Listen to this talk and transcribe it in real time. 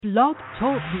Blog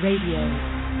Talk Radio.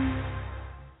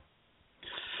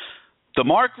 The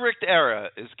Mark Richt era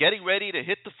is getting ready to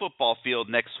hit the football field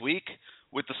next week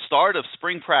with the start of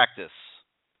spring practice.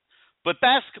 But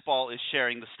basketball is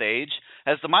sharing the stage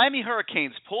as the Miami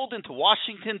Hurricanes pulled into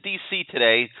Washington, D.C.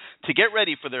 today to get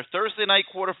ready for their Thursday night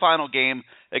quarterfinal game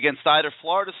against either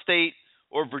Florida State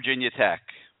or Virginia Tech.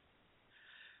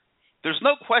 There's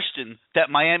no question that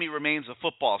Miami remains a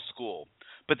football school,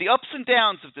 but the ups and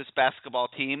downs of this basketball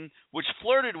team, which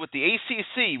flirted with the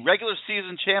ACC regular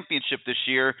season championship this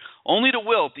year, only to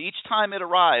wilt each time it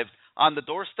arrived on the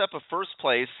doorstep of first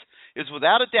place, is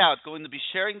without a doubt going to be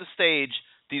sharing the stage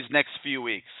these next few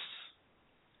weeks.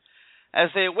 As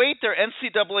they await their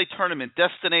NCAA tournament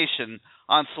destination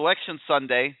on Selection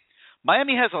Sunday,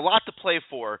 Miami has a lot to play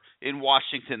for in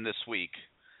Washington this week.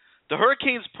 The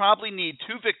Hurricanes probably need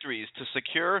 2 victories to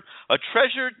secure a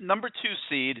treasured number 2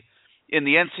 seed in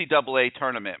the NCAA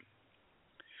tournament.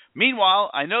 Meanwhile,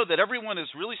 I know that everyone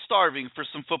is really starving for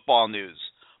some football news.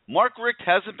 Mark Richt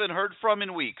hasn't been heard from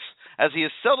in weeks as he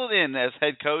has settled in as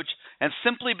head coach and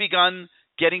simply begun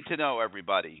getting to know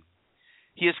everybody.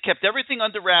 He has kept everything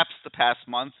under wraps the past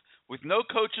month, with no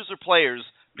coaches or players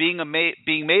being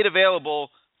made available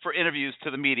for interviews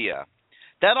to the media.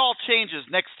 That all changes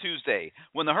next Tuesday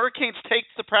when the Hurricanes take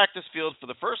the practice field for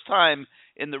the first time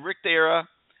in the Richt era,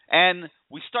 and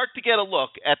we start to get a look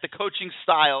at the coaching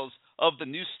styles of the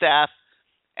new staff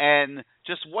and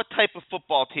just what type of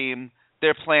football team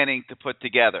they're planning to put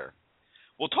together.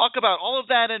 We'll talk about all of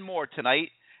that and more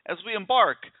tonight as we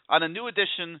embark on a new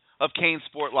edition of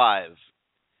CaneSport Live.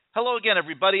 Hello again,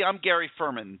 everybody. I'm Gary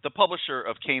Ferman, the publisher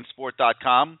of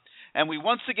CaneSport.com, and we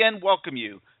once again welcome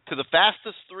you to the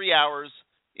fastest 3 hours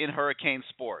in Hurricane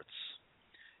sports.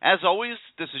 As always,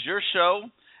 this is your show,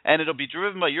 and it'll be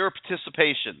driven by your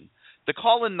participation. The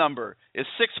call-in number is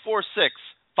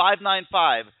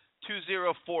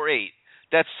 646-595-2048.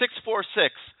 That's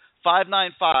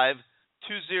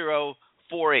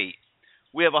 646-595-2048.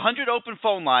 We have 100 open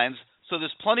phone lines, so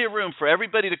there's plenty of room for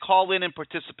everybody to call in and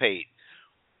participate.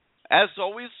 As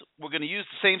always, we're going to use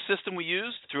the same system we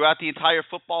used throughout the entire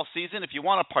football season. If you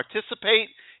want to participate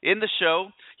in the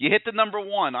show, you hit the number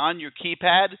 1 on your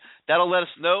keypad. That'll let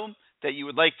us know that you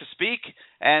would like to speak,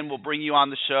 and we'll bring you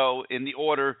on the show in the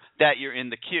order that you're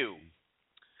in the queue.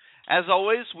 As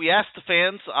always, we ask the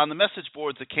fans on the message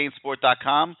boards at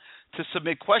CaneSport.com to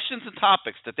submit questions and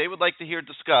topics that they would like to hear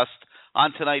discussed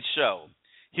on tonight's show.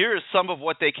 Here is some of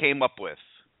what they came up with.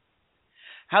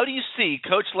 How do you see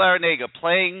Coach Larrañaga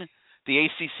playing the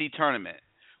ACC tournament?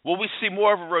 Will we see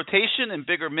more of a rotation and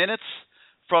bigger minutes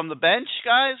from the bench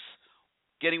guys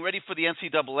getting ready for the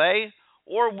NCAA?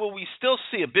 Or will we still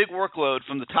see a big workload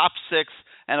from the top 6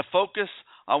 and a focus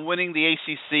on winning the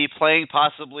ACC, playing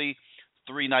possibly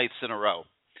 3 nights in a row?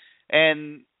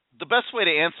 And the best way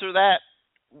to answer that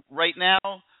right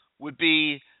now would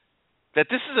be that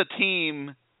this is a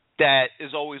team that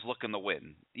is always looking to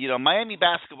win. You know, Miami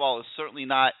basketball is certainly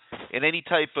not in any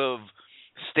type of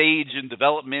stage in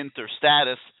development or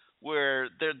status where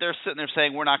they're sitting there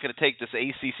saying we're not going to take this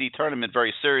ACC tournament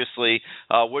very seriously.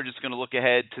 We're just going to look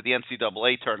ahead to the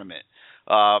NCAA tournament.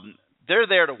 They're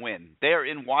there to win. They're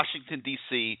in Washington,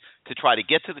 D.C. to try to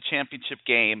get to the championship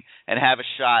game and have a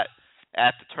shot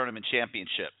at the tournament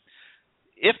championship.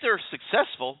 If they're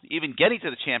successful, even getting to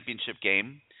the championship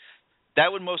game,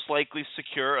 that would most likely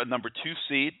secure a number 2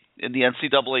 seed in the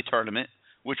NCAA tournament,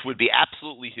 which would be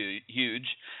absolutely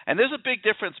huge. And there's a big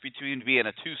difference between being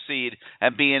a 2 seed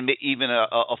and being even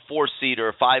a 4 seed or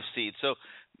a 5 seed. So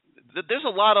there's a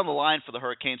lot on the line for the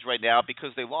Hurricanes right now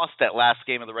because they lost that last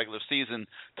game of the regular season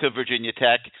to Virginia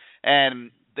Tech,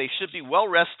 and they should be well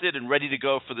rested and ready to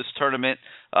go for this tournament.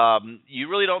 You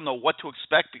really don't know what to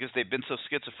expect because they've been so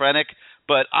schizophrenic,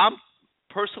 but I'm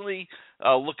personally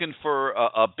looking for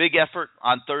a big effort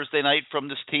on Thursday night from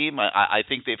this team. I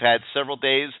think they've had several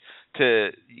days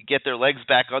to get their legs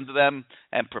back under them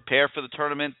and prepare for the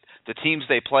tournament. The teams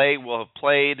they play will have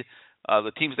played.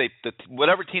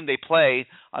 Whatever team they play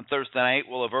on Thursday night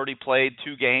will have already played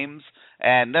 2 games,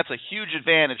 and that's a huge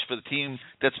advantage for the team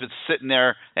that's been sitting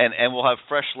there and will have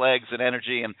fresh legs and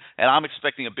energy. And I'm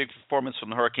expecting a big performance from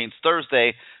the Hurricanes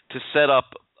Thursday to set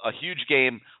up a huge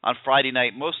game on Friday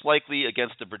night, most likely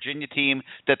against the Virginia team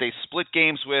that they split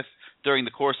games with during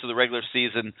the course of the regular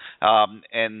season,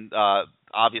 and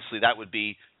obviously that would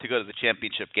be to go to the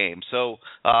championship game. So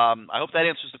I hope that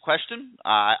answers the question.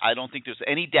 I don't think there's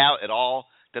any doubt at all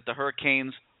that the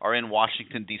Hurricanes are in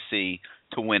Washington, D.C.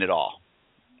 to win it all.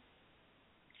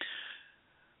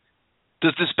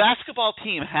 Does this basketball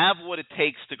team have what it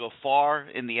takes to go far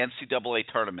in the NCAA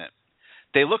tournament?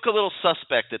 They look a little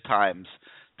suspect at times.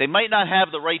 they might not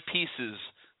have the right pieces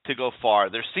to go far.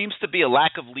 There seems to be a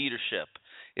lack of leadership.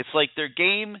 It's like their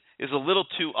game is a little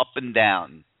too up and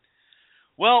down.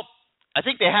 Well, I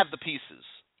think they have the pieces.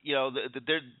 You know,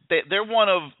 they're one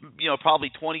of, you know,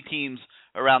 probably 20 teams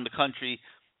around the country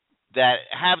that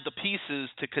have the pieces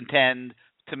to contend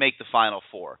to make the Final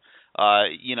Four.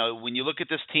 You know, when you look at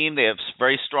this team, they have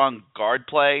very strong guard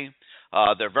play.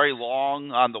 They're very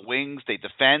long on the wings. They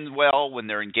defend well when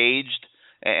they're engaged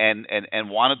and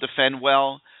want to defend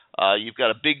well. You've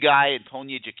got a big guy,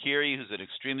 Antonio Jakiri, who's an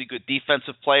extremely good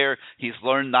defensive player. He's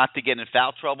learned not to get in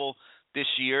foul trouble this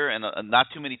year, and not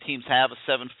too many teams have a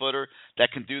 7-footer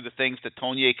that can do the things that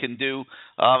Tonye can do.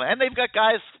 And they've got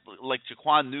guys like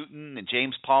Jaquan Newton and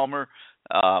James Palmer,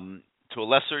 to a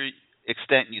lesser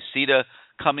extent, Uceda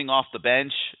coming off the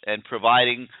bench and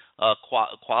providing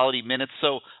quality minutes.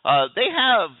 So they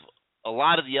have a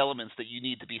lot of the elements that you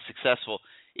need to be successful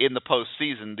in the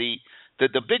postseason.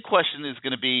 The big question is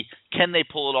going to be, can they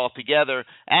pull it all together?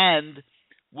 And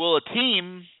will a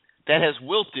team that has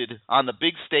wilted on the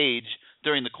big stage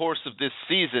during the course of this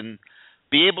season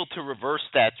be able to reverse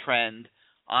that trend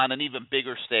on an even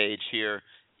bigger stage here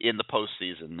in the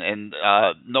postseason? And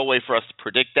no way for us to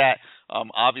predict that.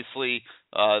 Obviously,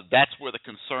 that's where the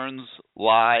concerns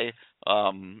lie.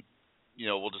 You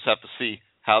know, we'll just have to see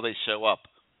how they show up.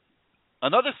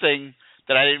 Another thing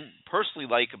that I didn't personally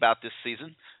like about this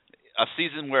season, a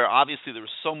season where obviously there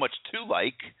was so much to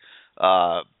like,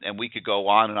 and we could go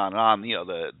on and on and on. You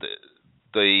know,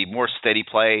 the more steady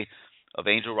play of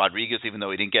Angel Rodriguez, even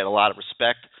though he didn't get a lot of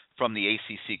respect from the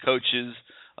ACC coaches.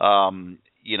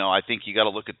 You know, I think you got to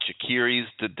look at Jakiri's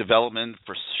development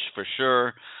for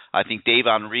sure. I think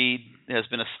Davon Reed has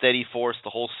been a steady force the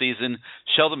whole season.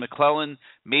 Sheldon McClellan,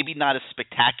 maybe not as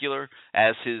spectacular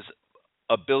as his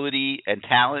ability and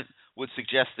talent would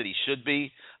suggest that he should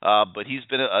be, but he's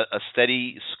been a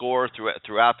steady scorer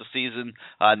throughout the season.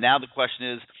 Now the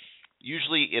question is,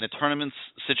 usually in a tournament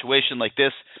situation like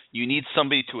this, you need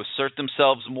somebody to assert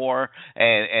themselves more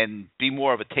and be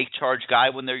more of a take-charge guy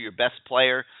when they're your best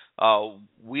player.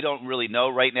 We don't really know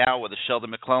right now whether Sheldon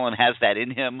McClellan has that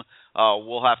in him.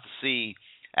 We'll have to see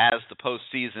as the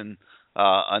postseason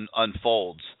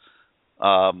unfolds.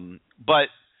 But,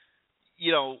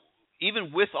 you know,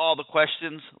 even with all the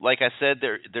questions, like I said,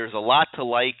 there's a lot to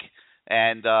like.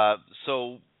 And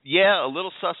so, yeah, a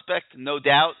little suspect, no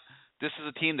doubt. This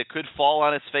is a team that could fall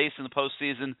on its face in the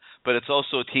postseason, but it's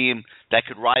also a team that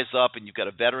could rise up, and you've got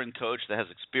a veteran coach that has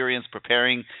experience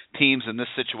preparing teams in this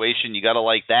situation. You got to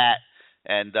like that.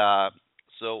 And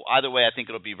so either way, I think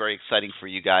it'll be very exciting for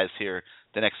you guys here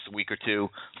the next week or two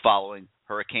following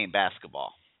Hurricane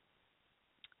basketball.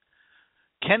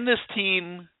 Can this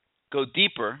team go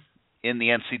deeper in the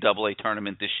NCAA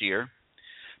tournament this year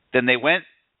than they went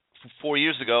 4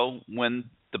 years ago when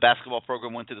the basketball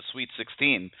program went to the Sweet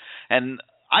 16? And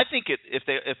I think if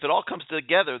it all comes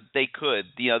together, they could.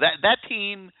 You know, that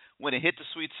team, when it hit the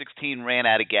Sweet 16, ran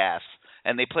out of gas,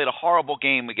 and they played a horrible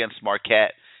game against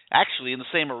Marquette, actually in the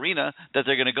same arena that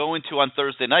they're going to go into on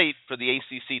Thursday night for the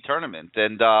ACC tournament.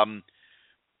 And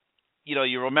you know,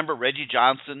 you remember Reggie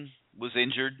Johnson was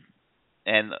injured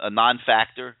and a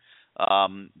non-factor.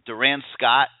 Duran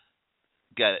Scott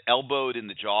got elbowed in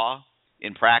the jaw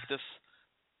in practice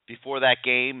before that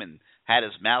game and had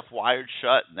his mouth wired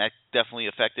shut, and that definitely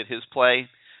affected his play.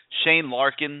 Shane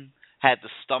Larkin had the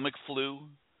stomach flu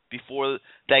before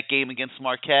that game against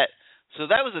Marquette. So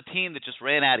that was a team that just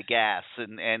ran out of gas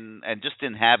and just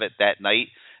didn't have it that night.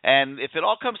 And if it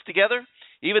all comes together,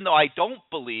 even though I don't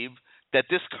believe that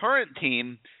this current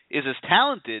team is as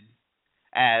talented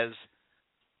as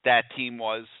that team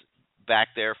was back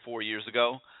there 4 years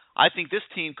ago, I think this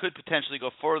team could potentially go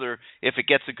further if it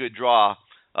gets a good draw,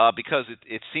 because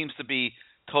it seems to be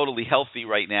totally healthy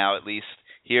right now, at least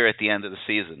here at the end of the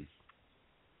season.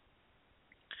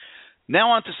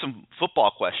 Now on to some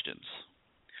football questions.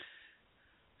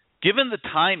 Given the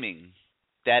timing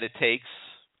that it takes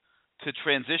to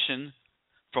transition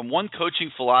from one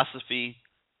coaching philosophy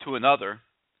to another,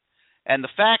 and the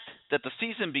fact that the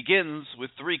season begins with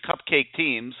 3 cupcake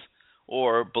teams,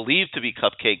 or believed to be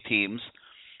cupcake teams,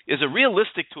 is it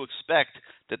realistic to expect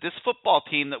that this football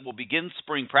team that will begin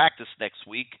spring practice next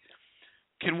week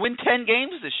can win 10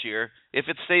 games this year if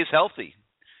it stays healthy?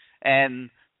 And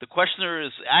the questioner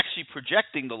is actually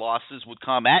projecting the losses would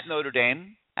come at Notre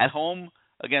Dame, at home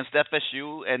against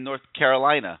FSU and North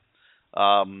Carolina,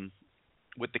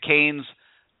 with the Canes,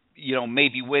 you know,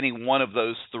 maybe winning one of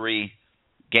those 3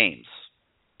 games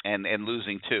and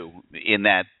losing 2 in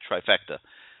that trifecta.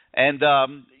 And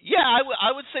yeah,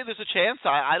 I would say there's a chance.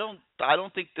 I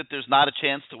don't think that there's not a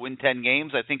chance to win 10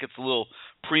 games. I think it's a little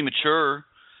premature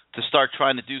to start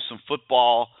trying to do some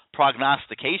football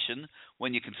prognostication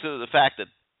when you consider the fact that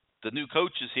the new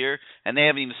coach is here and they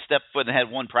haven't even stepped foot and had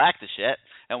one practice yet,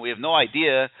 and we have no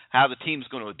idea how the team's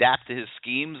going to adapt to his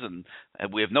schemes, and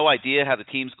we have no idea how the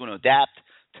team's going to adapt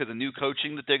to the new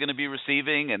coaching that they're going to be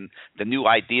receiving and the new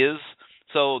ideas.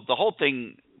 So the whole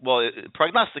thing,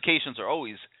 prognostications are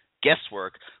always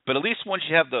guesswork, but at least once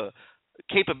you have the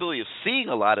capability of seeing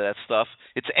a lot of that stuff,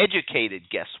 it's educated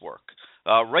guesswork.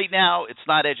 Right now, it's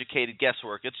not educated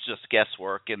guesswork; it's just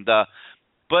guesswork. And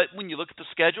but when you look at the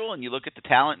schedule and you look at the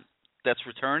talent that's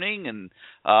returning, and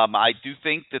I do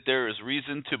think that there is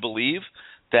reason to believe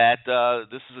that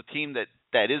this is a team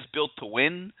that is built to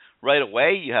win right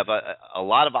away. You have a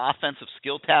lot of offensive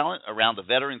skill talent around the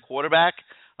veteran quarterback.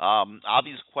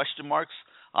 Obvious question marks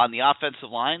on the offensive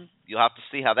line. You'll have to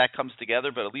see how that comes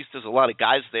together, but at least there's a lot of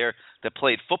guys there that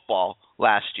played football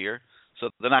last year, so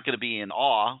they're not going to be in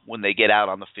awe when they get out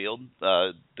on the field.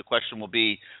 The question will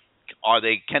be,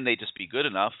 can they just be good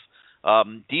enough?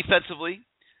 Defensively,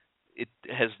 it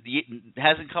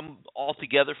hasn't come all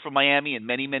together for Miami in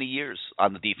many, many years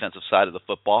on the defensive side of the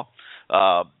football.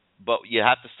 But you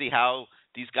have to see how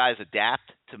these guys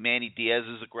adapt to Manny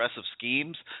Diaz's aggressive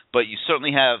schemes. But you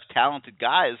certainly have talented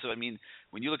guys. I mean,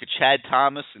 when you look at Chad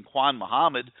Thomas and Quan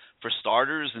Muhammad for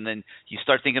starters, and then you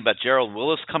start thinking about Gerald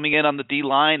Willis coming in on the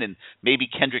D-line, and maybe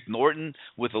Kendrick Norton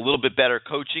with a little bit better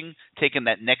coaching, taking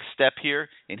that next step here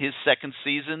in his second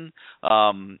season.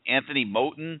 Anthony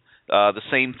Moten, the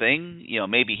same thing. You know,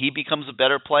 maybe he becomes a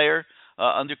better player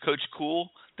under Coach Cool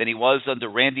than he was under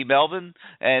Randy Melvin.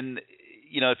 And,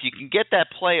 you know, if you can get that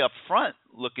play up front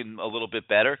looking a little bit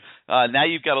better, now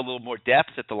you've got a little more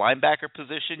depth at the linebacker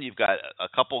position. You've got a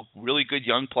couple really good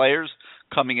young players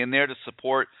coming in there to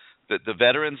support the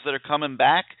veterans that are coming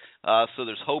back. So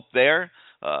there's hope there.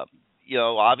 You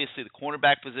know, obviously the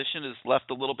cornerback position is left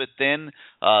a little bit thin.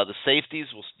 The safeties,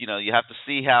 you have to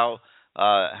see how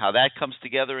that comes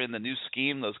together in the new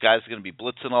scheme. Those guys are going to be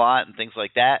blitzing a lot and things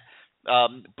like that.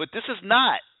 But this is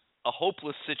not a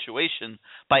hopeless situation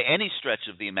by any stretch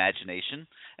of the imagination.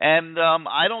 And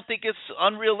I don't think it's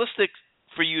unrealistic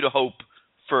for you to hope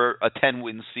for a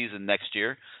 10-win season next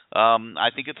year. I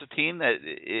think it's a team that,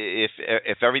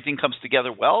 if everything comes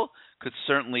together well, could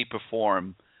certainly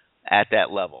perform at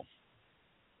that level.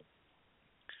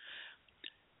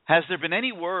 Has there been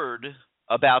any word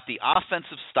about the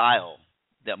offensive style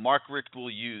that Mark Richt will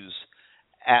use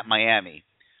at Miami?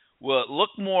 Will it look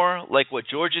more like what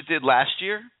Georgia did last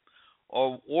year,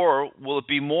 or will it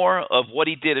be more of what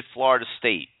he did at Florida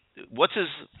State? What's his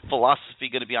philosophy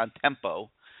going to be on tempo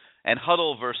and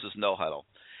huddle versus no huddle?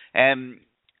 And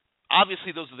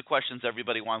obviously those are the questions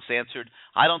everybody wants answered.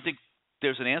 I don't think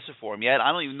there's an answer for him yet.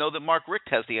 I don't even know that Mark Richt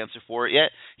has the answer for it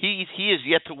yet. He is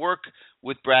yet to work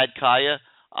with Brad Kaya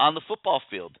on the football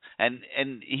field, and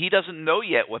he doesn't know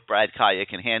yet what Brad Kaya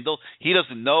can handle. He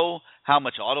doesn't know how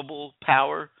much audible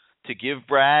power to give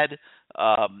Brad.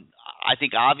 I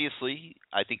think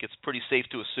it's pretty safe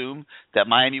to assume that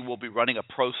Miami will be running a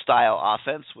pro-style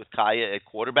offense with Kaya at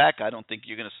quarterback. I don't think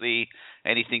you're going to see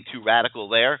anything too radical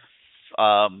there.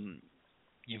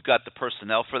 You've got the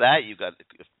personnel for that. You've got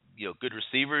good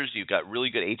receivers. You've got really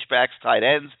good H-backs, tight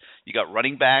ends. You got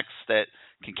running backs that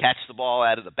can catch the ball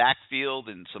out of the backfield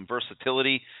and some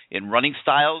versatility in running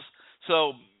styles.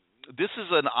 So this is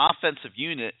an offensive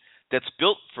unit that's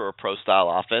built for a pro-style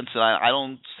offense, and I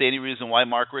don't see any reason why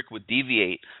Mark Richt would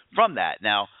deviate from that.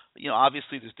 Now,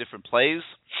 obviously there's different plays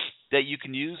that you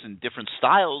can use and different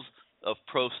styles of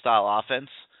pro-style offense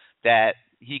that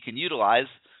he can utilize,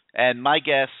 and my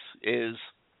guess is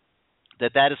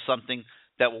that is something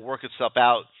that will work itself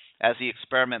out as he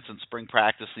experiments in spring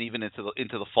practice and even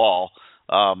into the fall.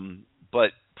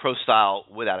 But pro-style,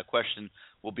 without a question,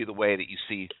 will be the way that you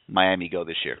see Miami go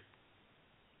this year.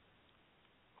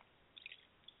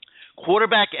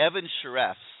 Quarterback Evan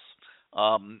Shirefs.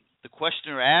 The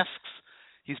questioner asks,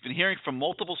 he's been hearing from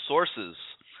multiple sources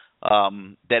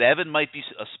that Evan might be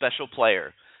a special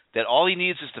player, that all he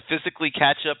needs is to physically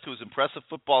catch up to his impressive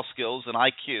football skills and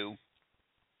IQ.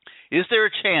 Is there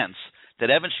a chance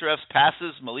that Evan Shirefs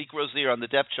passes Malik Rozier on the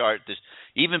depth chart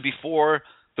even before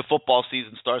the football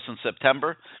season starts in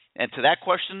September? And to that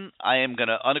question, I am going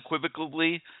to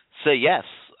unequivocally say yes.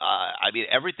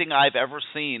 Everything I've ever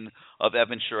seen of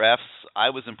Evan Shirefs, I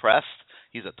was impressed.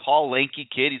 He's a tall, lanky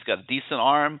kid. He's got a decent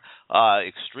arm,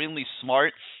 extremely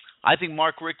smart. I think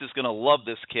Mark Richt is going to love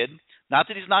this kid. Not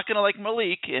that he's not going to like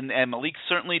Malik, and Malik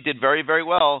certainly did very, very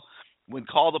well when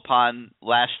called upon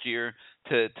last year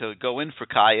to go in for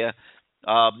Kaya.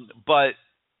 But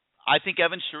I think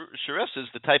Evan Shirefs is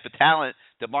the type of talent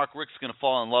that Mark Richt's going to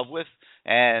fall in love with.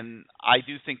 And I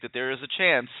do think that there is a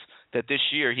chance that this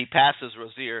year he passes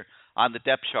Rozier on the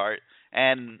depth chart.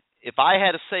 And if I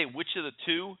had to say which of the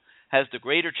two has the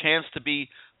greater chance to be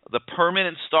the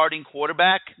permanent starting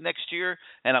quarterback next year,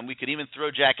 and we could even throw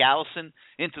Jack Allison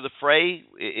into the fray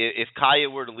if Kaya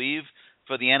were to leave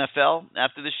for the NFL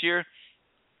after this year,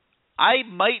 I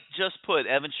might just put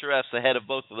Evan Shirefs ahead of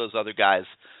both of those other guys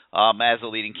as a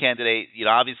leading candidate.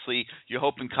 Obviously, you're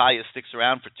hoping Kaya sticks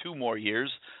around for 2 more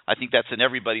years. I think that's in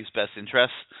everybody's best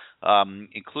interest,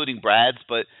 including Brad's.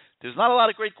 But there's not a lot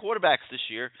of great quarterbacks this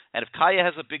year, and if Kaya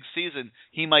has a big season,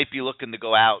 he might be looking to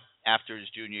go out after his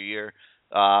junior year,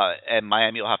 and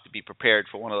Miami will have to be prepared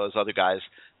for one of those other guys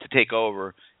to take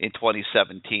over in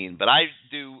 2017. But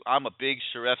I'm a big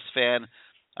Shirefs fan.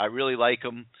 I really like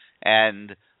him,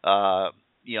 and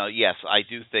yes, I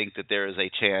do think that there is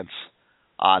a chance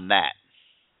on that.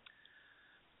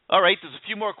 All right, there's a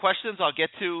few more questions I'll get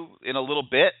to in a little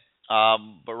bit,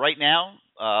 but right now,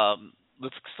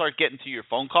 let's start getting to your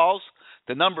phone calls.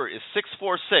 The number is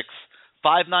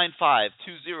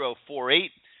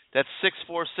 646-595-2048. That's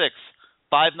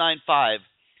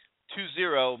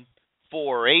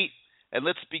 646-595-2048. And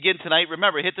let's begin tonight.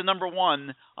 Remember, hit the number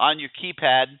 1 on your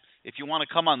keypad if you want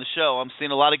to come on the show. I'm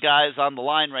seeing a lot of guys on the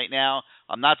line right now.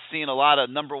 I'm not seeing a lot of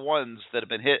number 1s that have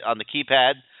been hit on the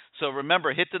keypad. So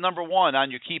remember, hit the number 1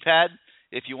 on your keypad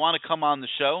if you want to come on the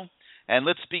show. And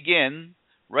let's begin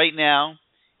right now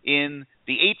in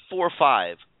the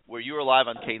 845, where you are live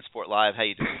on CaneSport Live. How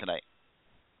you doing tonight?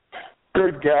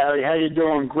 Good, Gary. How you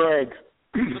doing, Greg?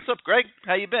 What's up, Greg?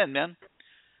 How you been, man?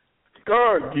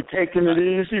 Good. You taking it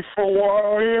easy for a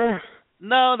while here?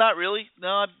 No, not really.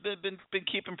 No, I've been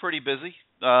keeping pretty busy.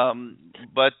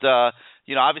 But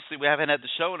obviously we haven't had the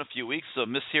show in a few weeks, so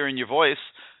miss hearing your voice.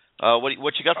 What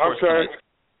you got for us tonight?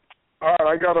 All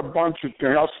right, I got a bunch of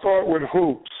things. I'll start with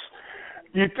hoops.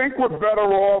 Do you think we're better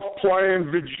off playing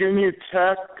Virginia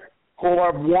Tech, who'll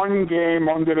have 1 game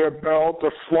under their belt,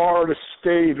 or Florida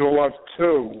State, who'll have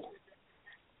 2?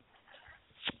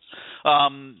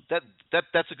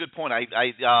 That's a good point.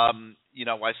 I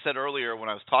said earlier when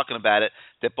I was talking about it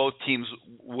that both teams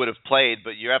would have played,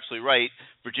 but you're absolutely right.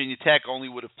 Virginia Tech only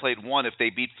would have played 1 if they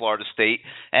beat Florida State,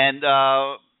 and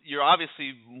you're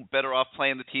obviously better off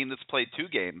playing the team that's played 2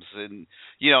 games. And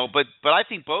but I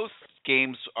think both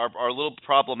games are a little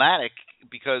problematic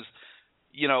because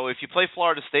if you play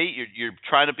Florida State, you're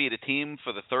trying to beat a team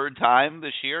for the 3rd time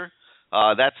this year.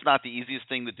 That's not the easiest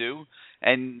thing to do.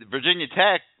 And Virginia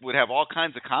Tech would have all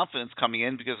kinds of confidence coming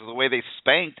in because of the way they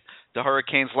spanked the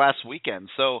Hurricanes last weekend.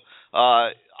 So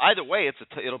either way,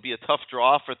 it'll be a tough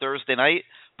draw for Thursday night.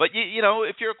 But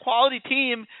if you're a quality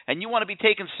team and you want to be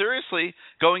taken seriously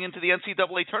going into the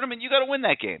NCAA tournament, you got to win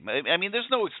that game. I mean, there's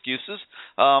no excuses.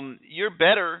 You're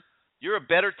better. You're a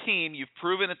better team. You've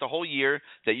proven it the whole year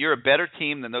that you're a better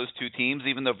team than those 2 teams,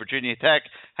 even though Virginia Tech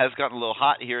has gotten a little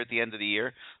hot here at the end of the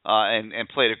year and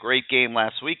played a great game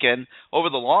last weekend.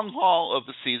 Over the long haul of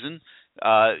the season,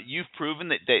 you've proven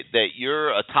that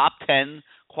you're a top 10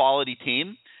 quality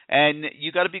team, and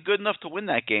you got to be good enough to win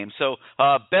that game. So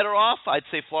better off, I'd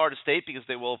say Florida State because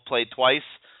they will have played twice.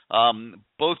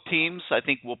 Both teams, I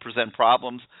think, will present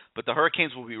problems, but the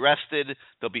Hurricanes will be rested.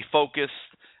 They'll be focused.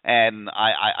 And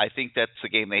I think that's a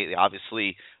game they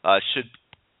obviously should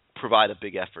provide a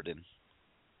big effort in.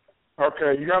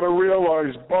 Okay, you got to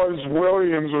realize Buzz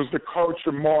Williams was the coach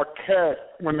of Marquette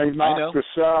when they knocked us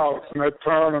out in that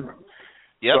tournament.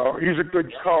 Yep. So he's a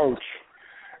good coach.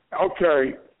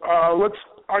 Okay,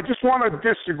 I just want to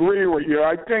disagree with you.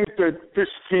 I think that this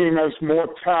team has more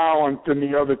talent than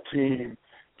the other team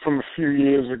from a few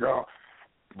years ago.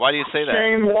 Why do you say that?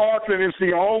 Shane Larkin is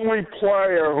the only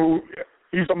player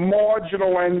he's a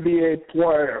marginal NBA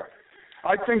player.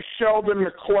 I think Sheldon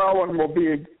McClellan will be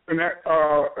an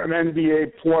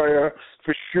NBA player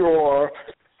for sure.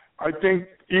 I think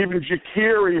even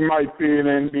Ja'Kiri might be an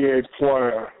NBA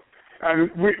player.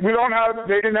 And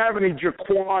they didn't have any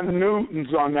Jaquan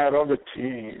Newtons on that other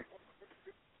team.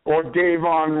 Or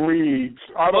Davon Reeds.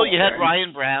 You had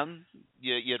Ryan Brown.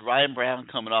 You had Ryan Brown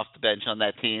coming off the bench on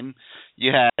that team.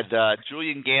 You had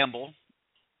Julian Gamble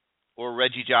or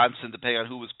Reggie Johnson, depending on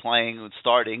who was playing and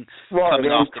starting, coming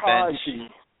off the bench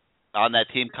on that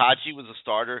team. Kaji was a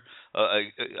starter.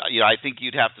 I think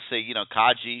you'd have to say,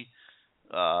 Kaji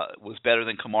was better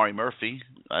than Kamari Murphy.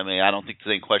 I mean, I don't think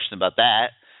there's any question about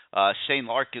that. Shane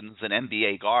Larkin's an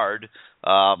NBA guard.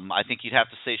 I think you'd have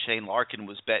to say Shane Larkin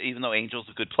was better, even though Angel's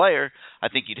a good player. I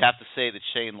think you'd have to say that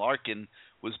Shane Larkin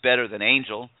was better than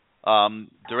Angel.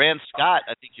 Durant Scott,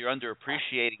 I think you're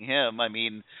underappreciating him. I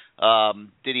mean,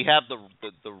 did he have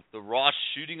the raw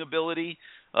shooting ability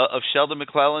of Sheldon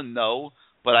McClellan? No.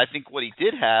 but I think what he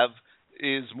did have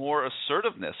is more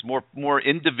assertiveness, more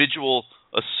individual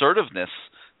assertiveness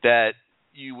that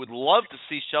you would love to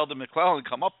see Sheldon McClellan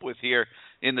come up with here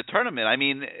in the tournament. I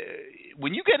mean,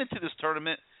 when you get into this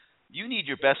tournament, you need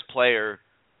your best player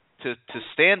to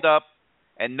stand up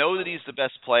and know that he's the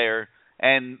best player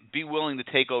and be willing to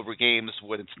take over games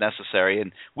when it's necessary.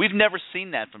 And we've never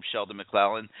seen that from Sheldon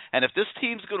McClellan. And if this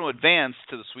team's going to advance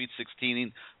to the Sweet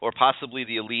 16 or possibly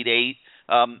the Elite Eight,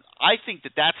 I think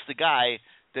that that's the guy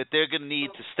that they're going to need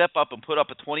to step up and put up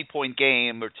a 20-point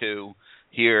game or two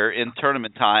here in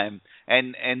tournament time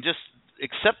and just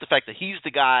accept the fact that he's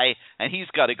the guy and he's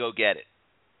got to go get it.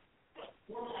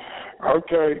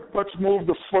 Okay, let's move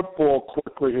to football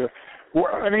quickly here.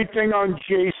 Anything on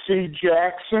J.C.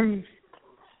 Jackson?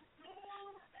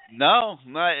 No,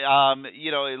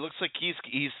 it looks like he's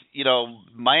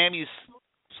Miami's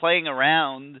playing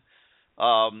around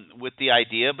with the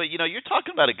idea, but you're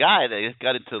talking about a guy that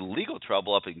got into legal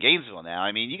trouble up in Gainesville now.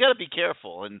 I mean, you got to be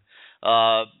careful, and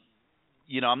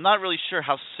I'm not really sure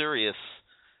how serious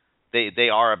they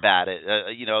are about it.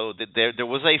 There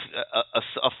was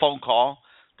a phone call.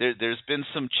 There's been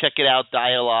some check it out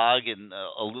dialogue and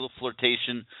a little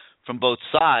flirtation from both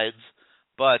sides,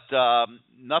 but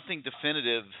nothing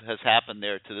definitive has happened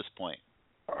there to this point.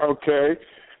 Okay.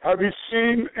 Have you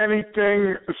seen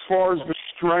anything as far as the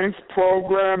strength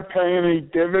program pay any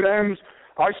dividends?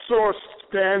 I saw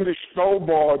Standish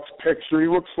Snowball's picture. He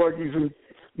looks like he's in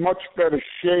much better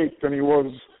shape than he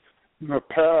was in the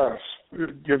past. Have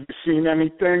you seen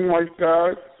anything like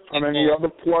that on any other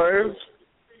players?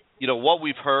 What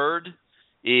we've heard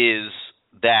is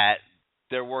that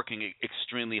they're working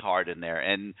extremely hard in there.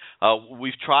 And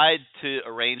we've tried to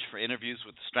arrange for interviews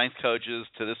with the strength coaches.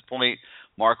 To this point,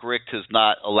 Mark Richt has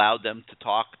not allowed them to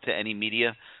talk to any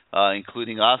media,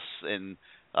 including us, and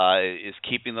is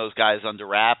keeping those guys under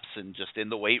wraps and just in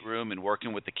the weight room and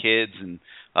working with the kids. And,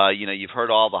 you've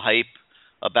heard all the hype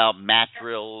about mat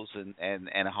drills and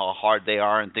how hard they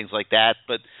are and things like that.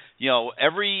 But,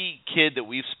 every kid that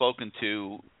we've spoken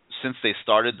to since they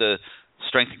started the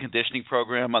strength and conditioning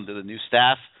program under the new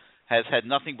staff has had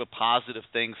nothing but positive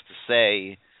things to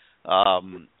say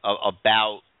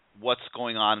about what's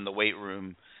going on in the weight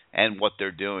room and what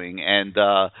they're doing. And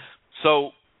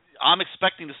so I'm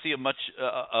expecting to see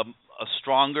a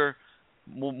stronger,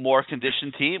 more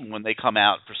conditioned team when they come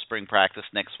out for spring practice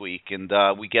next week, and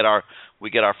we get our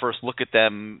first look at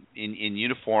them in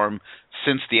uniform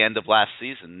since the end of last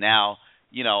season. Now,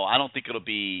 I don't think it'll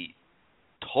be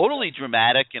totally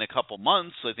dramatic in a couple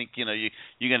months. I think you're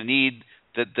going to need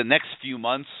the next few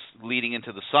months leading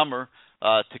into the summer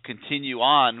to continue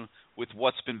on with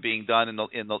what's been being done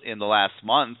in the last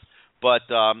month. But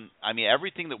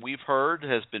everything that we've heard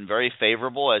has been very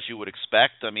favorable, as you would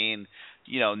expect.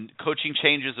 Coaching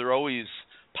changes are always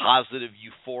positive,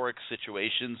 euphoric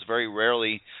situations. Very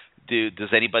rarely does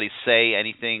anybody say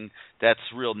anything that's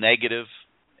real negative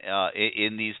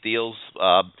in these deals.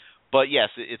 But yes,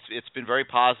 it's been very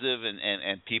positive,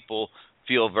 and people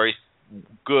feel very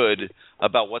good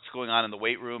about what's going on in the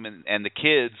weight room, and the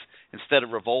kids, instead of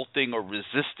revolting or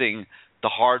resisting the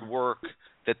hard work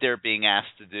that they're being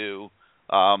asked to do,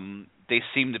 they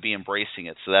seem to be embracing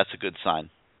it. So that's a good sign.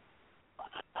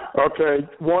 Okay,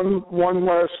 one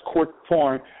last quick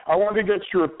point. I want to get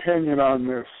your opinion on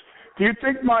this. Do you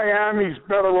think Miami's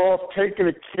better off taking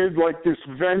a kid like this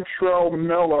Ventrell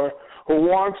Miller, who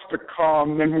wants to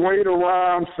come, than wait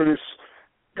around for this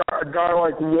guy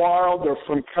like Wilder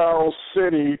from Carroll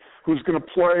City, who's going to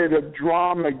play the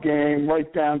drama game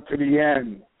right down to the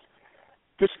end?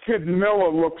 This kid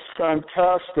Miller looks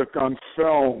fantastic on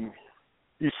film.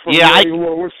 He's from Ray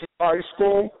Lewis High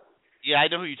School. Yeah, I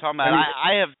know who you're talking about.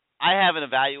 I haven't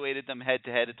evaluated them head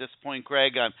to head at this point,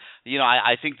 Greg.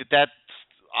 I think that's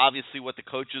obviously what the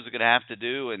coaches are going to have to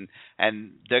do, and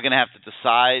they're going to have to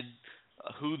decide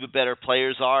who the better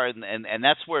players are, and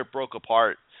that's where it broke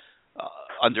apart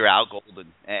under Al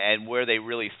Golden, and where they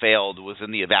really failed was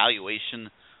in the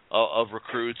evaluation of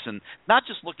recruits, and not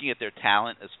just looking at their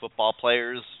talent as football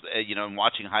players, and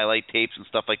watching highlight tapes and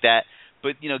stuff like that,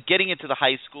 but getting into the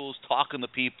high schools, talking to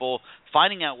people,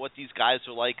 finding out what these guys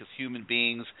are like as human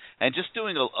beings, and just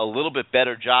doing a little bit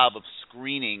better job of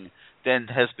screening than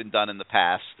has been done in the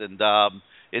past. And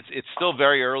it's still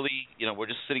very early. We're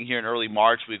just sitting here in early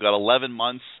March. We've got 11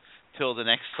 months till the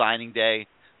next signing day.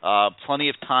 Plenty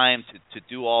of time to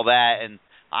do all that, and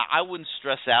I wouldn't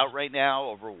stress out right now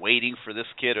over waiting for this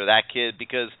kid or that kid,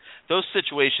 because those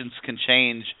situations can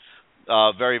change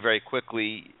very, very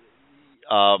quickly.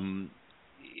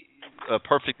 A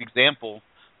perfect example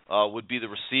would be the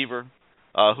receiver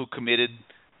who committed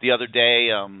the other day.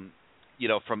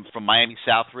 from Miami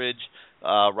Southridge,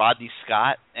 Rodney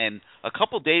Scott, and a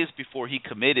couple days before he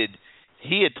committed,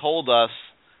 he had told us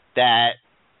that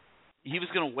he was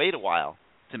going to wait a while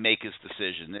to make his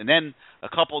decision. And then a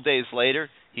couple of days later,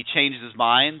 he changed his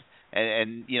mind,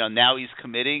 and now he's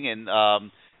committing, and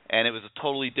it was a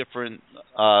totally different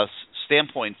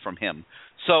standpoint from him.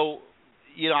 So,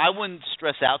 I wouldn't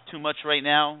stress out too much right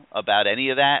now about any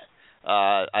of that.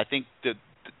 I think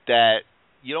that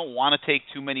you don't want to take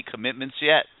too many commitments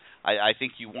yet. I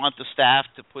think you want the staff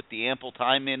to put the ample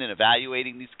time in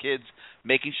evaluating these kids,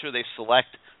 making sure they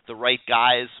select the right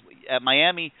guys. At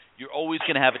Miami, you're always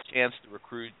going to have a chance to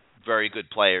recruit very good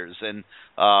players. And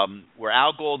where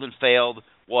Al Golden failed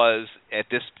was at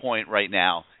this point right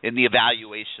now in the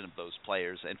evaluation of those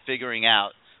players and figuring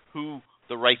out who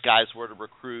the right guys were to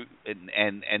recruit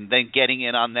and then getting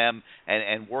in on them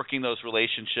and working those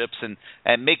relationships and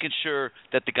making sure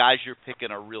that the guys you're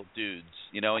picking are real dudes,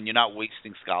 and you're not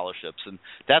wasting scholarships. And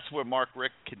that's where Mark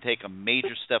Richt can take a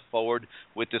major step forward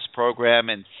with this program,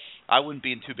 and I wouldn't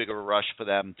be in too big of a rush for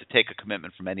them to take a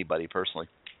commitment from anybody personally.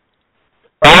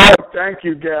 All right, thank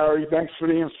you, Gary. Thanks for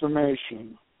the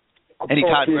information. I'll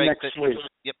Anytime, talk to you Greg. next week.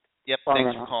 Yep. Bye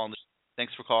Thanks now.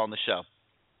 for calling the show.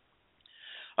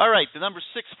 All right, the number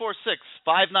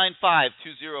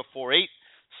 646-595-2048,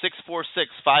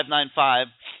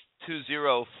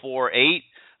 646-595-2048.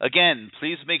 Again,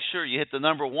 please make sure you hit the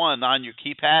number 1 on your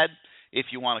keypad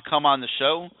if you want to come on the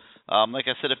show. Like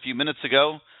I said a few minutes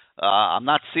ago, I'm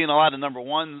not seeing a lot of number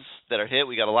 1s that are hit.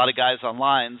 We got a lot of guys on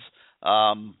lines,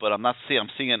 but I'm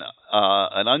seeing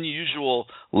an unusual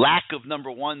lack of number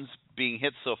 1s being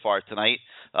hit so far tonight.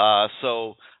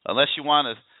 So unless you want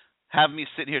to have me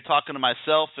sitting here talking to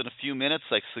myself in a few minutes,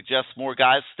 I suggest more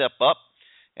guys step up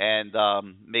and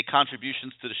make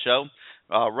contributions to the show.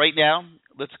 Right now,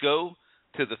 let's go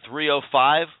to the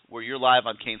 305 where you're live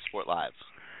on CaneSport Live.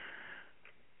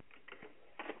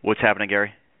 What's happening,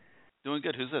 Gary? Doing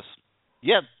good. Who's this?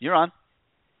 Yeah, you're on.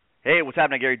 Hey, what's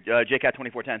happening, Gary? JCat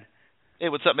 2410. Hey,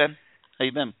 what's up, man? How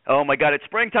you been? Oh my God, it's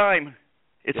springtime.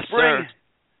 It's yes, spring. Sir.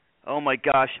 Oh my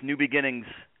gosh, new beginnings.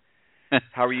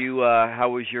 How are you? How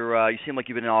was your? You seem like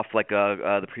you've been off, like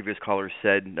the previous caller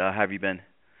said. How have you been?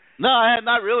 No, I had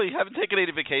not really. Haven't taken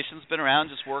any vacations. Been around,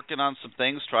 just working on some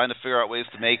things, trying to figure out ways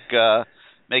to make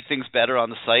things better on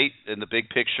the site in the big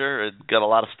picture. Got a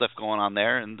lot of stuff going on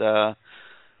there, and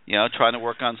trying to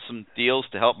work on some deals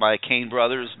to help my Cane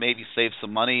brothers maybe save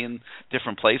some money in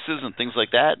different places and things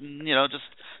like that, and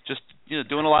just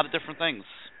doing a lot of different things.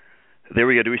 There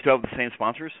we go. Do we still have the same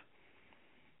sponsors?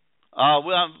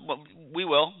 We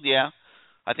will, yeah.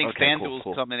 I think okay, FanDuel's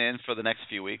cool. coming in for the next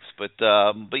few weeks, but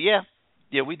yeah,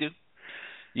 we do.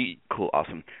 Cool,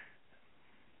 awesome.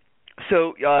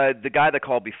 So the guy that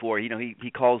called before,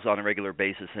 he calls on a regular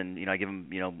basis, and I give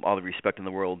him all the respect in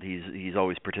the world. He's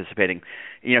always participating.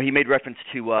 He made reference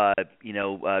to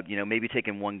maybe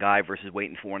taking one guy versus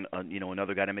waiting for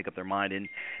another guy to make up their mind.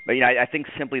 But I think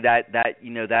simply that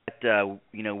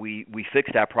we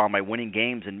fixed that problem by winning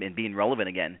games and being relevant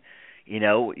again.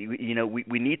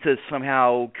 We need to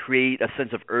somehow create a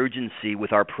sense of urgency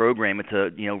with our program and to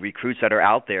recruits that are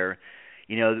out there.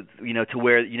 To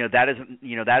where that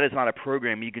is not a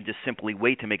program you can just simply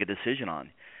wait to make a decision on,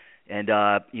 and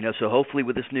so hopefully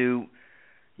with this new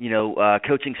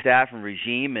coaching staff and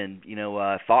regime and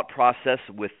thought process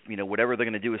with whatever they're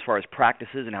going to do as far as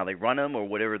practices and how they run them or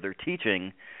whatever they're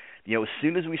teaching, as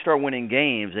soon as we start winning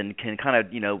games and can kind of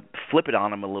flip it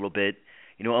on them a little bit,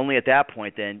 only at that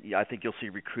point then I think you'll see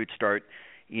recruits start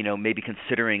maybe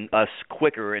considering us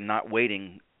quicker and not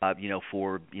waiting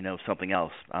for something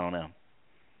else. I don't know.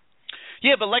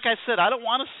 Yeah, but like I said, I don't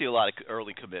want to see a lot of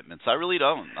early commitments. I really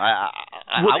don't. I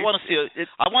want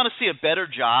to see a better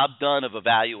job done of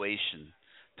evaluation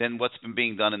than what's been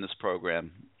being done in this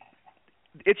program.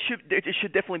 It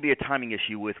should definitely be a timing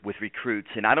issue with recruits,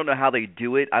 and I don't know how they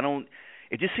do it.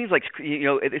 It just seems like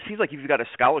it seems like if you've got a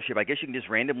scholarship, I guess you can just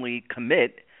randomly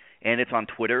commit, and it's on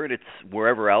Twitter and it's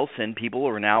wherever else, and people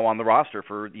are now on the roster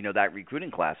for that recruiting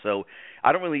class. So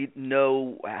I don't really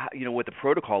know what the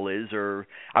protocol is, or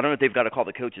I don't know if they've got to call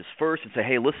the coaches first and say,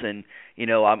 hey, listen,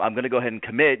 I'm going to go ahead and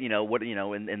commit,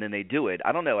 and then they do it.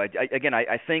 I don't know. I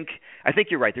think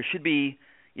you're right. There should be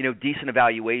decent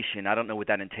evaluation. I don't know what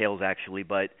that entails actually,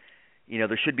 but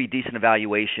there should be decent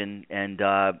evaluation, and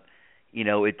I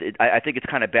think it's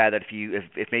kind of bad that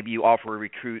if maybe you offer a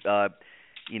recruit a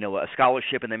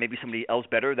scholarship, and then maybe somebody else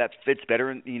better that fits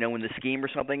better, in the scheme or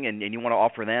something, and you want to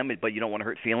offer them, but you don't want to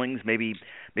hurt feelings. Maybe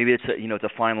it's it's a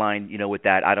fine line, with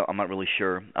that. I'm not really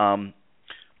sure.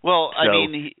 Well, I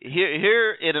mean,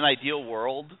 here in an ideal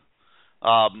world,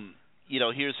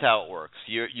 here's how it works.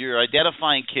 You're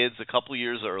identifying kids a couple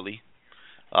years early.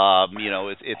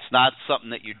 It's not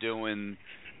something that you're doing,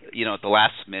 at the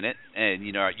last minute, and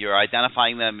you're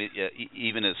identifying them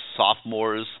even as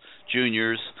sophomores,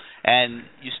 juniors, and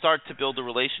you start to build a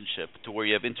relationship to where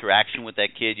you have interaction with that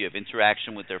kid, you have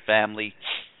interaction with their family.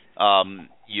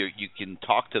 You can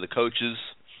talk to the coaches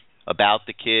about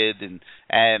the kid, and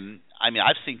I mean,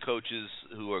 I've seen coaches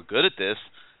who are good at this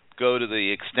go to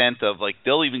the extent of, like,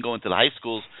 they'll even go into the high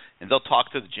schools and they'll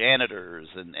talk to the janitors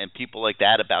and people like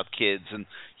that about kids, and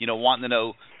wanting to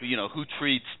know who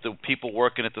treats the people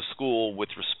working at the school with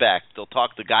respect. They'll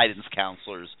talk to guidance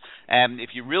counselors, and if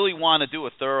you really want to do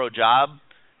a thorough job,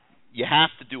 you have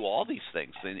to do all these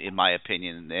things, in my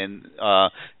opinion. And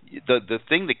the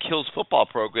thing that kills football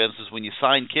programs is when you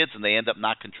sign kids and they end up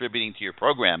not contributing to your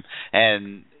program.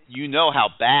 And how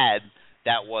bad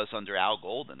that was under Al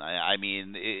Golden. I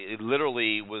mean, it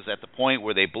literally was at the point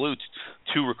where they blew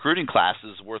two recruiting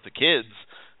classes worth of kids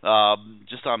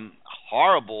just on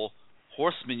horrible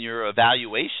horse manure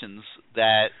evaluations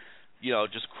that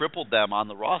just crippled them on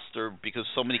the roster because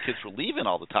so many kids were leaving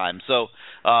all the time. So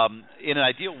in an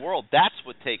ideal world, that's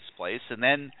what takes place. And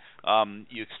then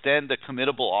you extend a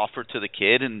committable offer to the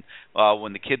kid, and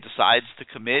when the kid decides to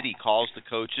commit, he calls the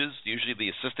coaches. Usually the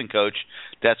assistant coach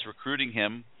that's recruiting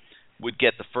him would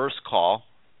get the first call.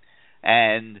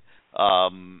 And,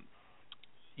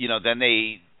 then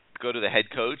they go to the head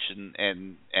coach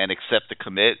and accept the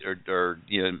commit, or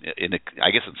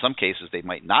I guess in some cases they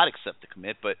might not accept the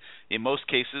commit, but in most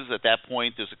cases at that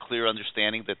point there's a clear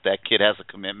understanding that that kid has a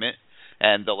commitment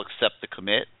and they'll accept the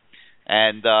commit,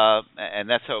 and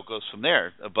that's how it goes from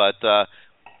there. But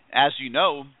as you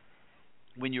know,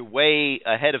 when you're way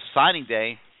ahead of signing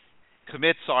day,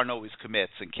 commits aren't always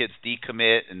commits, and kids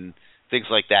decommit and things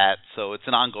like that, so it's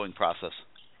an ongoing process.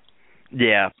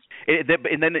 Yeah.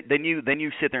 And then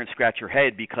you sit there and scratch your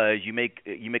head because you make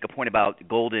a point about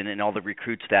Golden and all the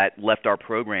recruits that left our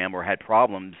program or had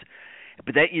problems.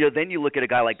 But then you look at a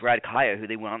guy like Brad Kaya, who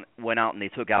they went out and they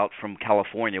took out from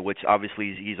California, which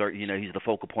obviously he's the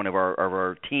focal point of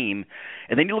our team.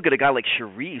 And then you look at a guy like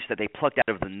Sharif that they plucked out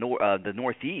of the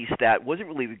Northeast that wasn't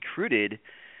really recruited.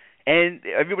 And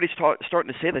everybody's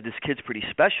starting to say that this kid's pretty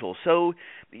special. So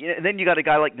then you got a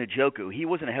guy like Njoku. He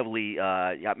wasn't a heavily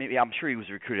maybe I'm sure he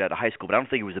was recruited out of high school, but I don't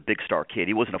think he was a big star kid.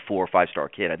 He wasn't a 4 or 5 star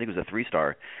kid. I think he was a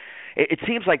 3-star. It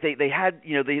seems like they had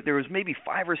there was maybe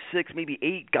 5 or 6, maybe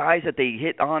 8 guys that they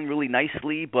hit on really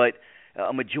nicely, but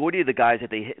a majority of the guys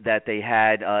that they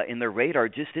had in their radar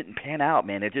just didn't pan out.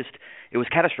 Man, it was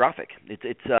catastrophic.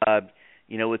 It's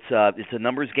a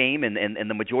numbers game, and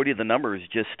the majority of the numbers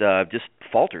just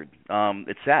faltered.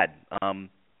 It's sad. So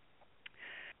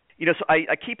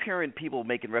I keep hearing people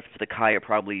making reference to Kaya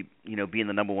probably being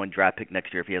the number 1 draft pick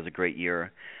next year if he has a great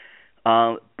year.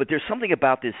 But there's something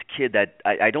about this kid that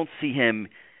I don't see him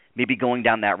maybe going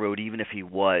down that road, even if he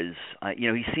was.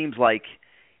 He seems like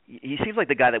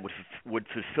the guy that would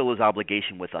fulfill his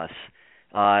obligation with us.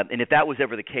 And if that was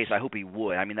ever the case, I hope he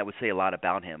would. I mean, that would say a lot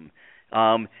about him.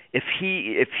 If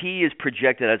he is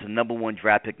projected as a number 1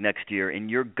 draft pick next year, in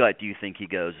your gut, do you think he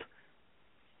goes?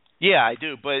 Yeah, I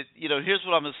do. But here's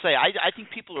what I'm going to say. I think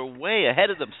people are way ahead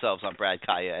of themselves on Brad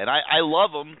Kaya, and I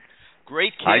love him.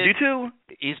 Great kid. I do too.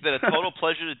 He's been a total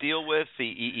pleasure to deal with.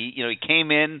 He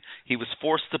came in. He was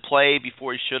forced to play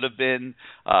before he should have been.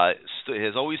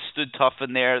 Has always stood tough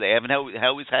in there. They haven't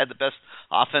always had the best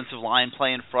offensive line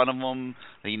play in front of him.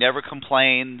 He never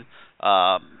complained.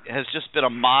 Has just been a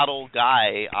model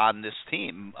guy on this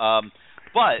team.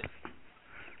 But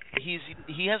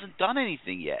he hasn't done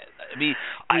anything yet. I mean,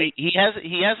 he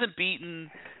hasn't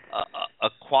beaten a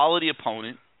quality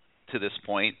opponent to this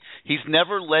point. He's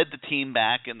never led the team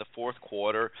back in the fourth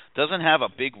quarter. Doesn't have a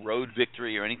big road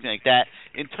victory or anything like that.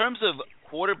 In terms of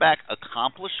quarterback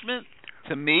accomplishment,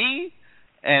 to me,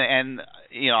 and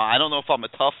I don't know if I'm a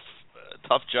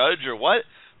tough judge or what,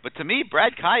 but to me,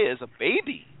 Brad Kaya is a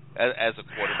baby as a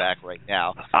quarterback right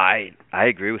now. I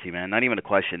agree with you, man. Not even a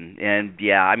question. And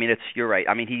yeah, I mean, you're right.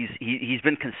 I mean, he's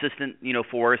been consistent,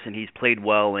 for us, and he's played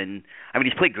well, and I mean,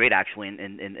 he's played great actually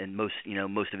in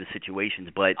most of his situations.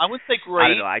 But I wouldn't say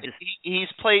great. I don't know. He's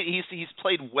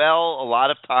played well a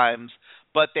lot of times,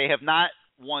 but they have not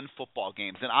won football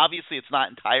games, and obviously it's not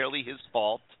entirely his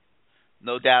fault,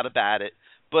 no doubt about it.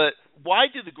 But why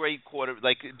do the great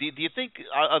do you think,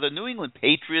 are the New England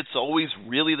Patriots always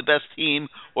really the best team,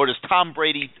 or does Tom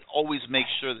Brady always make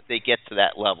sure that they get to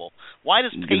that level? Why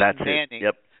does Peyton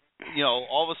Manning,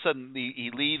 all of a sudden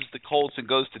he leaves the Colts and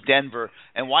goes to Denver,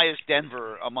 and why is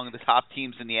Denver among the top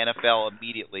teams in the NFL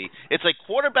immediately? It's like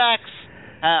quarterbacks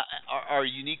are a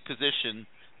unique position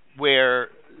where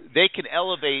they can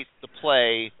elevate the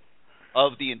play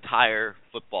of the entire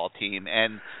football team.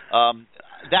 And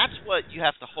that's what you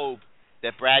have to hope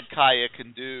that Brad Kaya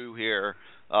can do here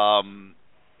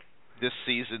this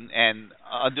season, and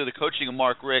under the coaching of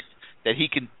Mark Richt, that he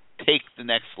can take the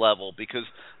next level, because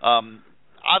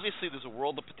obviously there's a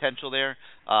world of potential there.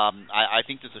 I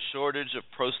think there's a shortage of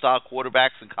pro-style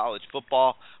quarterbacks in college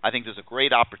football. I think there's a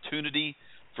great opportunity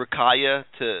for Kaya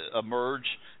to emerge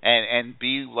and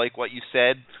be, like what you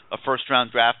said, a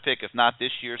first-round draft pick, if not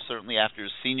this year, certainly after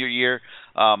his senior year.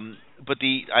 But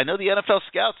I know the NFL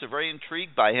scouts are very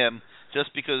intrigued by him,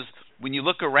 just because when you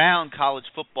look around college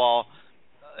football,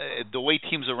 the way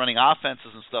teams are running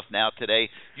offenses and stuff now today,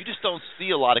 you just don't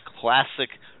see a lot of classic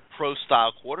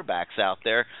pro-style quarterbacks out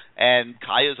there, and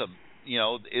Kaya's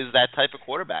is that type of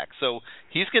quarterback. So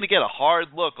he's going to get a hard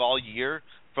look all year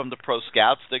from the pro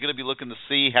scouts. They're going to be looking to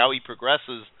see how he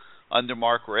progresses under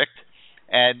Mark Richt,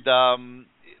 and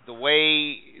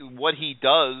what he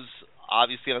does,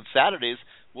 obviously on Saturdays,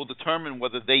 will determine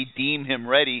whether they deem him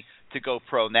ready to go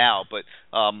pro now. But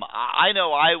I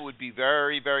know I would be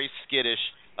very, very skittish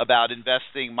about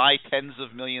investing my tens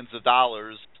of millions of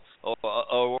dollars,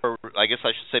 or I guess I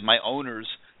should say my owners'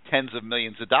 tens of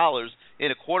millions of dollars,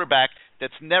 in a quarterback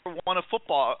that's never won a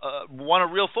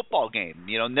real football game.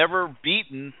 Never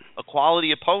beaten a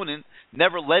quality opponent,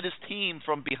 never led his team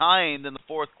from behind in the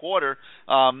fourth quarter.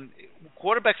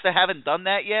 Quarterbacks that haven't done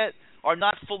that yet are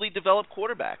not fully developed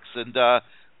quarterbacks. And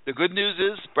the good news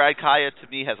is Brad Kaya, to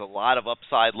me, has a lot of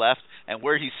upside left, and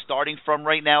where he's starting from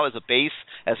right now as a base,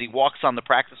 as he walks on the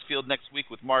practice field next week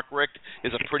with Mark Richt,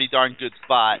 is a pretty darn good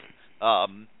spot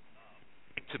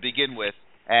to begin with.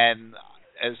 And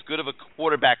as good of a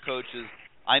quarterback coach as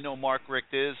I know Mark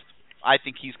Richt is, I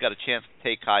think he's got a chance to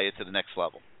take Kaya to the next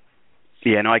level.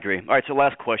 Yeah, no, I agree. All right, so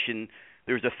last question.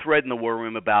 There was a thread in the War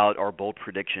Room about our bold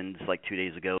predictions like 2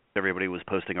 days ago. Everybody was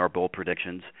posting our bold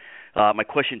predictions. My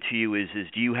question to you is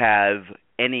do you have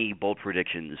any bold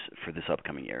predictions for this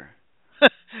upcoming year?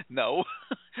 No.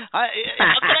 How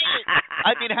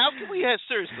can we have,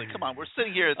 seriously, come on, we're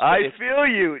sitting here. I feel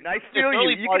you.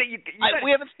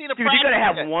 We haven't seen a dude, you got to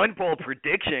have one bold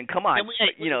prediction. Come on.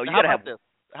 You got to have this.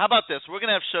 How about this? We're going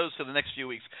to have shows for the next few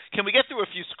weeks. Can we get through a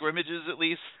few scrimmages at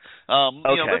least?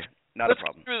 Okay. Not a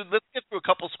problem. Let's get through a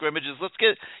couple scrimmages. Let's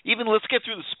get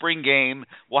through the spring game.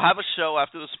 We'll have a show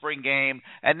after the spring game,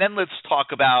 and then let's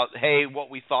talk about, what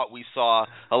we thought we saw.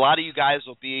 A lot of you guys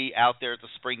will be out there at the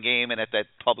spring game and at that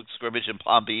public scrimmage in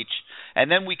Palm Beach,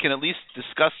 and then we can at least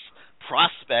discuss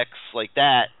prospects like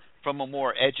that from a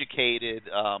more educated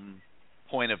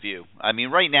point of view. I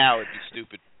mean, right now it'd be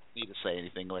stupid for me to say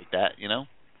anything like that,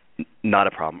 Not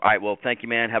a problem. All right, well, thank you,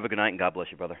 man. Have a good night, and God bless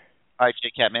you, brother. All right,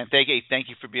 J-Cat, man. Thank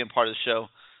you for being part of the show.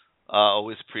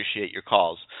 Always appreciate your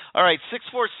calls. All right,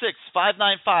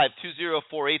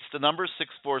 646-595-2048 is the number,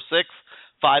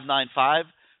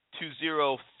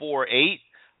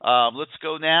 646-595-2048. Let's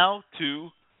go now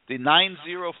to the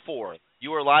 904.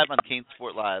 You are live on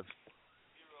CaneSport Live.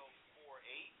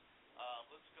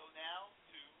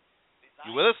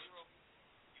 You with us?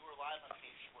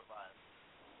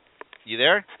 You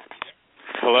there?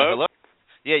 Hello?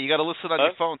 Yeah, you got to listen on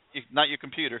your phone, not your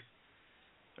computer,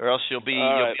 or else you'll be.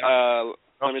 Let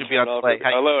me turn it over.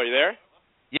 Hello, are you there?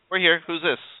 Yeah, we're here. Who's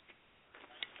this?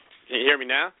 Can you hear me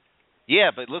now? Yeah,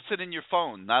 but listen in your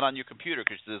phone, not on your computer,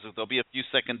 because there'll be a few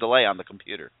second delay on the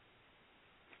computer.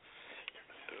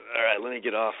 All right, let me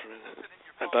get off.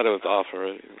 I thought it was off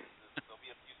already.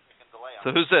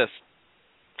 So who's this?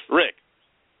 Rick.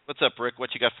 What's up, Rick?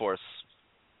 What you got for us?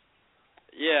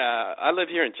 Yeah, I live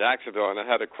here in Jacksonville, and I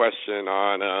had a question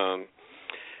on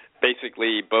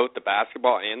basically both the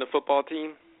basketball and the football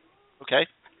team. Okay.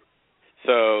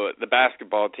 So the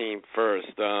basketball team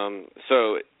first.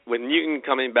 So with Newton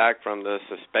coming back from the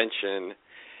suspension,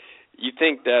 you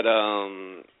think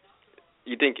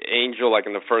Angel, like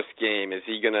in the first game, is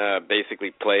he going to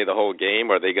basically play the whole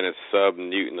game, or are they going to sub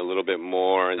Newton a little bit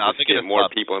more and just get more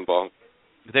people involved?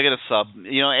 They're going to sub.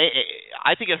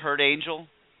 I think it hurt Angel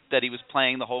that he was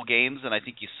playing the whole games, and I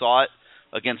think you saw it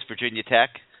against Virginia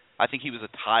Tech. I think he was a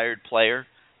tired player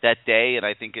that day, and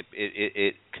I think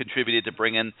it contributed to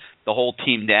bringing the whole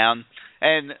team down.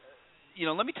 And,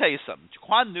 let me tell you something.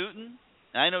 Jaquan Newton,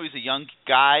 I know he's a young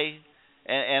guy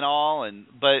and all,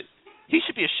 but he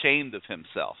should be ashamed of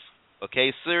himself,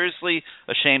 okay? Seriously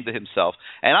ashamed of himself.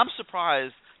 And I'm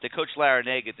surprised that Coach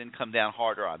Larinaga didn't come down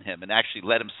harder on him and actually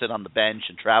let him sit on the bench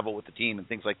and travel with the team and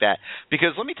things like that.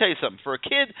 Because let me tell you something. For a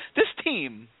kid, this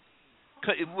team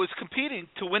was competing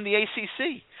to win the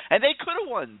ACC, and they could have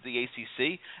won the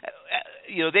ACC.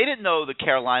 they didn't know that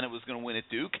Carolina was going to win at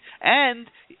Duke, and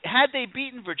had they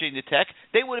beaten Virginia Tech,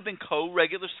 they would have been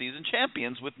co-regular season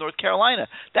champions with North Carolina.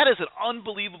 That is an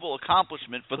unbelievable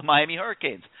accomplishment for the Miami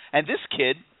Hurricanes. And this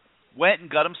kid went and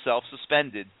got himself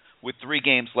suspended with 3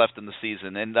 games left in the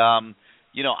season. And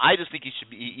I just think he should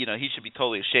be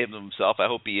totally ashamed of himself. I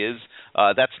hope he is.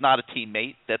 That's not a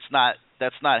teammate. That's not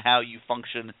how you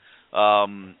function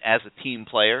as a team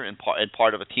player and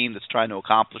part of a team that's trying to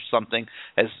accomplish something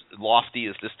as lofty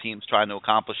as this team's trying to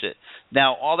accomplish it.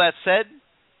 Now, all that said,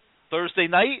 Thursday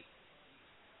night,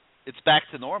 it's back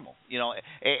to normal.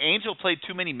 Angel played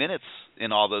too many minutes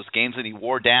in all those games, and he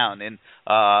wore down. And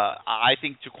I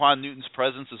think Jaquan Newton's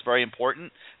presence is very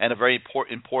important and a very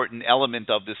important element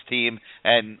of this team,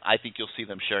 and I think you'll see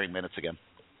them sharing minutes again.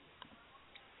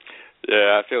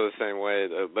 Yeah, I feel the same way,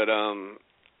 though. But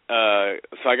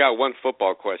so I got one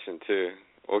football question too.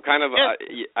 Well, kind of.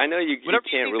 Yeah. I know you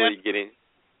can't really get in.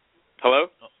 Hello.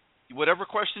 Whatever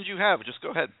questions you have, just go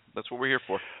ahead. That's what we're here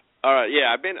for. All right. Yeah,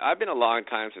 I've been a long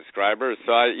time subscriber,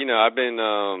 so I've been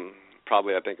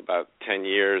probably I think about 10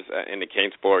 years in the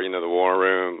CaneSport, the War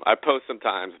Room. I post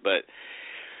sometimes, but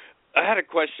I had a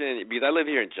question because I live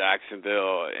here in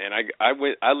Jacksonville, and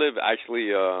I live actually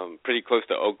pretty close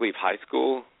to Oakleaf High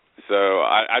School. So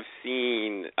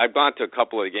I've gone to a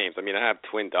couple of the games. I mean, I have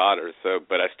twin daughters,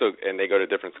 and they go to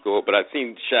different schools. But I've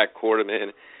seen Shaq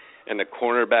Quarterman and the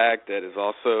cornerback that is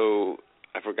also,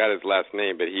 I forgot his last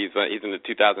name, but he's in the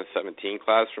 2017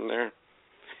 class from there.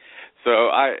 So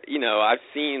I've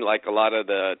seen like a lot of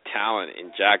the talent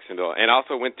in Jacksonville, and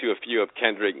also went to a few of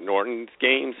Kendrick Norton's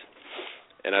games,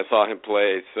 and I saw him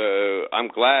play. So I'm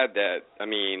glad that, I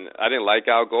didn't like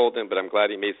Al Golden, but I'm glad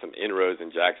he made some inroads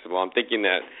in Jacksonville. I'm thinking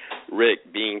that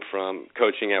Rick, being from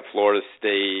coaching at Florida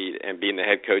State and being the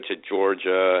head coach at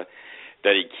Georgia,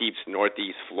 that he keeps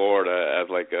Northeast Florida as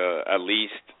like at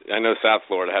least, I know South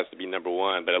Florida has to be number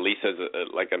one, but at least as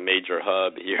a major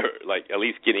hub here, like at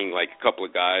least getting like a couple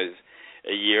of guys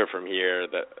a year from here,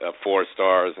 that 4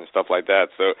 stars and stuff like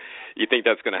that. So you think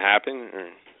that's going to happen? Or?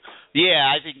 Yeah,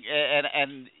 I think,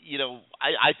 and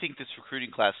I think this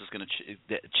recruiting class is going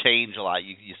to change a lot.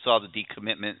 You saw the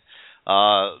decommitment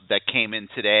that came in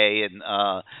today, and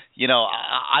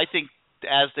I think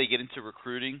as they get into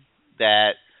recruiting,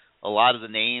 that a lot of the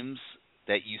names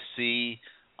that you see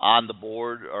on the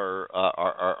board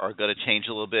are going to change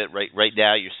a little bit. Right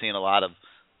now, you're seeing a lot of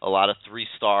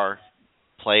 3-star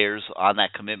players on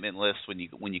that commitment list when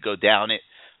you go down it.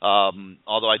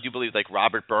 Although I do believe like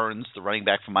Robert Burns, the running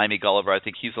back from Miami Gulliver, I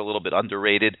think he's a little bit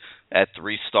underrated at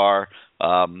 3-star.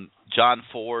 John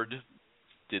Ford,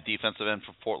 the defensive end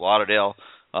from Fort Lauderdale,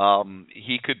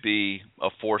 he could be a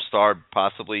 4-star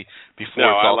possibly before. No,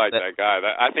 I like that guy.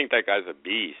 I think that guy's a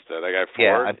beast. That guy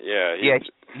Ford.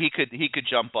 He could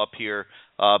jump up here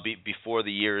before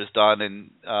the year is done,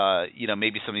 and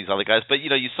maybe some of these other guys. But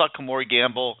you saw Kamori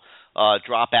Gamble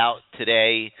drop out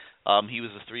today. He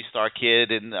was a 3-star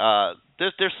kid, and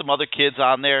there's some other kids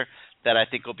on there that I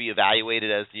think will be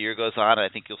evaluated as the year goes on. I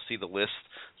think you'll see the list,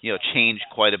 change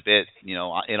quite a bit, in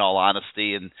all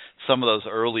honesty. And some of those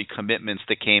early commitments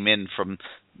that came in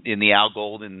the Al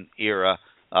Golden era,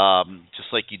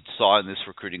 just like you saw in this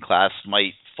recruiting class,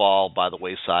 might fall by the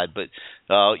wayside. But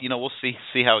we'll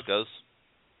see how it goes.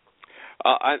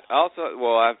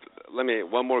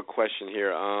 One more question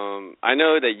here. I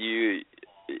know that you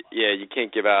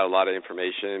can't give out a lot of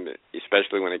information,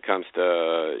 especially when it comes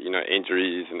to,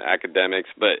 injuries and academics.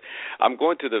 But I'm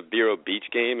going to the Vero Beach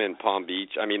game in Palm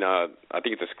Beach. I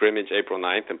think it's a scrimmage April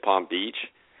 9th in Palm Beach.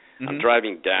 Mm-hmm. I'm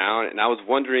driving down, and I was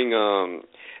wondering,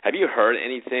 have you heard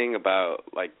anything about,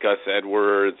 like, Gus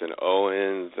Edwards and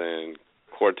Owens and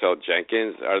Cortell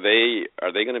Jenkins? Are they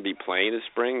going to be playing this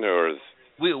spring, or is...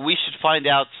 We should find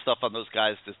out stuff on those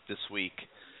guys this week.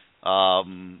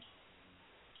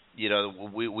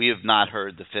 We have not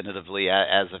heard definitively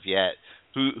as of yet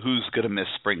who's going to miss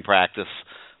spring practice.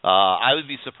 I would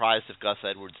be surprised if Gus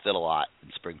Edwards did a lot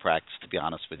in spring practice, to be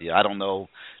honest with you. I don't know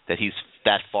that he's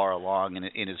that far along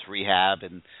in his rehab,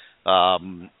 and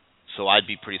so I'd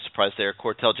be pretty surprised there.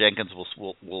 Cortell Jenkins,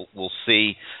 we'll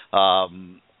see.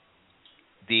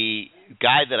 The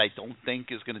guy that I don't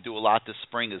think is going to do a lot this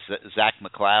spring is Zach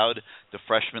McLeod, the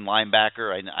freshman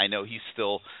linebacker. I know he's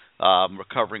still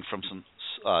recovering from some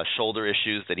shoulder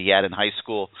issues that he had in high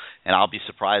school, and I'll be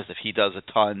surprised if he does a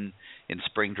ton in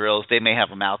spring drills. They may have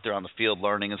him out there on the field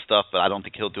learning and stuff, but I don't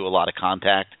think he'll do a lot of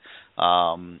contact.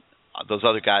 Those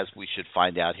other guys we should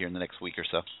find out here in the next week or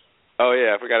so. Oh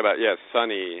yeah, I forgot about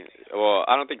Sonny. Well,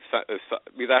 I don't think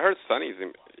because I heard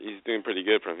he's doing pretty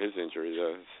good from his injury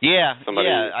though. Yeah.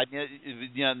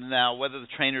 Now whether the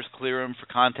trainers clear him for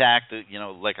contact,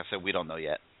 like I said, we don't know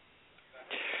yet.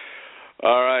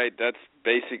 All right, that's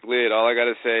basically it. All I got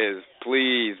to say is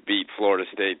please beat Florida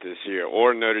State this year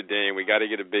or Notre Dame. We got to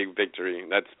get a big victory.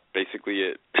 That's basically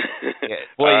it. Yeah.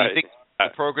 Boy, you think the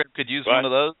program could use one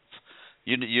of those?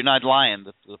 You're not lying.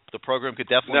 The program could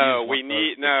definitely.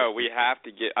 We have to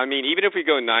get. I mean, even if we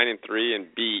go 9-3 and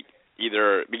beat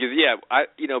either, because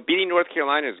beating North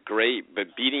Carolina is great,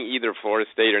 but beating either Florida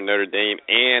State or Notre Dame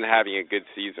and having a good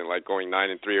season, like going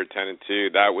 9-3 or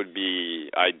 10-2, that would be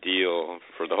ideal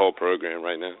for the whole program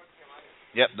right now.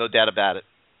 Yep, no doubt about it.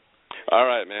 All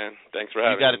right, man. Thanks for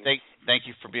having me. You got it. Thank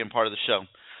you for being part of the show.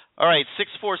 All right,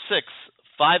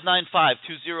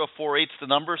 646-595-2048 is the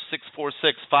number,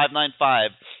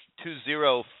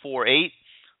 646-595-2048.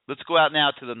 Let's go out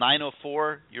now to the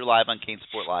 904. You're live on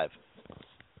CaneSport Live.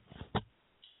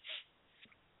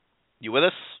 You with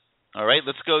us? All right,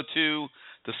 let's go to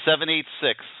the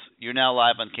 786. You're now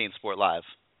live on CaneSport Live.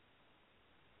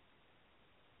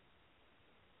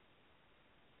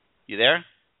 You there?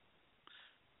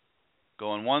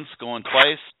 Going once, going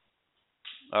twice.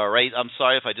 All right, I'm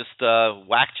sorry if I just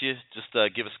whacked you. Just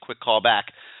give us a quick call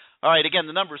back. All right, again,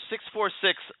 the number is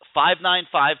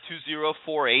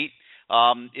 646-595-2048.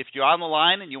 If you're on the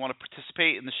line and you want to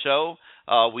participate in the show,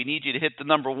 we need you to hit the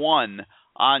number 1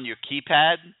 on your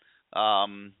keypad.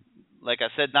 Like I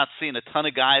said, not seeing a ton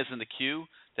of guys in the queue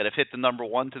that have hit the number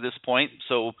 1 to this point.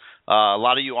 So a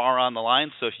lot of you are on the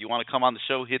line. So if you want to come on the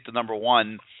show, hit the number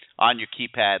 1 on your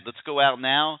keypad. Let's go out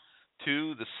now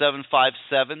to the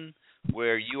 757,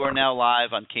 where you are now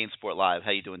live on CaneSport Live.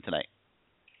 How you doing tonight?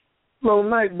 Hello,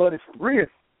 night, buddy. For real.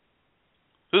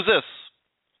 Who's this?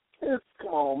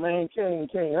 Come on, man. Kane.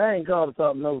 I ain't called to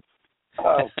talk no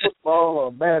football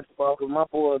or basketball because my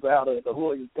boys are out at the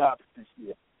Hoya Conference this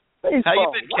year. Baseball. How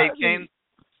you been, Kane?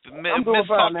 I'm doing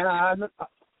fine, man.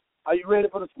 Are you ready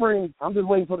for the spring? I'm just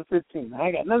waiting for the 15th. I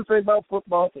ain't got nothing to say about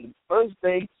football till the first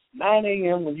day, 9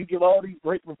 a.m., when you give all these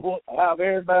great reports of how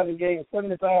everybody gained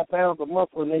 75 pounds a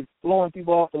month when they blowing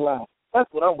people off the line.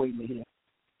 That's what I'm waiting to hear.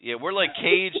 Yeah, we're like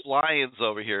caged lions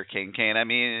over here, Kane. I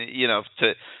mean,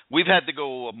 we've had to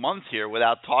go a month here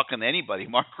without talking to anybody.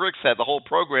 Mark Ricks had the whole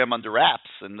program under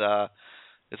wraps, and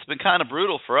it's been kind of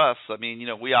brutal for us. I mean,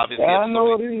 we obviously have I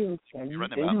know it is. And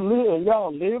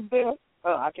y'all live there?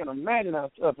 I can imagine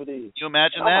how tough it is. You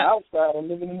imagine I'm that? outside and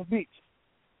living in the beach.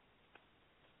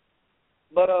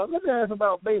 But let me ask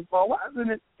about baseball. Why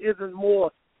isn't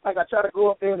more like I try to go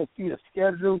up there and see the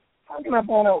schedule? How can I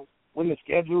find out when the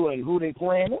schedule and who they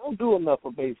playing? They don't do enough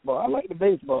for baseball. I like the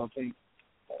baseball team.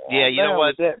 Yeah, you know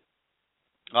what?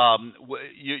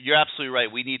 You're absolutely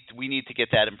right. We need to get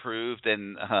that improved,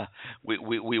 and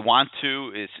we want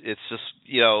to. It's just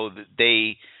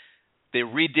they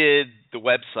redid the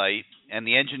website, and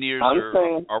the engineers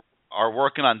are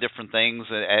working on different things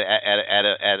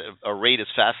at a rate as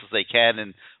fast as they can,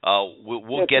 and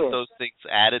we'll get those things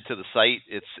added to the site.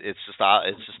 It's just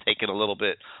taking a little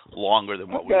bit longer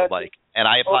than what we would like, and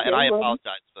I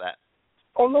apologize for that.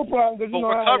 Oh, no problem. But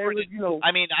we're covering it.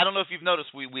 I mean, I don't know if you've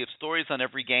noticed, we have stories on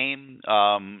every game.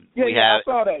 I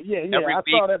saw that. Yeah, I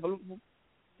saw that. But,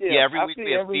 every week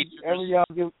we have features.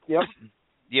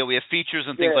 Yeah, we have features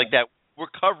and things like that. We're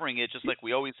covering it just like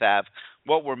we always have.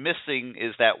 What we're missing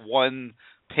is that one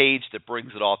page that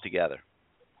brings it all together.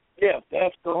 Yeah,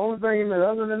 that's the only thing.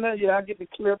 Other than that, I get the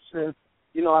clips, and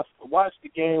I watched the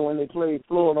game when they played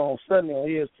Florida on Sunday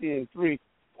on ESPN3.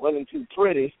 Wasn't too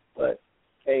pretty, but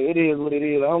hey, it is what it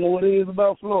is. I don't know what it is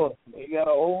about Florida. They got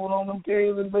a hold on them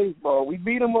games in baseball. We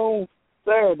beat them on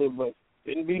Saturday, but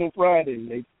didn't beat them Friday.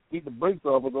 They beat the brakes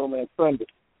off of them on that Sunday.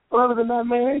 But other than that,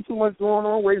 man, ain't too much going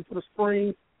on. Waiting for the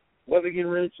spring. Weather getting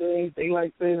ready to change.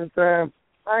 Daylight saving time.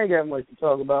 I ain't got much to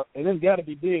talk about. And it's got to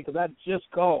be big because I just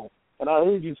called. And I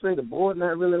heard you say the board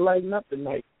not really lighting up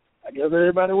tonight. I guess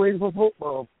everybody waiting for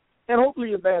football. And hopefully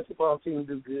your basketball team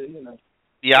do good,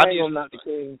 Yeah, you got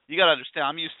to understand,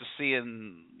 I'm used to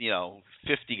seeing,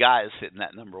 50 guys hitting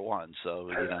that number 1.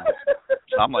 So,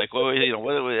 so I'm like, well,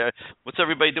 what's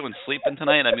everybody doing, sleeping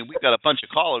tonight? I mean, we've got a bunch of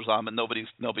callers on, but nobody's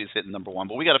hitting number 1.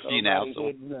 But we got a few now,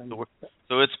 so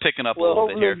it's picking up a little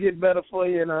bit here. Well, hopefully it'll get better for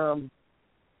you. And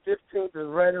 15th is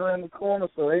right around the corner,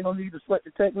 so ain't no need to sweat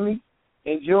the technique.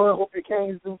 Enjoy. Hope your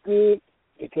Canes do good,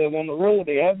 because on the road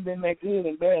they haven't been that good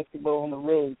in basketball on the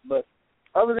road. But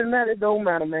other than that, it don't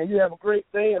matter, man. You have a great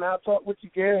day, and I'll talk with you,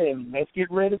 Gary, and let's get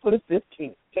ready for the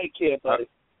 15th. Take care, buddy.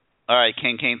 All right,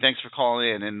 Kane, thanks for calling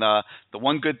in. And the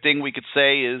one good thing we could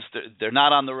say is they're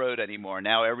not on the road anymore.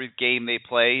 Now every game they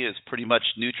play is pretty much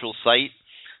neutral site.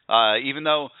 Even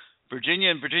though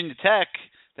Virginia and Virginia Tech,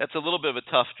 that's a little bit of a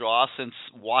tough draw since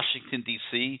Washington,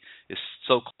 D.C. is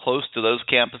so close to those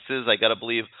campuses. I got to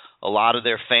believe a lot of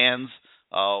their fans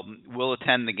will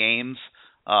attend the games.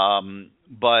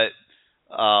 But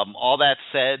all that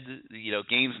said,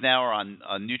 games now are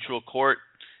on neutral court,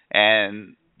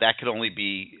 and that could only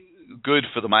be good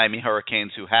for the Miami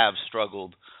Hurricanes, who have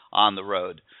struggled on the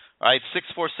road. All right,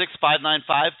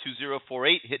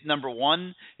 646-595-2048. Hit number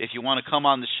 1 if you want to come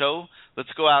on the show.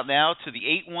 Let's go out now to the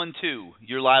 812.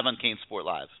 You're live on CaneSport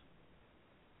Live.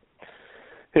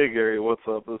 Hey, Gary. What's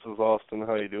up? This is Austin.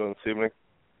 How you doing this evening?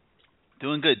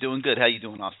 Doing good. How you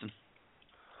doing, Austin?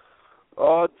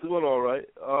 Doing all right.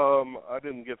 I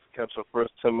didn't get to catch the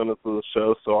first 10 minutes of the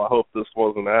show, so I hope this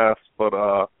wasn't asked. But,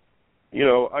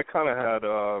 I kind of had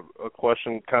a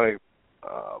question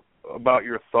about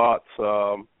your thoughts.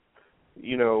 The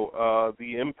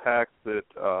impact that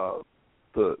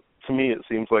to me it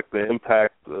seems like the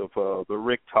impact of the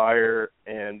Rick hire,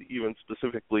 and even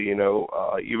specifically,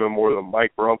 even more the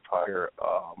Mike Rump hire,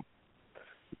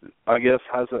 I guess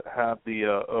hasn't had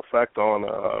the effect on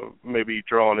maybe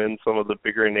drawing in some of the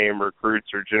bigger name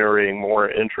recruits or generating more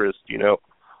interest.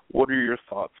 What are your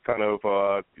thoughts?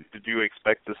 Did you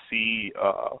expect to see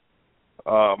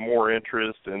more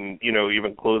interest and,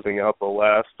 even closing out the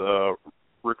last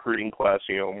recruiting class,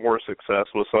 more success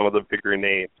with some of the bigger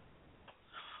names?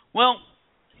 Well,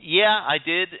 yeah, I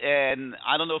did, and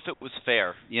I don't know if it was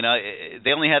fair.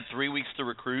 They only had 3 weeks to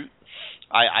recruit.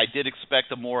 I did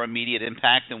expect a more immediate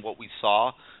impact than what we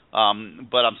saw,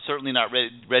 but I'm certainly not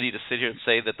ready to sit here and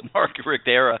say that the Mark Richt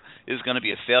era is going to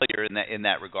be a failure in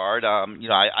that regard.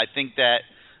 I think that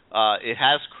it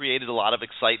has created a lot of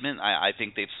excitement. I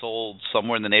think they've sold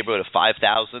somewhere in the neighborhood of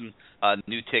 5,000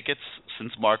 new tickets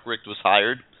since Mark Richt was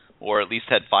hired, or at least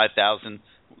had 5,000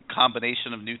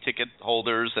 combination of new ticket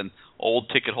holders and old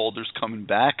ticket holders coming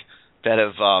back that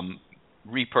have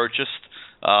repurchased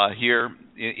here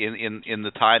in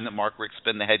the time that Mark Richt's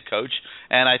been the head coach.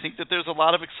 And I think that there's a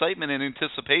lot of excitement and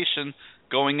anticipation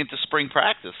going into spring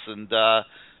practice. And,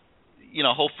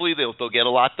 hopefully they'll get a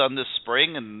lot done this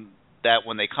spring, and that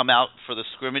when they come out for the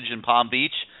scrimmage in Palm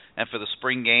Beach and for the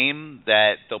spring game,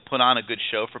 that they'll put on a good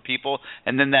show for people.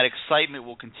 And then that excitement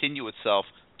will continue itself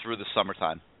through the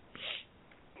summertime.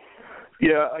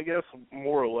 Yeah, I guess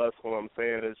more or less what I'm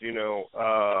saying is,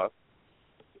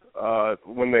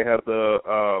 when they had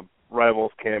the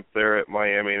Rivals camp there at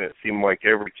Miami, and it seemed like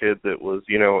every kid that was,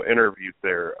 interviewed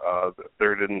there,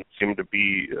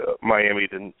 Miami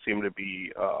didn't seem to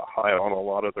be high on a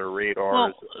lot of their radars.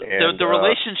 Well, and the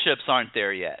relationships aren't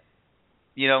there yet.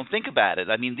 Think about it.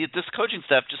 I mean, this coaching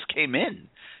staff just came in.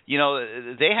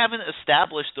 They haven't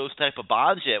established those type of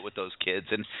bonds yet with those kids,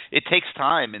 and it takes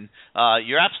time. And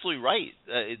you're absolutely right.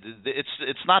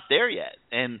 It's not there yet,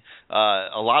 and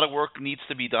a lot of work needs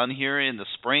to be done here in the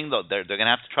spring. They're going to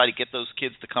have to try to get those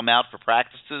kids to come out for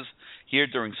practices here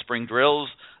during spring drills.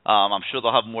 I'm sure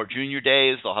they'll have more junior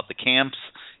days. They'll have the camps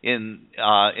in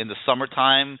the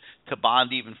summertime to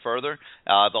bond even further.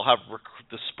 They'll have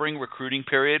the spring recruiting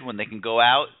period when they can go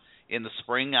out in the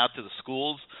spring out to the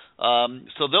schools.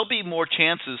 So there'll be more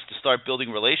chances to start building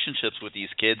relationships with these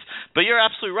kids. But you're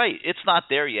absolutely right. It's not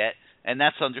there yet, and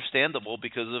that's understandable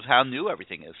because of how new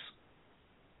everything is.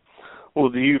 Well,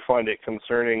 do you find it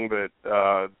concerning that,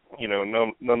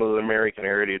 none of the American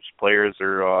Heritage players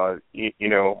or,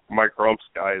 Mike Rump's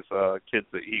guys, kids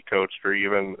that he coached, or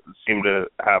even seem to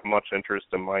have much interest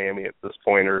in Miami at this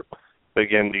point? Or,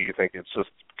 again, do you think it's just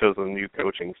because of the new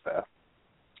coaching staff?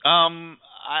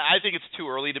 I think it's too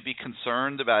early to be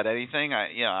concerned about anything.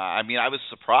 I was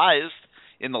surprised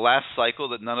in the last cycle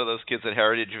that none of those kids at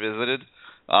Heritage visited.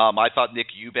 I thought Nick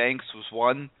Eubanks was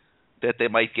one that they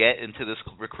might get into this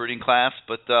recruiting class,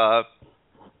 but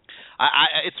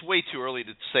it's way too early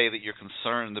to say that you're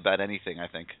concerned about anything, I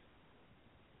think.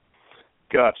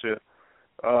 Gotcha.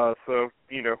 So,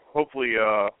 hopefully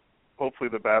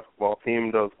the basketball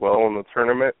team does well in the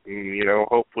tournament, and,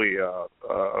 hopefully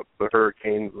the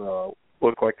Hurricanes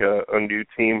look like a new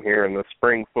team here in the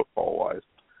spring football-wise.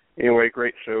 Anyway,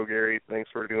 great show, Gary.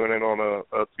 Thanks for doing it on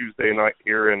a Tuesday night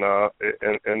here in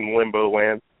Limbo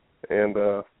Land, and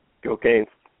go Canes.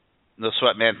 No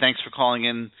sweat, man. Thanks for calling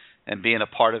in and being a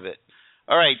part of it.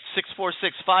 All right,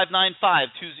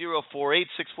 646-595-2048,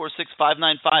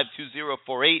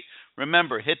 646-595-2048.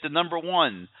 Remember, hit the number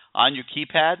 1 on your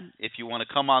keypad if you want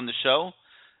to come on the show.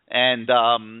 And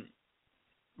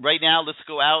right now, let's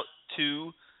go out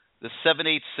to the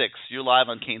 786. You're live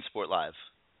on CaneSport Live.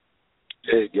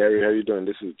 Hey, Gary, how you doing?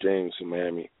 This is James from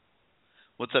Miami.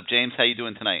 What's up, James? How you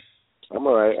doing tonight? I'm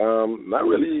all right. Not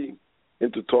really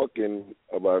into talking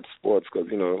about sports because,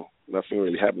 nothing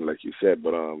really happened like you said,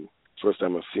 but first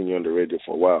time I've seen you on the radio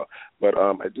for a while. But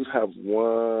I do have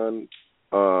one,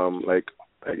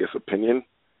 opinion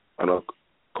on a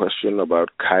question about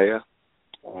Kaya.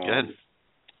 Go ahead.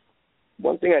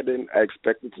 One thing I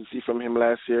expected to see from him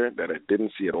last year that I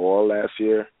didn't see at all last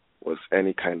year was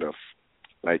any kind of,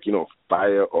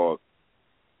 fire or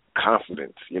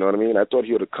confidence. You know what I mean? I thought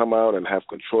he would have come out and have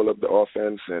control of the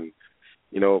offense and,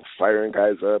 firing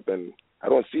guys up, and I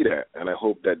don't see that. And I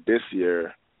hope that this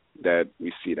year that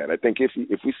we see that. I think if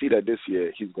we see that this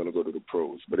year, he's going to go to the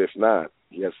pros. But if not,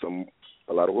 he has a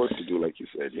lot of work to do, like you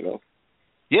said,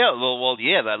 Yeah,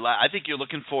 I think you're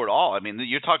looking for it all. I mean,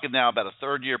 you're talking now about a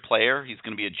third-year player. He's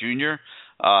going to be a junior.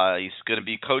 He's going to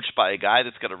be coached by a guy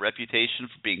that's got a reputation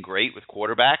for being great with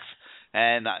quarterbacks.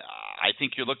 And I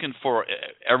think you're looking for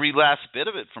every last bit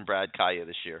of it from Brad Kaya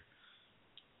this year.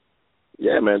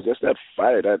 Yeah, man, just that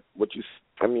fire. I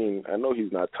know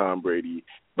he's not Tom Brady,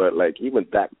 but even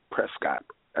Dak Prescott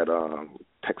at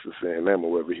Texas A&M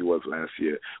or wherever he was last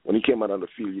year, when he came out on the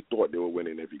field, you thought they were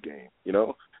winning every game,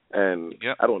 And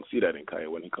yep. I don't see that in Kaya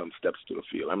when he steps to the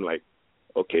field. I'm like,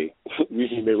 okay,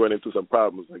 he may run into some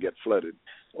problems and get flooded,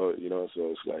 or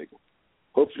So it's like,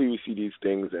 hopefully we see these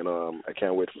things, and I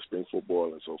can't wait for spring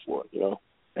football and so forth,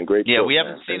 And great. Yeah, talk, we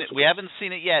haven't man. seen Thanks it. We haven't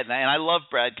seen it yet, and I love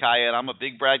Brad Kaya, and I'm a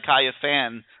big Brad Kaya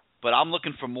fan. But I'm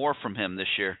looking for more from him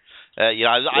this year. I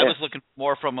was looking for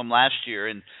more from him last year,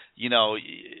 and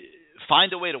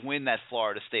find a way to win that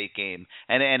Florida State game.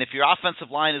 And if your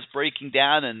offensive line is breaking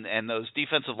down and those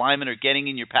defensive linemen are getting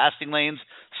in your passing lanes,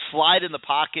 slide in the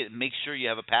pocket and make sure you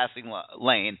have a passing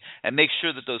lane, and make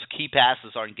sure that those key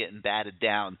passes aren't getting batted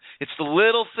down. It's the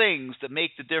little things that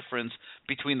make the difference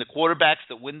between the quarterbacks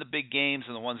that win the big games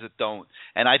and the ones that don't.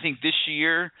 And I think this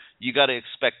year you got to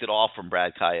expect it all from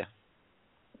Brad Kaya.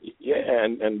 Yeah,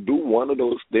 and do one of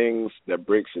those things that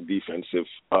breaks a defensive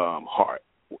heart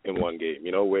in one game,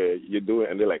 where you do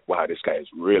it and they're like, wow, this guy is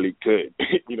really good,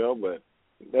 but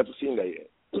never seen that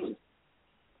yet.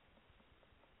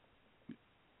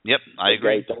 Yep, I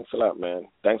agree. Thanks a lot, man.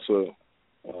 Thanks for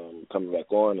coming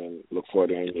back on, and look forward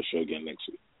to hearing your show again next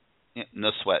week. Yeah,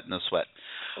 no sweat.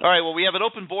 All right, well, we have an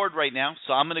open board right now,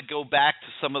 so I'm going to go back to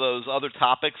some of those other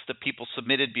topics that people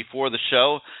submitted before the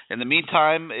show. In the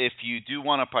meantime, if you do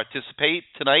want to participate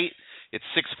tonight, it's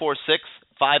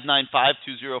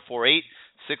 646-595-2048,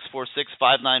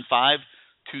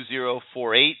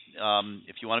 646-595-2048.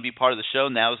 If you want to be part of the show,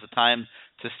 now is the time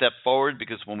to step forward,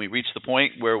 because when we reach the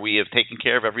point where we have taken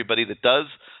care of everybody that does,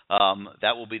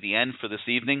 that will be the end for this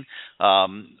evening.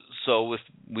 So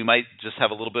we might just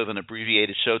have a little bit of an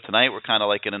abbreviated show tonight. We're kind of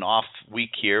like in an off week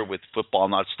here with football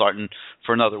not starting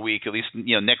for another week. At least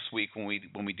next week when we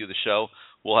do the show,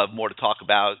 we'll have more to talk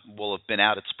about. We'll have been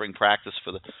out at spring practice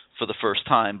for the first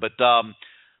time. But a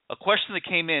question that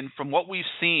came in: from what we've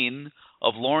seen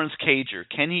of Lawrence Cager,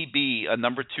 can he be a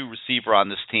number 2 receiver on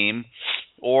this team,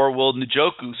 or will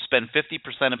Njoku spend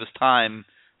 50% of his time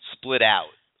split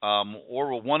out?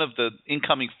 Or will one of the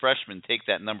incoming freshmen take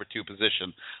that number 2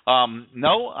 position?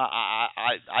 No,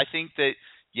 I think that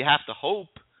you have to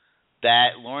hope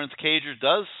that Lawrence Cager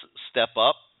does step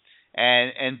up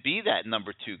and be that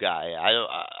number 2 guy.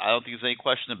 I don't think there's any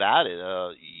question about it.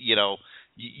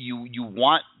 You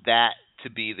want that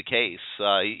to be the case.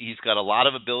 He's got a lot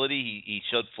of ability. He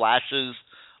showed flashes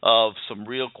of some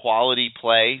real quality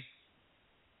play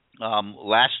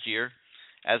last year.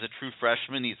 As a true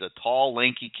freshman, he's a tall,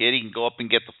 lanky kid. He can go up and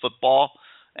get the football.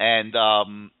 And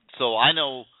so I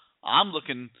know I'm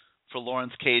looking for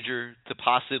Lawrence Cager to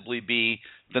possibly be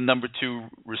the number 2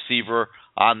 receiver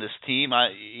on this team.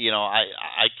 I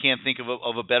can't think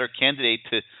of a better candidate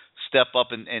to step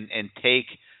up and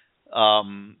take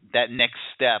that next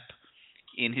step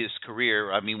in his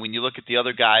career. I mean, when you look at the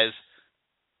other guys,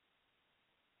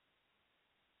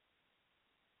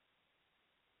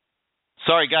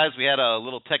 sorry, guys, we had a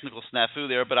little technical snafu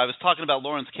there, but I was talking about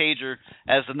Lawrence Cager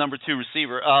as the number 2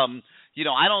 receiver. I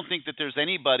don't think that there's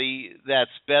anybody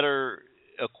that's better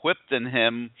equipped than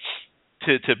him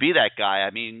to be that guy.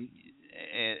 I mean,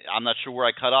 I'm not sure where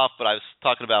I cut off, but I was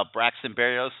talking about Braxton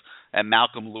Berrios and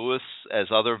Malcolm Lewis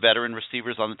as other veteran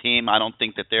receivers on the team. I don't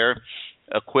think that they're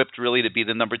equipped really to be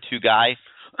the number 2 guy.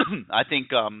 I think,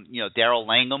 Darrell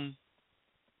Langham,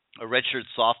 a redshirt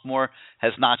sophomore,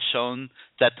 has not shown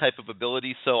that type of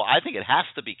ability. So I think it has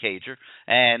to be Cager,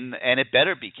 and it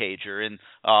better be Cager. And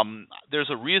there's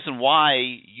a reason why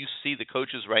you see the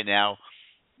coaches right now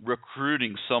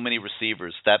recruiting so many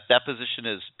receivers. That position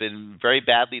has been very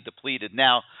badly depleted.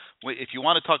 Now, if you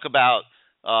want to talk about,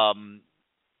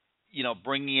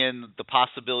 bringing in the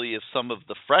possibility of some of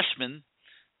the freshmen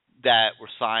that were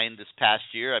signed this past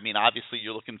year. I mean, obviously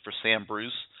you're looking for Sam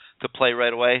Bruce to play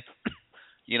right away.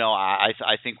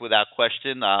 I think without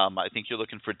question, I think you're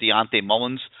looking for Deontay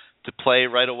Mullins to play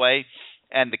right away.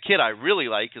 And the kid I really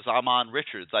like is Amon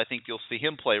Richards. I think you'll see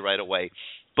him play right away.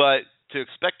 But to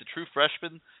expect a true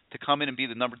freshman to come in and be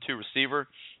the number 2 receiver,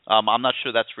 I'm not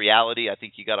sure that's reality. I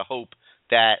think you got to hope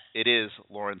that it is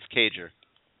Lawrence Cager.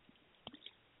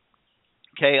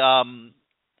 Okay,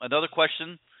 another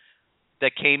question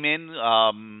that came in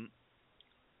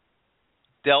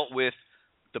dealt with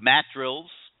the mat drills,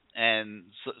 and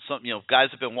some guys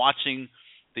have been watching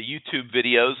the YouTube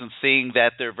videos and seeing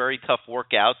that they're very tough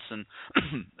workouts, and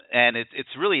and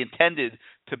it's really intended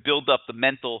to build up the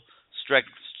mental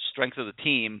strength of the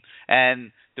team.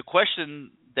 And the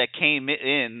question that came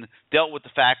in dealt with the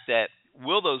fact that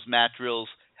will those mat drills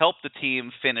help the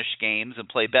team finish games and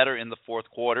play better in the fourth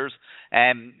quarters,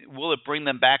 and will it bring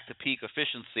them back to peak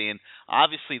efficiency? And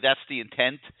obviously that's the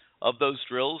intent of those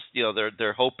drills.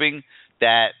 They're hoping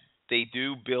that they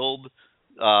do build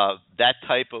that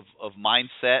type of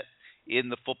mindset in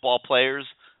the football players.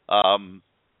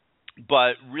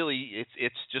 But really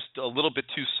it's just a little bit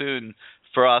too soon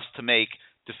for us to make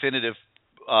definitive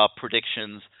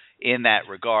predictions in that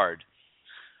regard.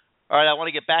 All right, I want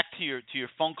to get back to your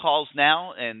phone calls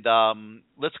now, and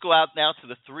let's go out now to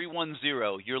the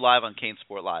 310. You're live on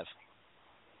CaneSport Live.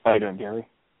 How you doing, Gary?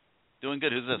 Doing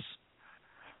good. Who's this?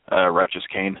 Ratchus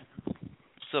Kane.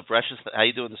 What's up, Ratchus? How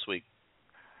you doing this week?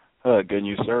 Good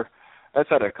news, sir. I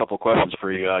just had a couple questions for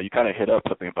you. You kind of hit up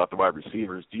something about the wide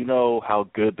receivers. Do you know how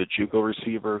good the JUCO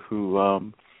receiver who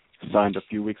signed a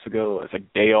few weeks ago, it's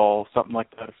like Dale, something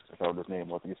like that? I forgot what his name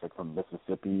was. I think it's like from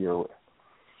Mississippi or.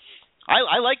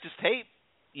 I liked his tape.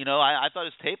 I thought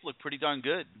his tape looked pretty darn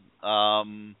good. But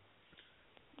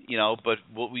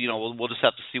we'll just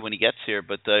have to see when he gets here.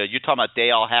 But you're talking about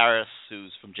Dale Harris,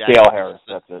 who's from Jackson. Dale Harris,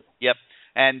 that's it. Yep.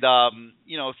 And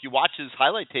if you watch his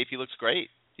highlight tape, he looks great.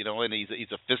 And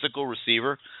he's a physical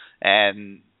receiver,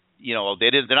 and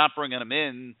they're not bringing him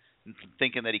in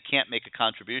thinking that he can't make a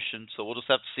contribution. So we'll just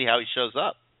have to see how he shows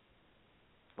up.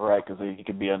 Right, because he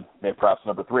could be perhaps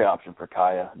number 3 option for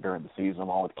Kaya during the season,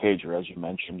 along with Cager, as you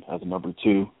mentioned, as a number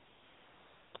 2.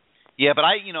 Yeah, but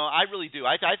I really do.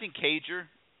 I think Cager,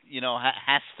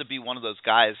 has to be one of those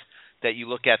guys that you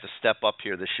look at to step up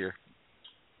here this year.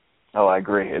 Oh, I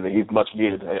agree. He's much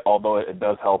needed, although it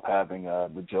does help having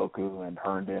Njoku and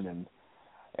Herndon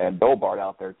and Dobart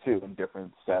out there, too, in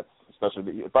different sets.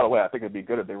 Especially, by the way, I think it'd be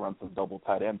good if they run some double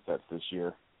tight end sets this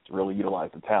year to really utilize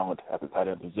the talent at the tight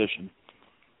end position.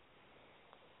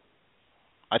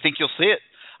 I think you'll see it.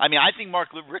 I mean, I think Mark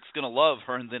Richt's going to love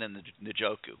Herndon and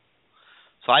Njoku.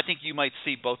 So I think you might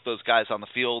see both those guys on the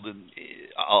field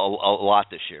a lot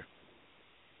this year.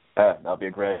 That'd be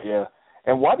a great idea.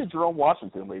 And why did Jerome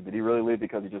Washington leave? Did he really leave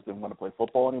because he just didn't want to play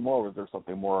football anymore, or was there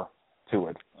something more to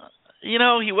it?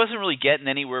 He wasn't really getting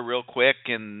anywhere real quick,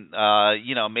 and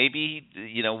maybe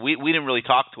we didn't really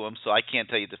talk to him, so I can't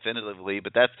tell you definitively.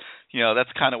 But that's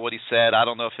kind of what he said. I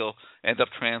don't know if he'll end up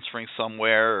transferring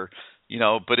somewhere, or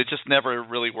but it just never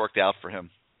really worked out for him.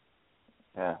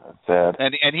 Yeah, that's sad.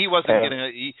 And he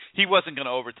wasn't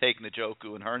gonna overtake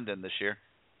Njoku and Herndon this year.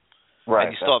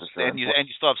 Right. And you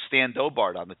still have Stan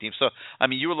Dobart on the team. So I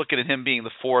mean, you were looking at him being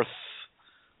the fourth,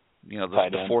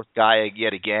 the fourth guy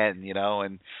yet again.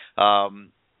 And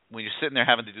when you're sitting there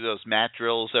having to do those mat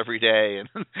drills every day, and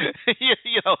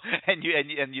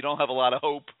and you don't have a lot of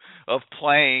hope of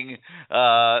playing,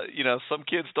 some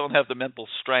kids don't have the mental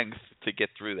strength to get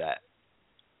through that.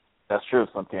 That's true.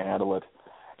 Some can't handle it.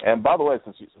 And by the way,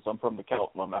 since I'm from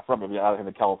out in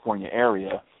the California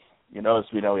area, we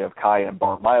have Kai and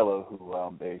Bar Milo, who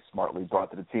they smartly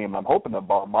brought to the team. I'm hoping that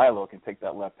Bar Milo can take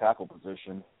that left tackle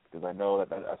position, because I know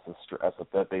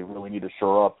that they really need to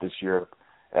shore up this year.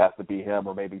 It has to be him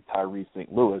or maybe Tyree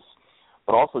St. Louis.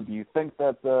 But also, do you think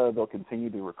that they'll continue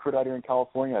to recruit out here in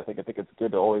California? I think it's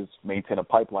good to always maintain a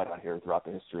pipeline out here throughout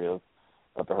the history of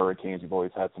the Hurricanes. You've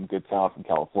always had some good talent from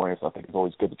California, so I think it's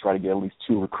always good to try to get at least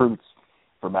 2 recruits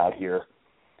from out here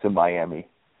to Miami.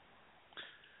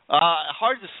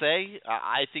 Hard to say.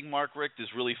 I think Mark Richt is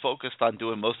really focused on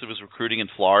doing most of his recruiting in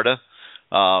Florida.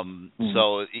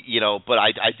 So, but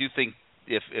I do think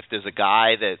if there's a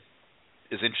guy that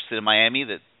is interested in Miami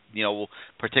that,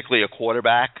 particularly a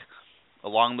quarterback,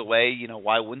 along the way,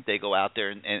 why wouldn't they go out there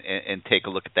and take a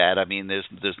look at that? I mean,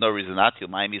 there's no reason not to.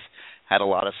 Miami's had a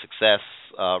lot of success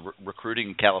recruiting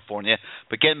in California.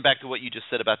 But getting back to what you just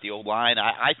said about the O-line,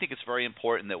 I think it's very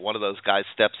important that one of those guys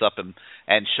steps up and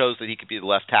shows that he could be the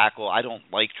left tackle. I don't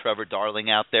like Trevor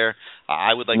Darling out there.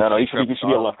 I would like to see he should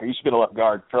be a left. He should be the left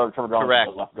guard. Trevor Darling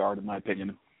is the left guard, in my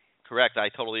opinion. Correct. I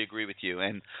totally agree with you.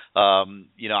 And,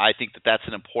 I think that's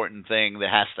an important thing that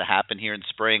has to happen here in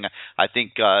spring. I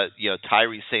think,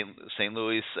 Tyree St.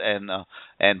 Louis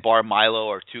and Bar Milo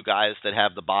are two guys that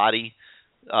have the body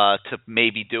to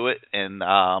maybe do it. And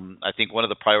I think one of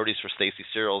the priorities for Stacey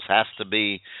Searles has to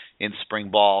be in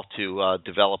spring ball to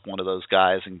develop one of those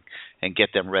guys and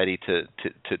get them ready to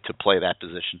play that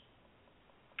position.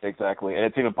 Exactly. And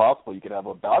it's even possible you could have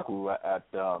a Bagwu at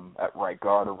right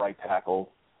guard or right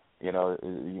tackle. You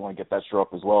want to get that show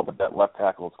up as well, but that left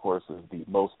tackle, of course, is the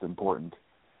most important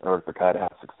in order for Kai to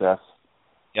have success.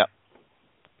 Yep.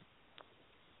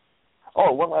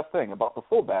 Oh, one last thing about the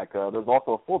fullback. There's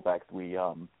also a fullback we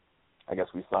signed. It was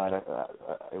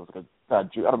I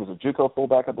don't know, it was a JUCO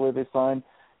fullback, I believe they signed.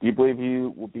 Do you believe he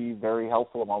will be very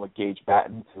helpful along with Gage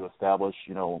Batten to establish,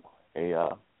 a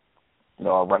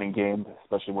running game,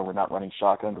 especially when we're not running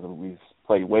shotgun, because we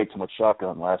played way too much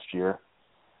shotgun last year.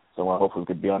 So hopefully we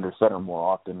could be under center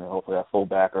more often, and hopefully that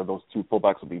fullback or those two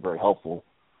fullbacks will be very helpful.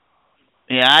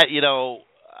 Yeah, I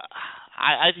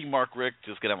think Mark Richt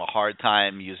is going to have a hard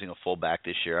time using a fullback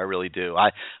this year. I really do.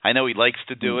 I know he likes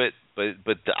to do it, but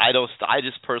I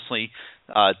just personally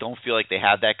don't feel like they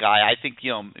have that guy. I think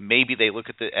maybe they look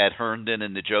at Herndon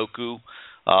and Njoku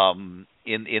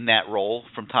in that role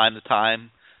from time to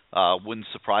time. Wouldn't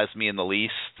surprise me in the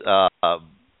least.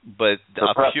 But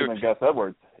Preston and Gus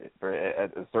Edwards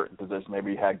at a certain position.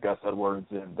 Maybe you had Gus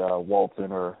Edwards and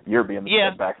Walton or Yerby in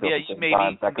the backfield at the same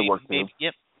time. That could work too.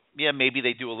 Yeah, maybe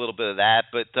they do a little bit of that.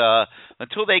 But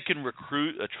until they can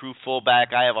recruit a true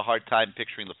fullback, I have a hard time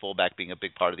picturing the fullback being a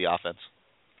big part of the offense.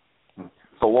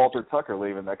 So Walter Tucker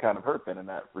leaving, that kind of hurt Ben in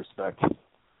that respect.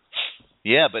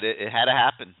 Yeah, but it had to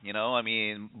happen. I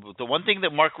mean, the one thing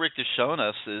that Mark Richt has shown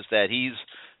us is that he's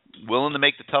willing to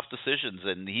make the tough decisions,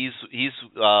 and he's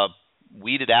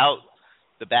weeded out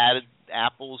the bad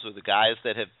apples or the guys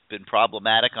that have been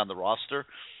problematic on the roster,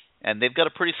 and they've got a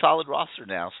pretty solid roster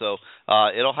now. So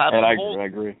it'll have some holes. I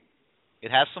agree. It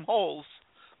has some holes,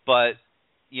 but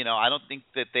I don't think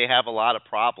that they have a lot of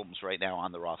problems right now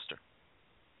on the roster.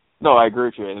 No, I agree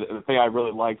with you. And the thing I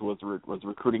really liked was the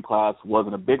recruiting class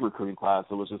wasn't a big recruiting class.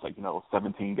 It was just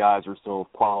 17 guys or so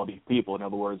of quality people. In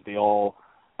other words, they all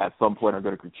at some point are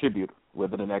going to contribute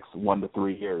within the next 1 to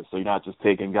 3 years. So you're not just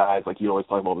taking guys like you always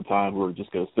talk about all the time who are just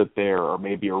going to sit there or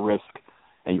maybe a risk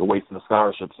and you're wasting a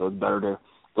scholarship. So it's better to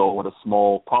go with a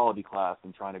small quality class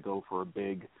than trying to go for a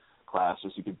big class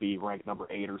just so you could be ranked number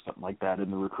 8 or something like that in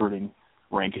the recruiting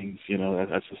rankings.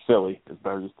 That's just silly. It's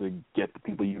better just to get the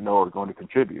people are going to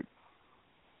contribute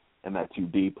and not too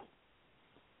deep.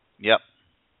 Yep.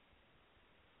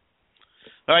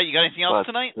 All right, you got anything else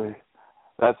tonight?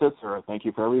 That's it, sir. Thank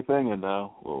you for everything, and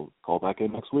we'll call back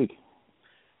in next week.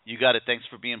 You got it. Thanks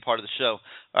for being part of the show.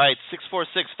 All right,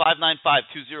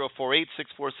 646-595-2048,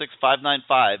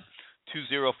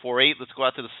 646-595-2048. Let's go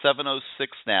out to the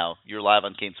 706 now. You're live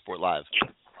on CaneSport Live.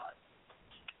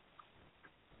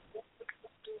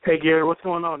 Hey, Gary, what's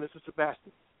going on? This is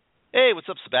Sebastian. Hey, what's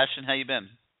up, Sebastian? How you been?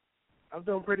 I'm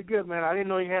doing pretty good, man. I didn't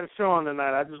know you had a show on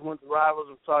tonight. I just went to Rivals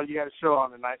and saw you had a show on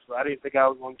tonight, so I didn't think I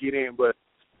was going to get in, but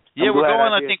yeah, we're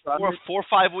going, I think, 4 or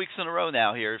 5 weeks in a row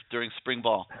now here during spring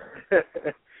ball.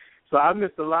 So I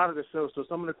missed a lot of the show, so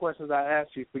some of the questions I asked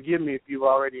you, forgive me if you've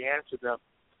already answered them.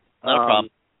 Not a problem.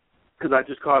 Because I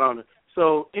just caught on it.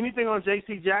 So anything on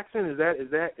J.C. Jackson, is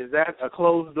that a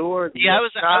closed door? Yeah, I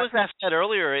was asked that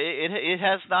earlier. It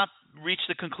has not reached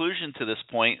a conclusion to this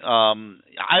point.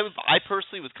 I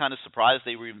personally was kind of surprised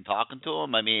they were even talking to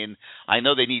him. I mean, I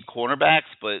know they need cornerbacks,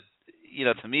 but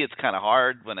to me it's kind of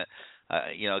hard when a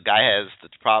guy has the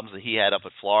problems that he had up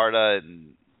at Florida,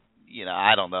 and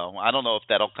I don't know. I don't know if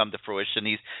that'll come to fruition.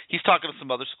 He's talking to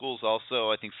some other schools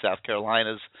also. I think South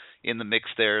Carolina's in the mix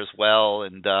there as well,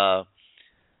 and it'll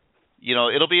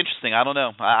be interesting. I don't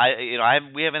know.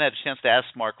 We haven't had a chance to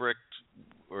ask Mark Richt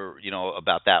or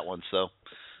about that one, so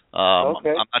okay.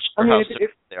 I'm not sure how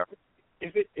serious they are.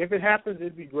 If it happens,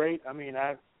 it'd be great. I mean,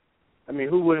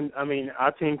 who wouldn't? I mean,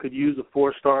 our team could use a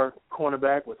 4-star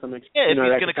cornerback with some experience. Yeah,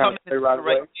 if he's going to come into the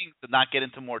right thing to not get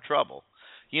into more trouble.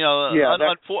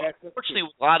 Unfortunately,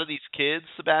 a lot of these kids,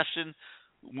 Sebastian,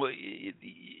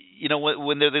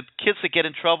 when they're the kids that get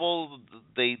in trouble,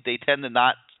 they tend to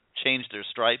not change their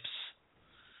stripes.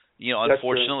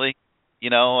 Unfortunately,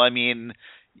 I mean,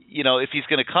 if he's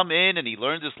going to come in and he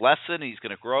learns his lesson and he's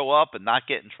going to grow up and not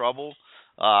get in trouble,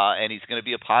 and he's going to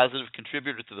be a positive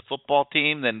contributor to the football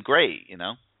team, then great,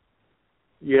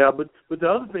 Yeah, but the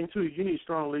other thing too is you need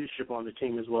strong leadership on the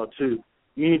team as well too.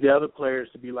 You need the other players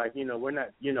to be like, we're not,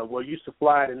 we're used to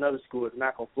fly at another school, it's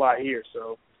not gonna fly here.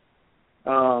 So,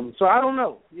 so I don't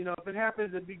know. If it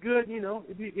happens, it'd be good.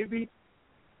 It'd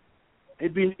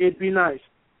be nice.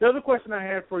 The other question I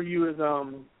had for you is,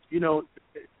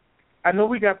 I know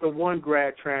we got the one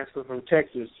grad transfer from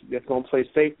Texas that's gonna play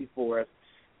safety for us.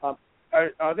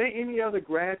 Are there any other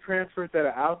grad transfers that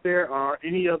are out there, or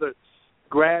any other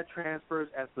grad transfers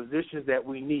as positions that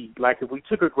we need? Like if we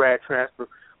took a grad transfer,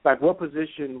 like what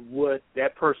position would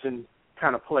that person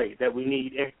kind of play that we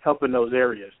need help in those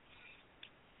areas?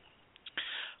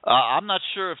 I'm not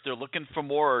sure if they're looking for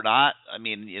more or not. I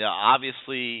mean,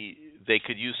 obviously they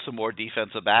could use some more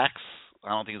defensive backs. I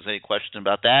don't think there's any question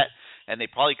about that. And they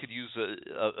probably could use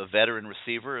a veteran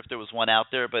receiver if there was one out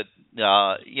there. But,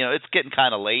 it's getting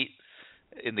kind of late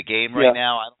in the game right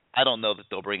now. I don't know that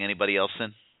they'll bring anybody else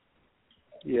in.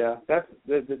 Yeah, that's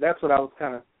what I was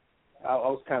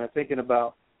kind of thinking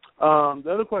about.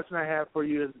 The other question I have for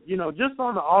you is, just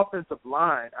on the offensive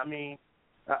line. I mean,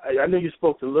 I know you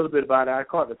spoke a little bit about it. I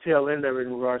caught the tail end there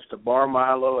in regards to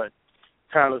Milo and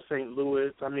Tyler St.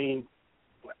 Louis. I mean,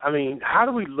 how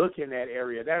do we look in that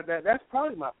area? That's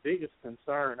probably my biggest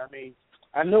concern. I mean,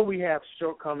 I know we have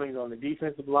shortcomings on the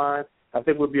defensive line. I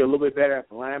think we'll be a little bit better at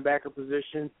the linebacker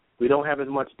position. We don't have as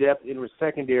much depth in the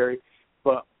secondary.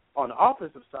 But on the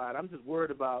offensive side, I'm just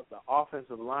worried about the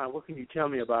offensive line. What can you tell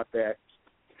me about that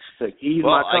to ease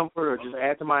my comfort or just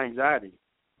add to my anxiety?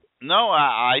 No,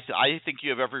 I think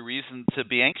you have every reason to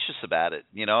be anxious about it.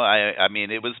 I mean,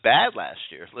 it was bad last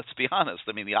year. Let's be honest.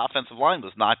 I mean, the offensive line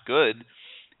was not good,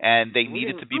 and they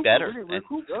needed to be better.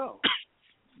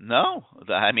 No,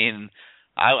 I mean,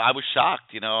 I was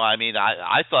shocked. I mean,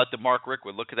 I thought that Mark Richt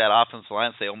would look at that offensive line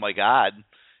and say, "Oh my God,"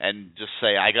 and just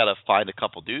say, "I got to find a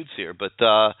couple dudes here." But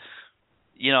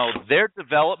their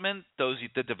development,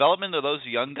 the development of those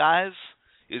young guys,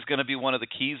 is going to be one of the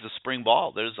keys to spring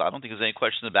ball. I don't think there's any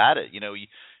question about it.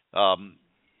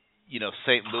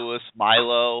 St. Louis,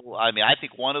 Milo. I mean, I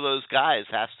think one of those guys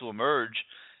has to emerge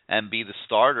and be the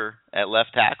starter at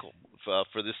left tackle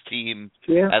for this team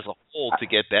as a whole to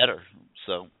get better.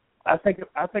 So I think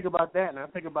about that, and I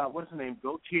think about what's his name,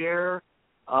 Gautier,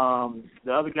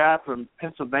 the other guy from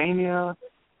Pennsylvania.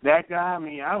 That guy. I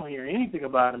mean, I don't hear anything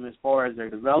about him as far as their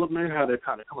development, how they're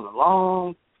kind of coming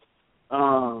along.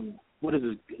 What is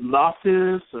it,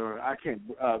 Loftus, or I can't,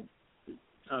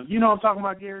 you know what I'm talking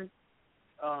about, Gary?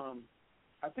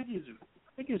 I think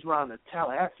he's around the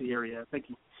Tallahassee area. I think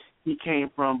he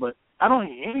came from, but I don't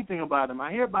hear anything about him.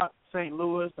 I hear about St.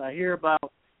 Louis. I hear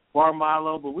about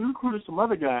Milo, but we recruited some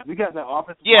other guys. We got that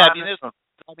offensive line.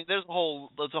 There's a whole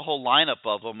lineup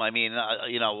of them. I mean,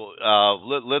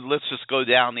 let's just go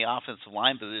down the offensive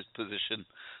line position,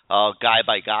 guy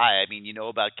by guy. I mean,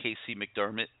 about Casey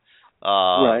McDermott.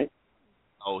 Right.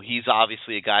 Oh, he's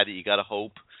obviously a guy that you got to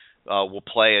hope will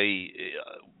play.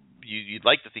 You'd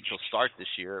like to think he'll start this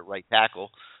year at right tackle,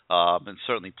 and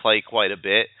certainly play quite a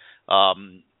bit.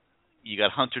 You got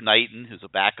Hunter Knighton, who's a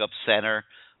backup center.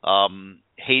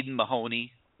 Hayden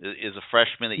Mahoney is a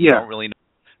freshman that you don't really know.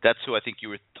 That's who I think you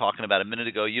were talking about a minute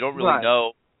ago. You don't really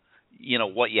know,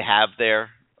 what you have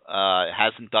there.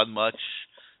 Hasn't done much.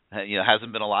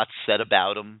 Hasn't been a lot said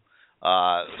about him.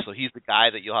 So he's the guy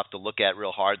that you'll have to look at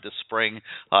real hard this spring.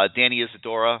 Danny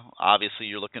Isadora, obviously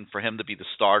you're looking for him to be the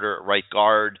starter at right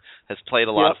guard, has played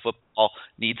a lot of football,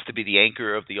 needs to be the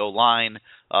anchor of the O-line.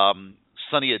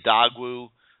 Sonny Adagwu,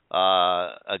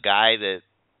 a guy that,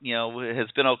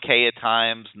 has been okay at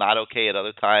times, not okay at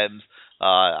other times.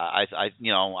 I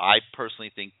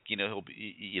personally think, he'll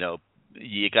be,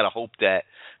 you got to hope that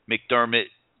McDermott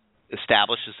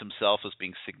establishes himself as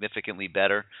being significantly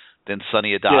better than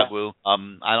Sonny Adagwu.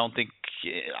 I don't think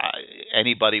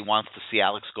anybody wants to see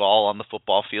Alex Gall on the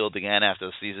football field again after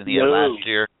the season he had last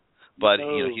year. But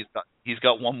he's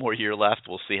got one more year left.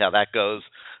 We'll see how that goes.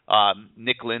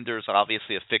 Nick Linder's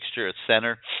obviously a fixture at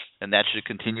center, and that should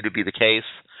continue to be the case.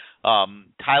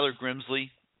 Tyler Grimsley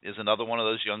is another one of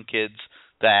those young kids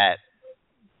that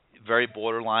very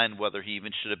borderline whether he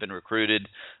even should have been recruited.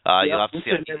 You'll have to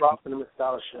see.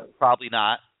 Probably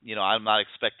not. I'm not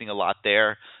expecting a lot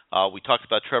there. We talked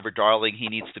about Trevor Darling. He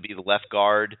needs to be the left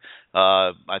guard.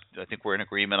 I think we're in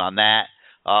agreement on that.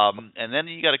 And then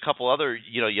you got a couple other,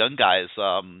 young guys,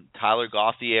 Tyler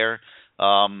Gauthier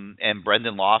and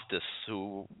Brendan Loftus,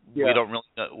 who we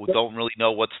don't really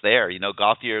know what's there.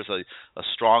 Gauthier is a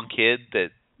strong kid that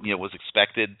was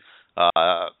expected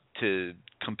to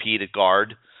compete at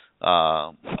guard,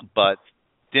 but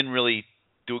didn't really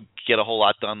get a whole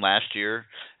lot done last year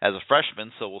as a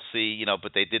freshman. So we'll see.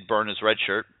 But they did burn his red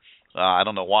shirt. I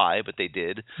don't know why, but they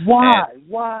did. Why?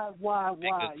 Why?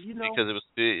 Because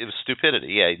it was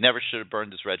stupidity. Yeah, he never should have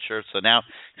burned his red shirt. So now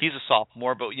he's a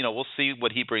sophomore, but we'll see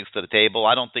what he brings to the table.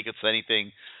 I don't think it's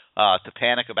anything to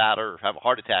panic about or have a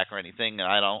heart attack or anything. And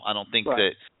I don't think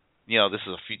that this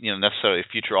is necessarily a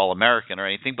future All-American or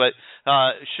anything, but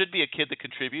should be a kid that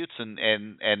contributes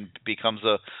and becomes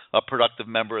a productive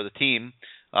member of the team.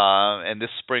 And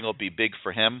this spring will be big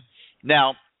for him.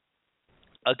 Now,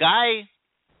 a guy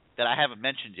that I haven't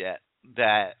mentioned yet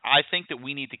that I think that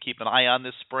we need to keep an eye on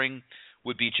this spring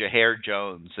would be Jahair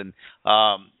Jones. And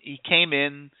he came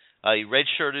in, he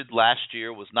redshirted last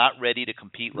year, was not ready to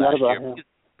compete last year.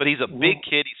 But he's a big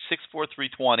kid. He's 6'4",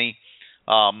 320,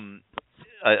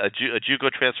 a JUCO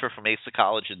transfer from Asa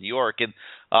College in New York. And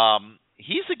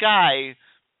he's a guy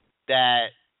that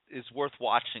is worth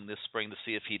watching this spring to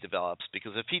see if he develops.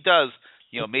 Because if he does,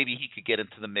 maybe he could get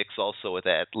into the mix also with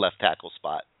that left tackle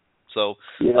spot. So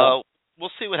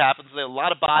we'll see what happens. There are a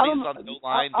lot of bodies on the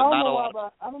line, but not a lot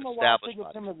of established bodies. I don't know why I think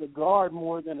of him as a guard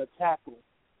more than a tackle.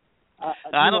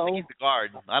 I don't think he's a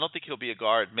guard. I don't think he'll be a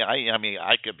guard. I mean,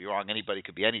 I could be wrong. Anybody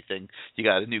could be anything. You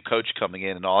got a new coach coming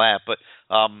in and all that. But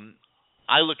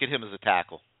I look at him as a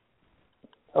tackle.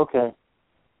 Okay.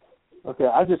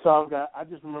 I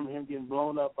just remember him getting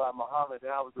blown up by Muhammad,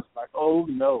 and I was just like, oh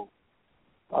no.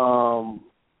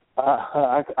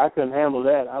 I couldn't handle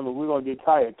that. I mean, we're gonna get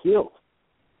Kaya killed,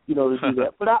 to do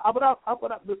that. But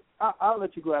I'll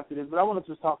let you go after this. But I want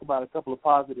to just talk about a couple of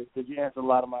positives because you answered a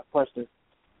lot of my questions.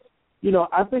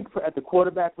 I think at the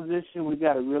quarterback position, we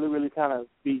got to really, really kind of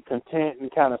be content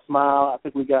and kind of smile. I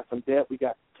think we got some depth, we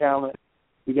got talent,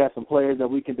 we got some players that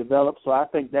we can develop. So I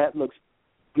think that looks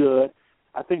good.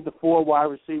 I think the 4 wide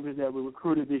receivers that we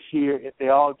recruited this year, if they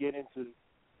all get into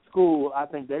school, I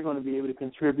think they're going to be able to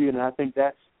contribute, and I think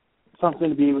that's something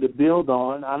to be able to build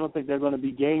on. I don't think they're going to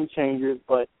be game changers,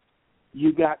 but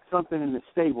you got something in the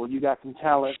stable. You got some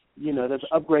talent. There's an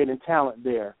upgrade in talent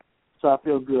there. So I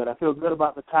feel good. I feel good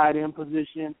about the tight end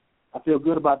position. I feel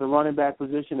good about the running back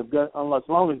position. As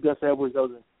long as Gus Edwards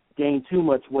doesn't gain too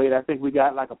much weight, I think we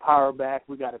got like a power back.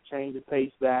 We got a change of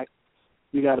pace back.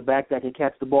 We got a back that can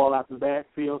catch the ball out the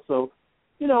backfield. So,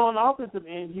 on the offensive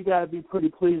end, you got to be pretty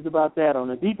pleased about that. On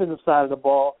the defensive side of the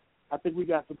ball, I think we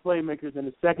got some playmakers in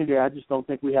the secondary. I just don't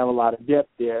think we have a lot of depth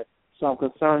there. So I'm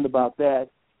concerned about that.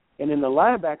 And in the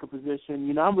linebacker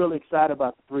position, I'm really excited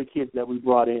about the 3 kids that we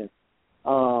brought in.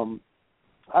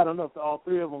 I don't know if all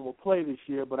 3 of them will play this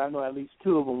year, but I know at least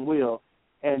 2 of them will.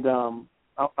 And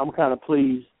I'm kind of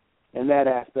pleased in that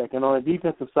aspect. And on the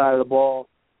defensive side of the ball,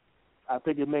 I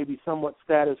think it may be somewhat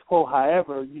status quo.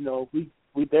 However,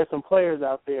 there's some players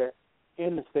out there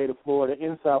in the state of Florida,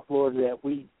 in South Florida, that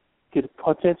we could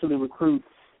potentially recruit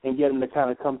and get them to kind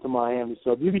of come to Miami.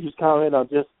 So if you could just comment on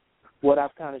just what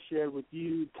I've kind of shared with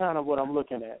you, kind of what I'm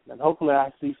looking at. And hopefully I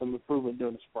see some improvement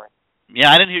during the spring.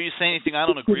 Yeah, I didn't hear you say anything I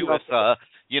don't agree with.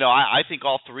 I think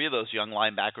all 3 of those young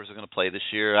linebackers are going to play this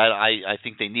year. I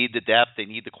think they need the depth, they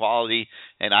need the quality,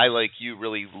 and I, like you,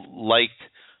 really liked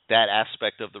that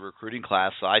aspect of the recruiting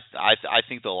class. So I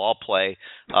think they'll all play.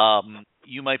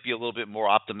 You might be a little bit more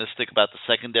optimistic about the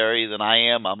secondary than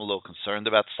I am. I'm a little concerned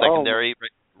about the secondary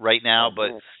right now,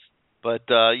 but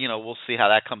we'll see how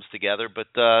that comes together. But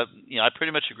I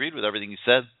pretty much agreed with everything you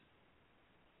said.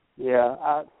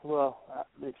 Yeah,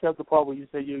 except the part where you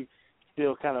say you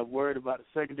still kind of worried about the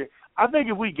secondary. I think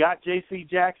if we got J.C.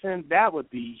 Jackson, that would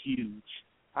be huge.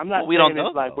 I'm not saying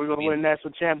it's like we're going to win a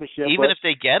national championship. Even if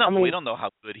they get him, we don't know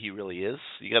how good he really is.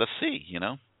 You got to see,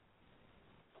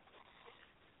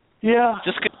 Yeah.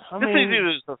 Just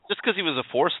because he was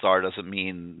a 4-star doesn't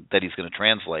mean that he's going to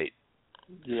translate.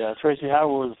 Yeah, Tracy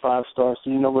Howard was a 5-star, so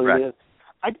you know what it is.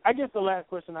 I guess the last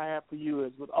question I have for you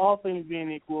is, with all things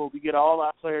being equal, we get all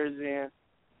our players in.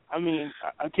 I mean,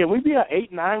 can we be an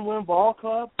 8-9 win ball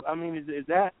club? I mean, is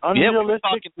that unrealistic? Yeah, we were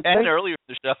talking 10 earlier in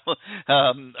the show.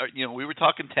 We were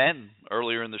talking 10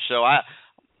 earlier in the show. I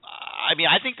mean,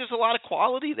 I think there's a lot of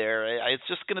quality there. It's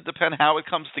just going to depend how it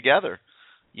comes together.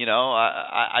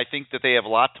 I think that they have a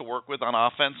lot to work with on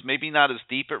offense. Maybe not as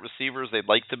deep at receiver as they'd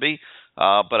like to be,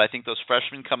 but I think those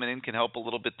freshmen coming in can help a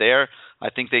little bit there. I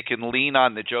think they can lean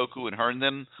on Njoku and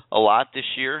Herndon a lot this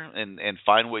year and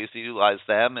find ways to utilize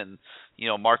them. And,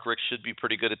 Mark Rick should be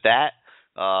pretty good at that.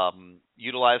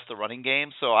 Utilize the running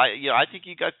game. So I think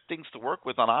you got things to work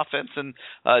with on offense. And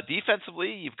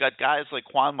defensively, you've got guys like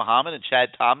Quan Muhammad and Chad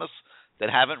Thomas that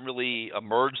haven't really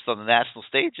emerged on the national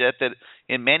stage yet that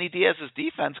in Manny Diaz's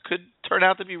defense could turn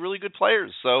out to be really good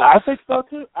players. So I think so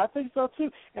too.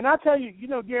 And I tell you,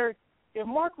 Gary, if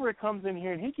Mark Richt comes in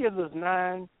here and he gives us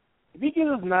 9,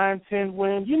 10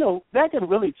 wins, that can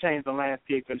really change the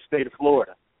landscape in the state of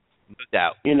Florida. No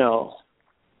doubt.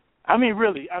 I mean,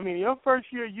 really. I mean, your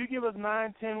first year, you give us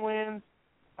 9, 10 wins.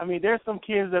 I mean, there's some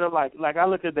kids that are like I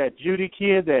look at that Judy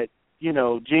kid, that,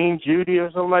 Gene Judy or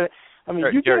something like that. I mean,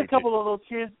 you get a couple of those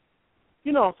kids,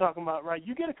 you know what I'm talking about, right?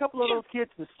 You get a couple of those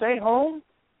kids to stay home,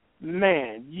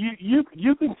 man, you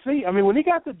can see. I mean, when he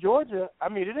got to Georgia, I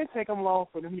mean, it didn't take him long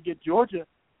for them to get Georgia,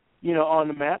 on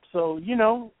the map. So,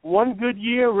 one good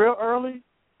year real early,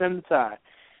 send the tide.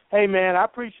 Hey, man, I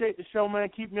appreciate the show, man.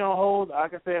 Keep me on hold.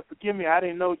 Like I said, forgive me, I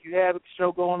didn't know you had a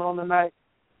show going on tonight.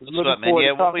 We'll be on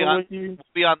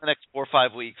the next 4 or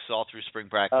 5 weeks, all through spring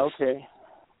practice. Okay.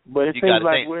 But it seems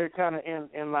like we're kind of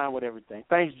in line with everything.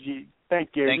 Thanks, G.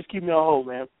 Thanks, Gary. Just keep me on hold,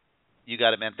 man. You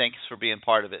got it, man. Thanks for being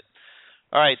part of it.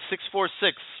 All right,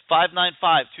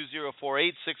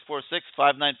 646-595-2048,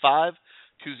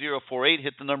 646-595-2048.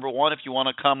 Hit the number 1 if you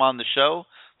want to come on the show.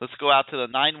 Let's go out to the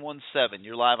 917.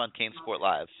 You're live on CaneSport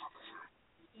Live.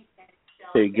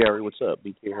 Hey, Gary, what's up?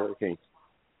 BK Hurricane.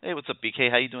 Hey, what's up, BK?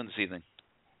 How you doing this evening?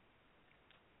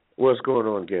 What's going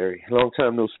on, Gary? Long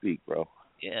time no speak, bro.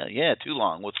 Yeah, too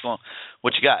long. What you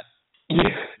got?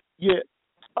 Yeah.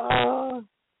 I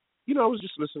was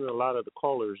just listening to a lot of the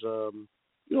callers.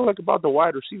 Like about the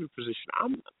wide receiver position.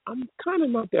 I'm kind of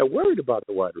not that worried about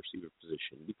the wide receiver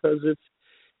position, because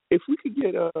if we could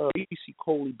get AC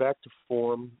Coley back to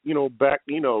form, back,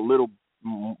 a little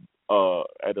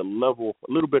at a level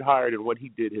a little bit higher than what he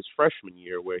did his freshman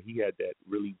year, where he had that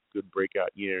really good breakout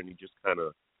year and he just kind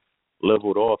of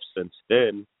leveled off since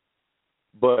then.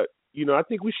 But I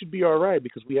think we should be all right,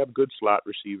 because we have good slot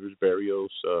receivers, Berrios.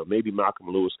 Maybe Malcolm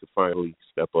Lewis could finally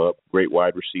step up. Great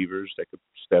wide receivers that could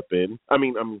step in.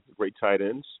 Great tight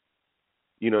ends.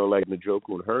 Like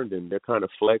Njoku and Herndon, they're kind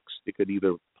of flex. They could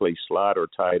either play slot or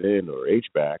tight end or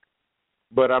H-back.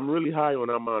 But I'm really high on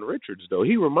Amon Richards, though.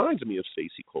 He reminds me of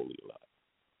Stacey Coley a lot.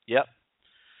 Yep.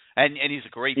 And he's a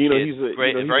great kid. He's a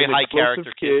very high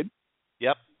character kid.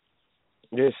 Yep.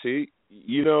 Yeah, see,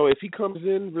 if he comes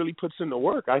in, really puts in the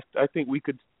work, I think we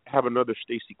could have another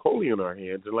Stacey Coley in our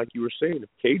hands. And like you were saying, if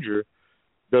Cager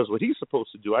does what he's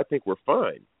supposed to do, I think we're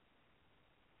fine.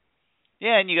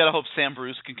 Yeah, and you got to hope Sam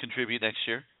Bruce can contribute next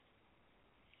year.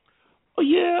 Oh,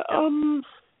 yeah. A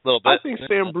little bit. I think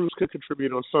Sam Bruce could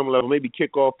contribute on some level. Maybe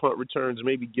kickoff, punt returns.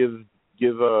 Maybe give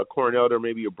Corn Elder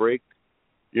maybe a break.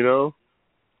 Elder,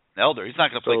 he's not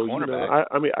going to play cornerback.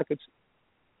 I could.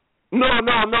 No.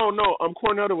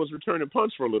 Corn Elder was returning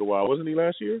punts for a little while, wasn't he,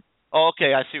 last year? Oh,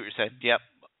 okay. I see what you're saying. Yep.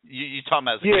 You talking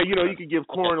about? You could give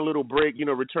Corn a little break.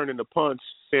 Returning the punts.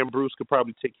 Sam Bruce could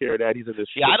probably take care of that. He's in this.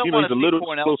 Yeah, I don't want to see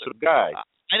Corn Elder. He's a little explosive guy.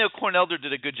 I know Corn Elder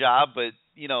did a good job, but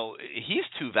he's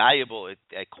too valuable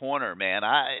at corner, man.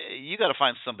 You got to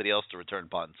find somebody else to return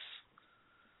punts.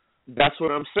 That's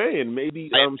what I'm saying. Maybe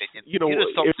if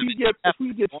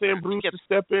we get Sam Bruce to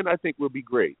step in, I think we'll be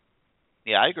great.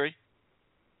 Yeah, I agree.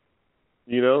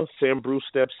 Sam Bruce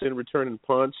steps in returning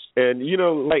punts, and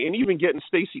and even getting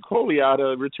Stacey Coley out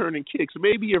of returning kicks,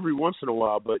 maybe every once in a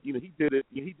while. But he did it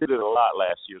a lot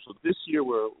last year. So this year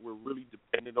we're really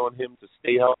dependent on him to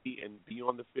stay healthy and be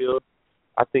on the field.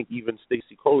 I think even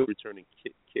Stacey Coley returning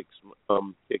kicks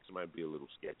might be a little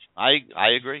sketchy. I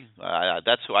agree.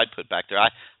 That's who I'd put back there.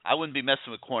 I wouldn't be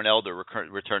messing with Corn Elder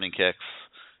returning kicks.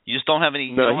 You just don't have any.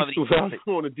 He's too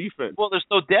valuable on the defense. Well, there's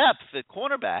no depth at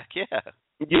cornerback. Yeah.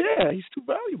 Yeah, he's too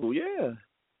valuable. Yeah,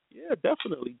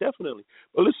 definitely. But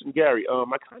listen, Gary,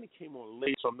 I kind of came on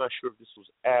late, so I'm not sure if this was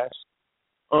asked.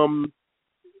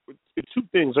 Two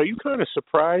things. Are you kind of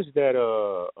surprised that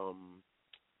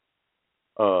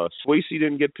Swayze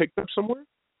didn't get picked up somewhere?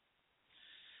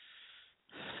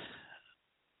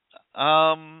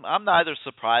 I'm neither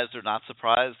surprised or not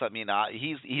surprised. I mean,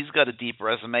 he's got a deep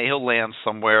resume. He'll land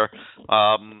somewhere.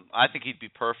 I think he'd be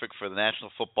perfect for the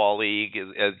National Football League,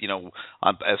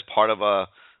 as part of a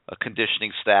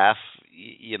conditioning staff.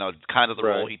 Kind of the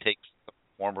role he takes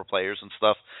former players and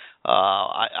stuff.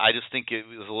 I just think it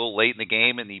was a little late in the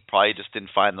game, and he probably just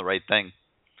didn't find the right thing.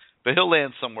 But he'll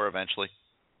land somewhere eventually.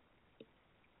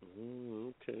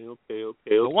 Okay.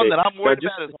 The one that I'm worried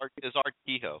about is Art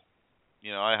Kehoe.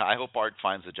 I hope Art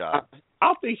finds a job.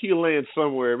 I think he'll land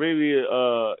somewhere. Maybe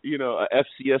a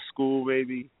FCS school.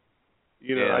 Maybe.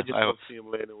 I just don't see him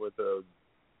landing with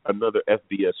another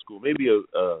FBS school. Maybe a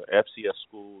FCS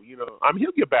school.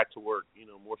 He'll get back to work.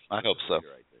 More. I hope so. I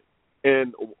think.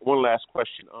 And one last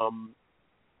question.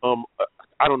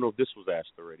 I don't know if this was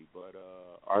asked already, but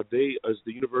are they, as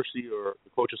the university or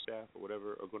the coaching staff or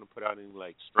whatever, are going to put out any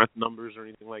like strength numbers or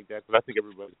anything like that? Because I think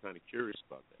everybody's kind of curious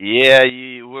about that. Yeah,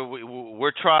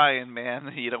 we're trying,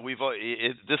 man. You know,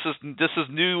 this is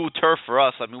new turf for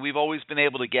us. I mean, we've always been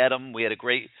able to get them. We had a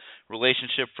great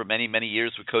relationship for many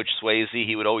years with Coach Swayze.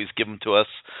 He would always give them to us.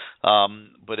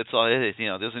 But it's all, you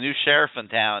know, there's a new sheriff in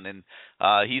town, and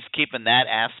he's keeping that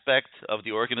aspect of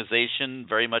the organization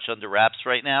very much under wraps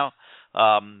right now.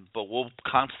 But we'll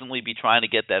constantly be trying to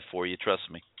get that for you. Trust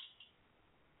me.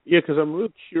 Yeah, because I'm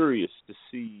real curious to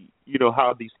see, you know,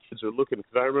 how these kids are looking.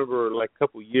 Because I remember like a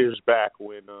couple years back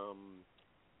when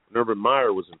Urban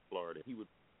Meyer was in Florida, he would,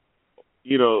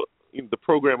 you know, the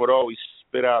program would always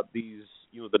spit out these,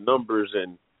 you know, the numbers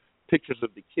and pictures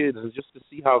of the kids, and just to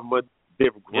see how much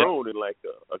they've grown in like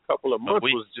a couple of months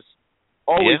was just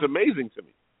always amazing to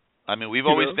me. I mean, we've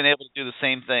always been able to do the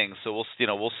same thing, so we'll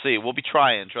see. We'll be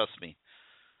trying. Trust me.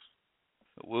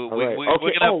 We're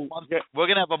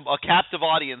gonna have a captive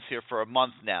audience here for a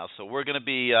month now, so we're gonna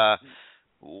be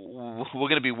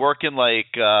working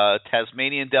like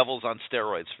Tasmanian devils on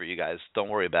steroids for you guys. Don't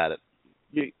worry about it.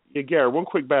 Yeah, Gary. One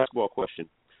quick basketball question.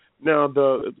 Now,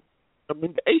 the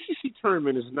ACC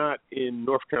tournament is not in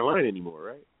North Carolina anymore,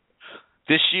 right?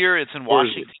 This year it's in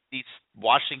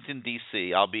Washington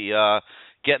D.C. I'll be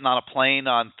getting on a plane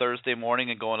on Thursday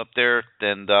morning and going up there,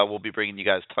 and we'll be bringing you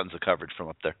guys tons of coverage from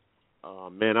up there.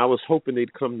 Man, I was hoping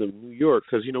they'd come to New York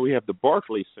because, you know, we have the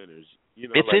Barclays Centers. You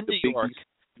know, it's like in New York.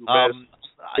 I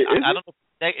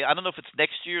don't know if it's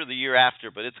next year or the year after,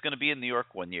 but it's going to be in New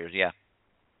York one year, yeah.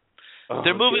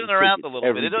 They're moving it around a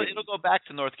little bit. It'll go back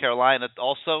to North Carolina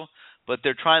also, but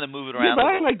they're trying to move it around. Yeah, but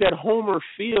I like that Homer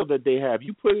feel that they have.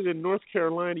 You put it in North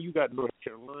Carolina, you got North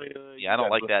Carolina. Yeah, I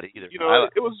don't like that either. You know,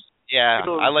 it was... Yeah, you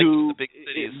know, I like the big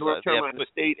cities. North Carolina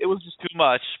State. It was just too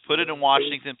much. Put it in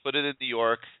Washington. Put it in New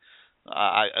York.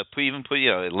 I even put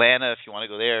Atlanta if you want to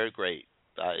go there. Great.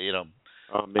 Oh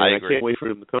man, I can't wait for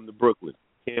them to come to Brooklyn.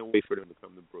 All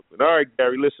right,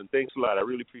 Gary. Listen, thanks a lot. I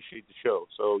really appreciate the show.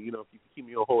 So if you can keep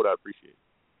me on hold, I appreciate it.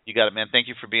 You got it, man. Thank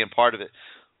you for being part of it.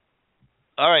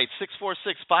 All right,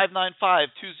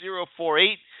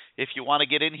 646-595-2048. If you want to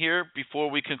get in here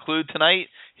before we conclude tonight,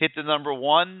 hit the number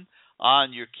 1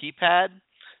 on your keypad,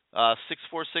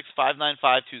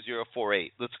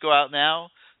 646-595-2048. Let's go out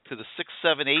now to the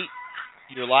 678.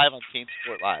 You're live on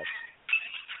CaneSport Live.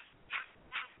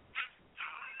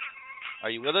 Are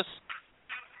you with us?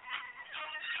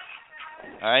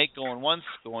 All right, going once,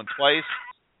 going twice.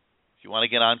 If you want to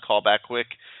get on, call back quick.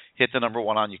 Hit the number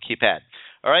 1 on your keypad.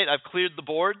 All right, I've cleared the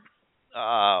board.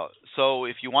 So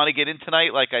if you want to get in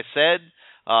tonight, like I said,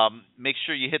 make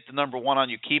sure you hit the number 1 on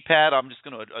your keypad. I'm just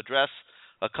going to address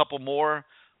a couple more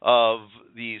of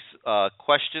these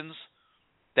questions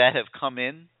that have come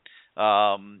in.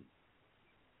 Can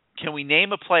we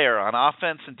name a player on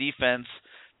offense and defense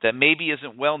that maybe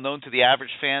isn't well known to the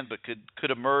average fan but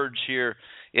could emerge here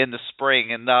in the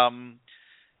spring? And, on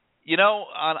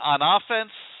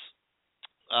offense,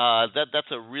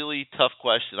 that's a really tough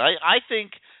question. I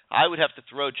think I would have to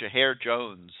throw Jahair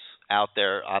Jones out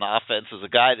there on offense as a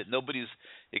guy that nobody's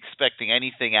expecting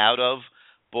anything out of,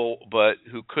 but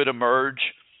who could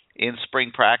emerge in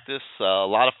spring practice. A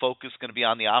lot of focus going to be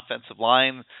on the offensive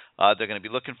line. They're going to be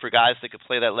looking for guys that could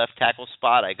play that left tackle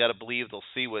spot. I got to believe they'll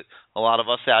see what a lot of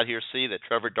us out here see, that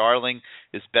Trevor Darling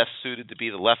is best suited to be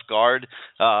the left guard.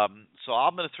 So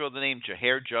I'm going to throw the name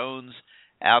Jahair Jones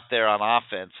out there on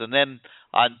offense. And then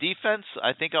on defense,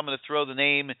 I think I'm going to throw the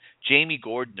name Jamie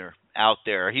Gordner out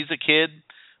there. He's a kid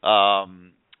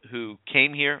who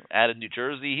came here out of New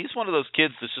Jersey. He's one of those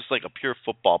kids that's just like a pure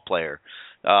football player.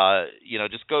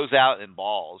 Just goes out and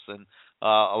balls. And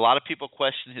a lot of people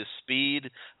question his speed.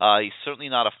 He's certainly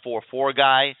not a 4.4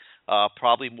 guy,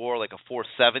 probably more like a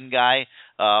 4.7 guy.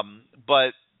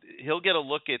 But he'll get a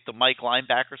look at the Mike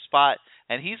linebacker spot,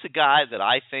 and he's a guy that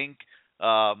I think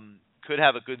could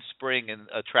have a good spring and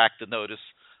attract the notice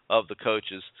of the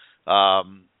coaches.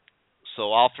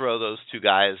 So I'll throw those two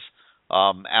guys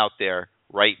out there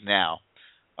right now.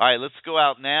 All right, let's go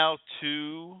out now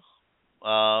to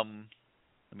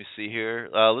let me see here.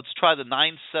 Let's try the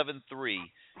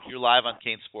 973. You're live on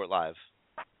CaneSport Live.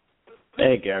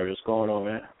 Hey, Gary, what's going on,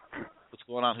 man? What's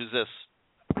going on? Who's this?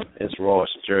 It's Ross,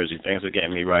 Jersey. Thanks for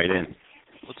getting me right in.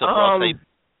 What's up, Ross?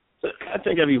 I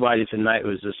think everybody tonight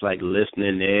was just like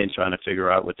listening in, trying to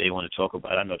figure out what they want to talk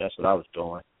about. I know that's what I was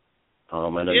doing. I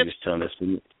know you was telling us. You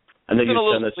need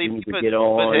to get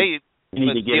on. You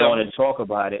need to get on and talk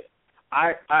about it.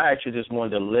 I actually just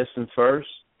wanted to listen first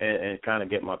and kind of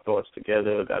get my thoughts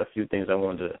together. I got a few things I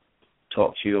wanted to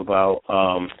talk to you about.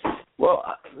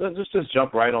 Let's just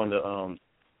jump right on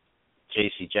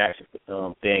J.C. Jackson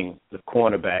thing, the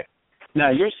cornerback. Now,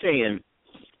 you're saying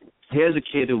here's a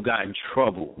kid who got in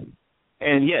trouble.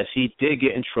 And, yes, he did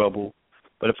get in trouble.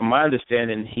 But from my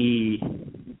understanding,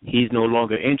 he's no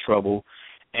longer in trouble.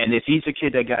 And if he's a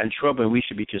kid that got in trouble and we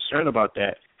should be concerned about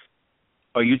that,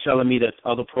 are you telling me that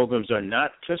other programs are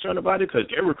not concerned about it? Because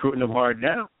they're recruiting them hard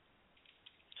now.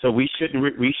 So we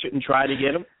shouldn't try to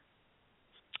get them?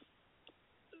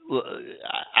 Well,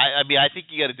 I mean, I think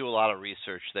you got to do a lot of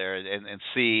research there and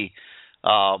see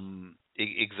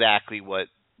exactly what.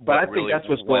 But I think that's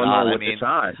what's going on with the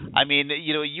time. I mean,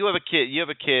 you have a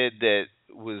kid that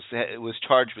was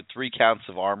charged with 3 counts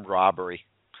of armed robbery.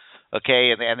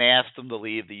 Okay, and they asked him to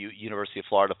leave the University of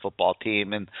Florida football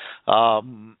team, and I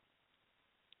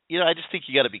just think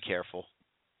you got to be careful.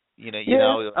 I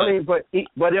mean, but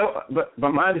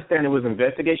my understanding was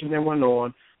investigation that went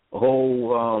on. A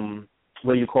whole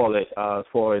what do you call it? As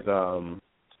far as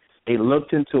they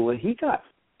looked into it,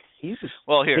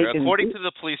 well, here, according to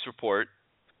the police report,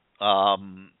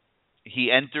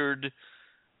 he entered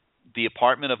the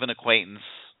apartment of an acquaintance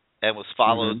and was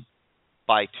followed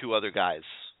by 2 other guys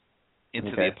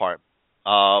into the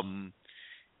apartment.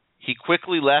 He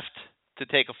quickly left to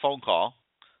take a phone call,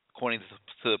 according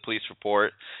to the police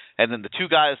report, and then the 2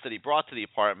 guys that he brought to the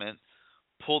apartment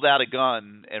pulled out a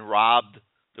gun and robbed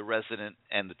the resident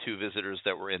and the 2 visitors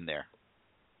that were in there.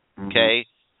 Okay?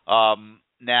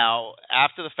 Now,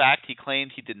 after the fact, he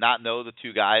claimed he did not know the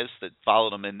 2 guys that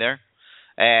followed him in there,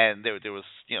 and there was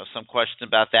some question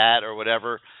about that or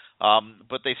whatever,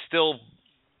 but they still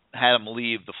had him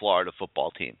leave the Florida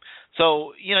football team.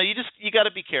 So, you got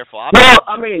to be careful. I'm not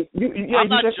judging.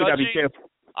 Gotta be careful.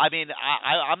 I mean,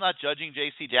 I'm not judging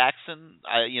J.C. Jackson.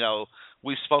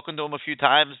 We've spoken to him a few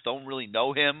times. Don't really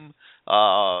know him.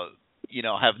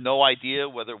 Have no idea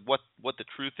what the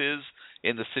truth is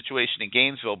in the situation in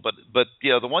Gainesville. But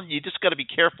the one you just got to be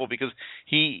careful because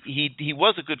he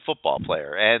was a good football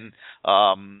player and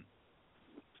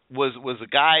was a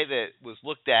guy that was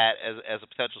looked at as a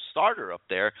potential starter up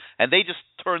there, and they just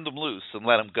turned him loose and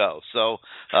let him go. So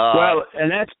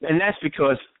and that's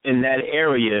because in that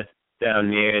area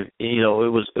down there, it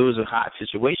was a hot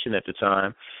situation at the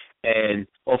time. And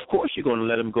of course you're going to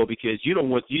let him go because you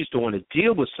just don't want to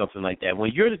deal with something like that.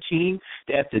 When you're the team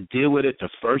that have to deal with it the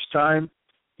first time,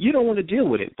 you don't want to deal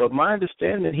with it. But my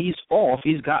understanding, he's off.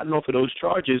 He's gotten off of those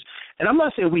charges. And I'm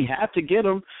not saying we have to get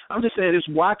him. I'm just saying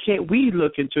why can't we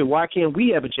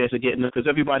have a chance of getting him? Because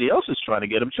everybody else is trying to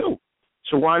get him too.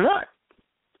 So why not?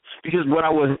 Because what I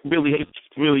would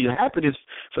really happen is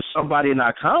for somebody in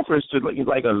our conference to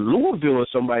like a Louisville or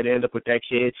somebody to end up with that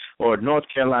kid, or North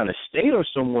Carolina State or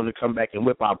someone to come back and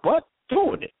whip our butt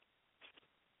doing it.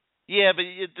 Yeah, but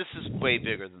this is way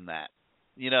bigger than that.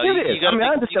 It is.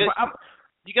 I understand.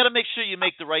 You got to make sure you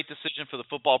make the right decision for the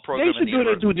football program. They should do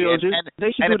their due diligence.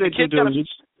 They should do their due diligence.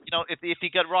 If you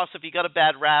got Ross, if you got a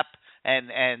bad rap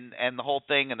and the whole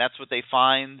thing, and that's what they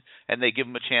find, and they give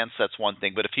him a chance, that's one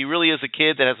thing. But if he really is a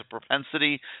kid that has a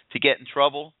propensity to get in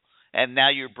trouble, and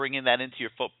now you're bringing that into your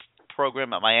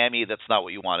program at Miami, that's not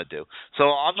what you want to do. So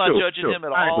I'm not judging him at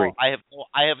all. I agree.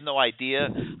 I have no idea.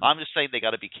 I'm just saying they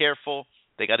got to be careful.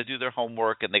 They got to do their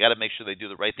homework, and they got to make sure they do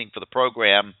the right thing for the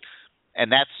program.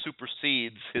 And that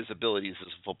supersedes his abilities as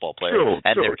a football player.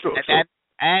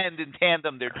 And in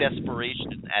tandem, their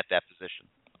desperation at that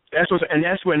position. That's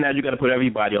where now you got to put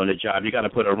everybody on the job. You got to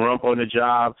put a rump on the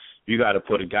job. You got to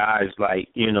put guys like,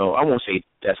 I won't say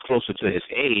that's closer to his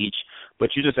age,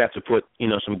 but you just have to put,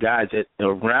 some guys that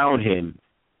around him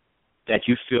that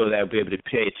you feel that will be able to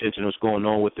pay attention to what's going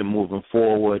on with him moving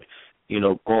forward,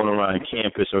 going around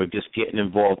campus or just getting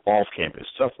involved off campus,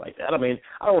 stuff like that. I mean,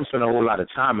 I don't spend a whole lot of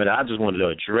time in it. I just wanted to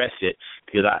address it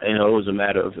because it was a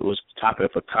matter of, it was a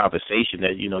topic of conversation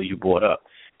that, you brought up.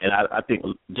 And I think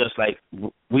just like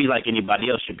we, like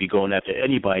anybody else, should be going after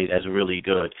anybody that's really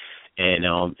good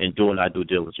and doing our due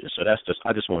diligence. So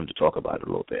I just wanted to talk about it a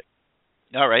little bit.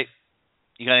 All right.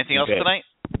 You got anything else tonight?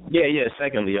 Yeah.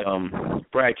 Secondly,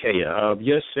 Brad Kaya,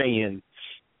 you're saying,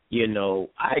 to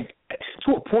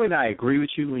a point I agree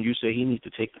with you when you say he needs to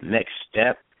take the next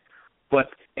step,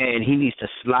 and he needs to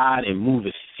slide and move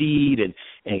his feet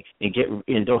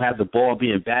and don't have the ball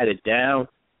being batted down.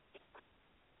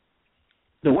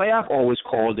 The way I've always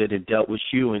called it and dealt with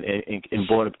you and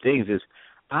brought up things is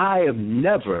I have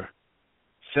never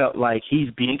felt like he's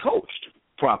being coached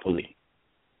properly.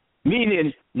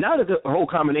 Meaning, now that the whole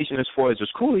combination as far as the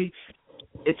schooling,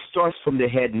 it starts from the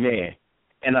head man.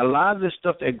 And a lot of the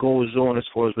stuff that goes on as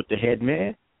far as with the head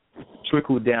man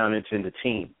trickled down into the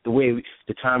team.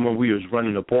 The time when we was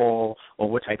running the ball or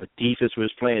what type of defense we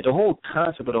was playing, the whole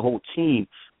concept of the whole team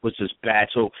was just bad.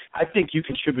 So I think you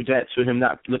contribute that to him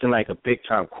not looking like a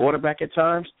big-time quarterback at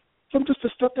times from just the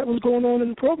stuff that was going on in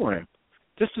the program.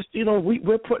 Just,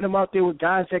 we're putting him out there with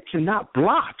guys that cannot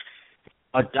block.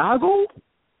 Adago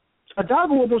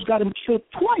almost got him killed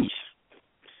twice.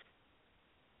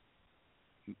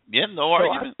 Yeah, no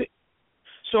argument.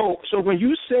 So when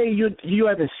you say you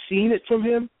haven't seen it from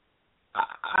him,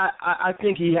 I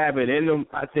think he have it in him.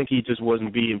 I think he just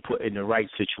wasn't being put in the right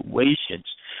situations.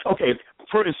 Okay,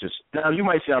 for instance, now you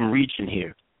might say I'm reaching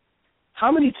here.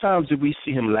 How many times did we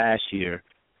see him last year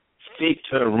fake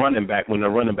to the running back when the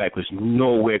running back was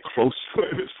nowhere close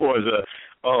as far as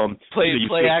play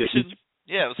action?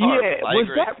 Yeah, it was hard. Yeah, was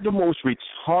that the most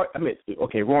retarded? I mean,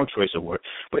 okay, wrong choice of word.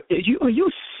 But are you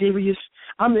serious?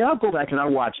 I mean, I'll go back and I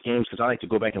watch games because I like to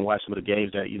go back and watch some of the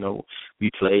games that,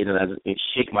 we played and I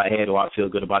shake my head or I feel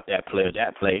good about that play or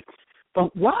that play.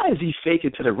 But why is he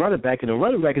faking to the running back and the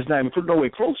running back is not even nowhere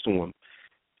close to him?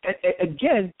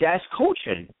 Again, that's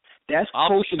coaching. That's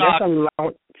coaching. That's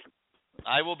allowing.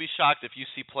 I will be shocked if you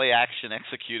see play action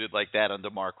executed like that under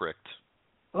Mark Richt.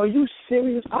 Are you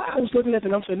serious? I was looking at it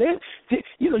and I'm saying,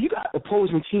 you got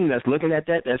opposing team that's looking at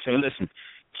that, that's saying, listen,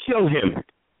 kill him.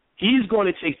 He's going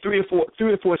to take 3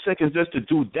 or 4 seconds just to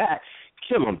do that.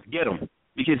 Kill him, get him,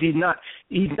 because he's not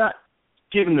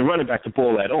giving the running back the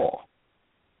ball at all.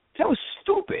 That was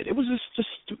stupid. It was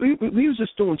just we was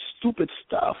just doing stupid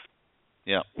stuff.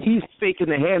 Yeah. He's faking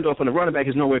the handoff and the running back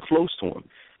is nowhere close to him.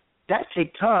 That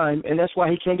takes time, and that's why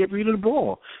he can't get rid of the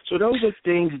ball. So those are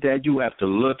things that you have to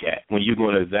look at when you're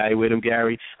going to evaluate him,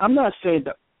 Gary. I'm not saying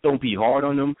that don't be hard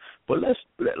on him, but let's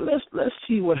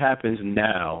see what happens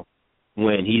now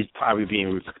when he's probably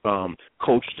being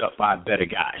coached up by better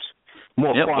guys,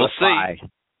 more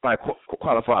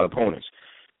qualified opponents.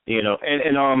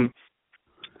 And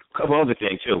a couple other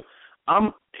things too.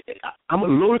 I'm a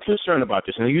little concerned about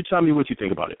this, and you tell me what you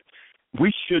think about it.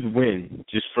 We should win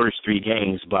just first 3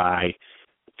 games by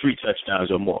 3 touchdowns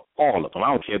or more, all of them. I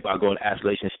don't care about going to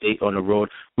Appalachian State on the road.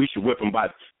 We should whip them by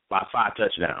 5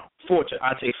 touchdowns. 4.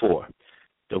 I take 4.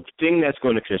 The thing that's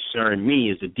going to concern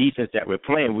me is the defense that we're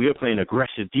playing. We're playing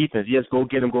aggressive defense. Yes, go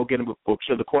get them, go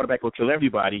kill the quarterback, go kill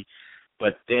everybody.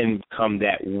 But then come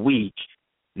that week,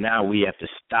 now we have to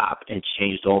stop and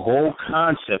change the whole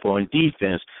concept on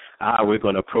defense, how we're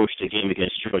going to approach the game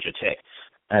against Georgia Tech.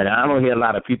 And I don't hear a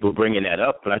lot of people bringing that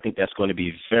up, but I think that's going to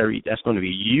be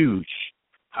huge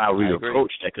how we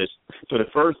approach that. Cause, so the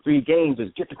first 3 games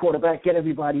is get the quarterback, get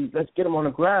everybody, let's get them on the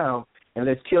ground, and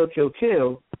let's kill.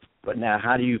 But now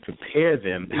how do you prepare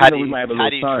them? How do you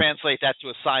translate that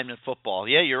to assignment football?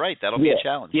 Yeah, you're right. That'll be a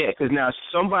challenge. Yeah, because now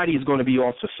somebody is going to be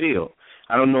off the field.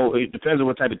 I don't know. It depends on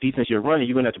what type of defense you're running.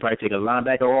 You're going to have to probably take a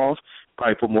linebacker off,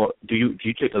 probably put more. Do you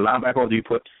take the linebacker off? Do you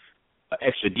put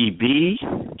extra DB?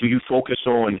 Do you focus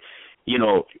on,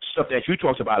 stuff that you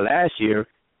talked about last year,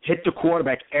 hit the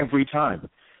quarterback every time,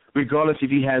 regardless if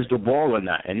he has the ball or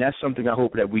not? And that's something I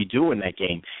hope that we do in that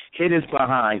game. Hit his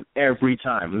behind every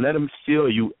time. Let him feel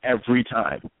you every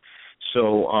time.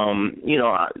 So,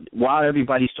 while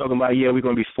everybody's talking about, we're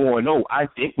going to be 4-0, I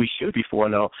think we should be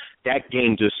 4-0. That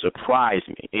game just surprised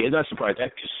me. It doesn't surprise,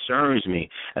 that concerns me.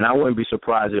 And I wouldn't be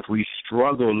surprised if we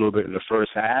struggle a little bit in the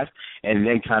first half and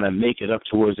then kind of make it up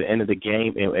towards the end of the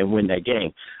game and win that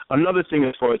game. Another thing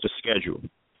as far as the schedule,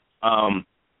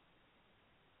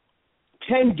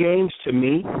 10 games to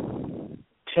me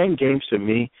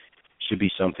should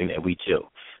be something that we do.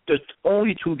 The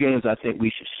only 2 games I think we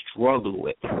should struggle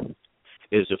with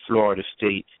is the Florida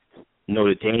State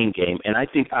Notre Dame game. And I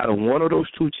think out of one of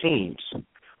those 2 teams,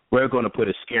 we're going to put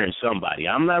a scare in somebody.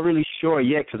 I'm not really sure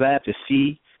yet because I have to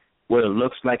see what it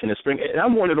looks like in the spring. And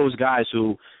I'm one of those guys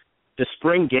who the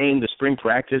spring game, the spring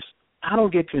practice, I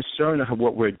don't get concerned about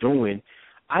what we're doing.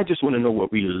 I just want to know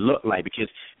what we look like, because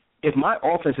if my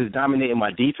offense is dominating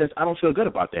my defense, I don't feel good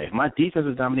about that. If my defense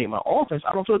is dominating my offense,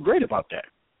 I don't feel great about that.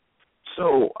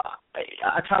 So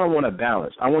I kind of want to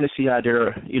balance. I want to see how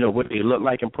they're, what they look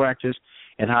like in practice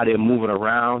and how they're moving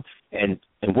around and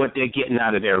what they're getting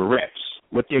out of their reps,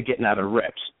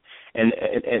 And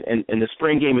the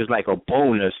spring game is like a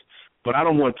bonus, but I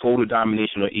don't want total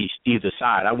domination on either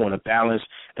side. I want a balance,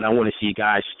 and I want to see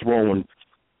guys throwing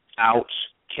outs,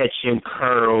 catching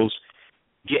curls,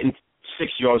 getting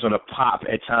 6 yards on a pop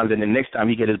at times, and the next time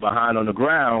he get his behind on the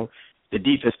ground, the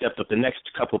defense stepped up the next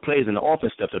couple of plays, and the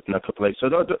offense stepped up the next couple of plays. So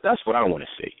that's what I want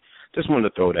to see. Just wanted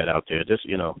to throw that out there.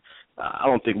 I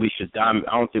don't think we should I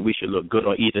don't think we should look good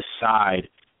on either side.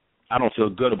 I don't feel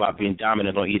good about being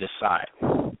dominant on either side.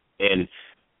 And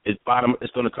it's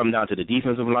going to come down to the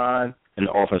defensive line and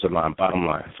the offensive line. Bottom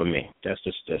line for me. That's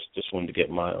just wanted to get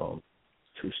my 2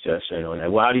 cents in on that.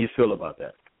 Well, how do you feel about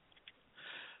that?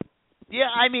 Yeah,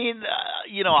 I mean,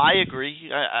 I agree.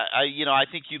 I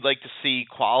think you'd like to see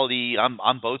quality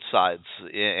on both sides,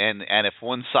 and if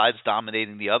one side's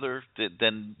dominating the other,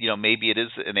 then maybe it is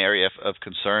an area of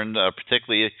concern,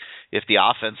 particularly if the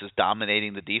offense is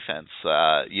dominating the defense.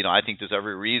 I think there's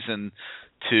every reason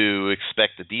to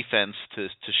expect the defense to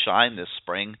shine this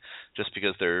spring, just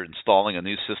because they're installing a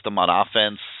new system on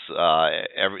offense,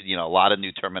 a lot of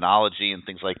new terminology and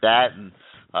things like that, and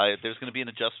there's going to be an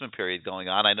adjustment period going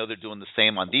on. I know they're doing the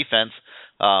same on defense,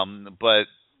 but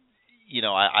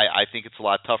I think it's a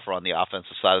lot tougher on the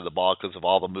offensive side of the ball because of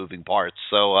all the moving parts.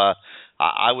 So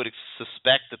I would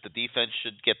suspect that the defense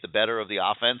should get the better of the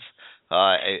offense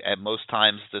at most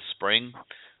times this spring.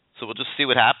 So we'll just see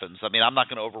what happens. I mean, I'm not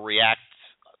going to overreact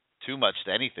too much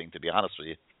to anything, to be honest with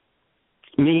you.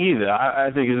 Me either.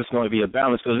 I think it's going to be a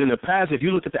balance, because in the past, if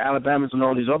you look at the Alabamas and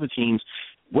all these other teams,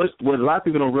 what a lot of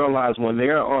people don't realize, when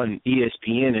they're on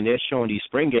ESPN and they're showing these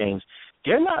spring games,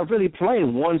 they're not really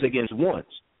playing ones against ones.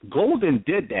 Golden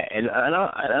did that, and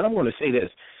I'm going to say this.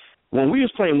 When we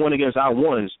was playing one against our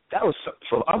ones, that was,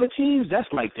 for other teams, that's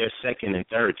like their second and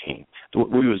third team.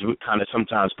 We was kind of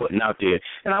sometimes putting out there.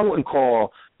 And I wouldn't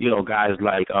call, guys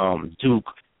like Duke,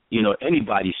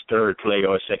 anybody's third player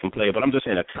or second player, but I'm just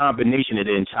saying a combination of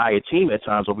the entire team at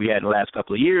times, what we had in the last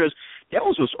couple of years, that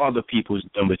was other people's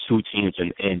number two teams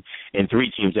and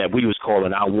three teams that we was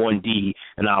calling our 1D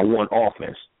and our one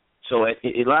offense. So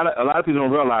a lot of people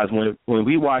don't realize when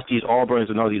we watch these Auburns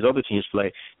and all these other teams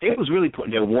play, they was really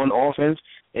putting their one offense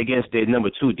against their number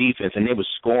two defense, and they was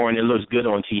scoring. It looks good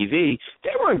on TV. They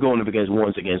weren't going up against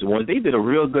ones. They did a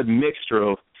real good mixture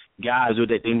of guys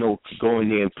that they know go in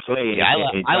there and play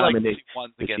and I dominate like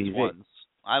ones against TV. Ones.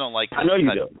 I don't like. I know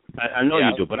you do. I know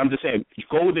you do. But I'm just saying,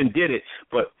 Golden did it.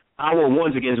 But our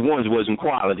ones against ones wasn't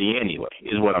quality anyway.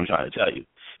 Is what I'm trying to tell you.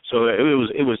 So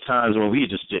it was times when we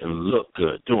just didn't look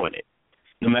good doing it.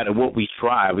 No matter what we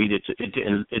tried, it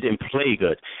didn't play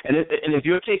good. And if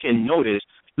you're taking notice,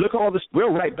 look at all this.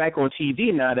 We're right back on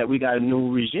TV now that we got a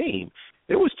new regime.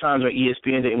 There was times where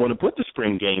ESPN didn't want to put the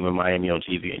spring game in Miami on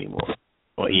TV anymore.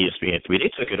 Or ESPN 3,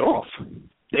 they took it off.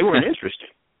 They weren't interested.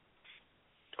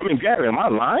 I mean, Gary, am I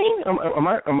lying?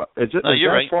 Is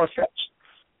you're right. Far-fetched?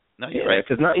 No, you're right.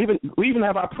 Because we even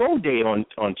have our pro day on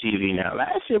TV now.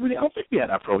 Last year, I don't think we had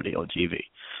our pro day on TV.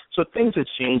 So things are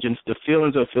changing. The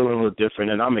feelings are feeling a little different,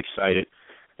 and I'm excited,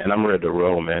 and I'm ready to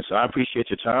roll, man. So I appreciate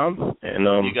your time, and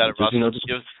you got it, Russ.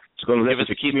 Just going to let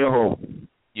you keep me on hold.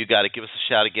 You got it. Give us a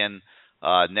shout again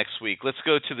next week. Let's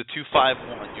go to the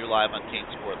 251. You're live on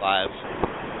CaneSport Live.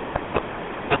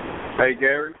 Hey,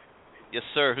 Gary. Yes,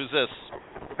 sir. Who's this?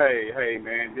 Hey,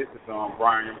 man. This is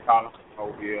Brian Collins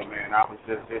from Mobile, man. I was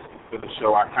just listening to the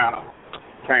show. I kind of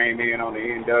came in on the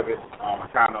end of it. I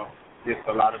kind of missed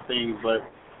a lot of things, but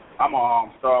I'm going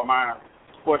to start my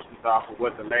questions off of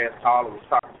what the last caller was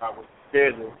talking about with the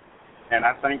schedule. And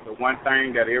I think the one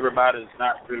thing that everybody's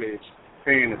not really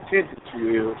paying attention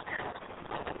to is,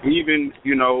 even,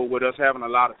 with us having a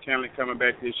lot of talent coming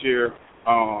back this year,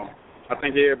 I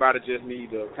think everybody just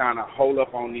need to kind of hold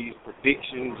up on these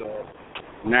predictions of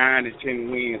 9 and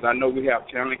 10 wins. I know we have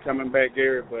talent coming back,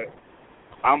 Gary, but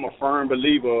I'm a firm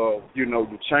believer of, you're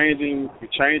changing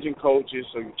coaches,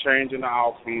 so you're changing the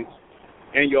offense,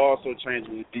 and you're also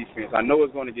changing your defense. I know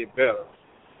it's going to get better,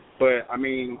 but, I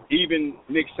mean, even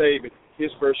Nick Saban,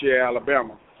 his first year at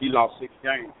Alabama, he lost 6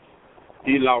 games.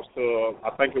 He lost to,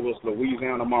 I think it was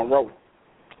Louisiana Monroe.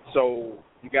 So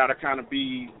you got to kind of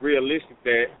be realistic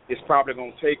that it's probably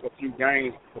going to take a few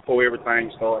games before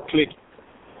everything starts clicking.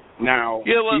 Now,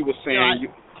 he was saying...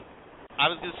 I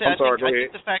was going to say, I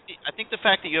think the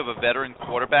fact that you have a veteran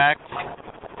quarterback, kind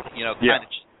of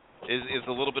is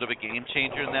a little bit of a game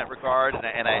changer in that regard,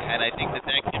 and I think that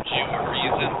gives you a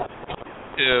reason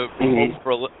to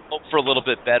hope for a little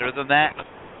bit better than that.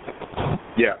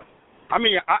 Yeah. I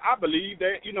mean, I believe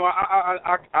that.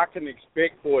 I can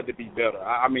expect for it to be better.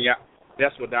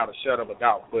 That's without a shadow of a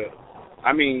doubt. But,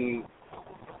 I mean,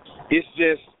 it's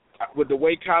just with the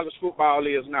way college football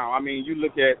is now. I mean, you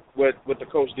look at what the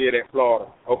coach did at Florida.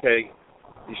 Okay,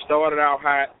 he started out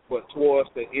hot, but towards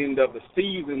the end of the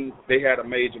season, they had a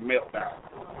major meltdown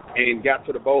and got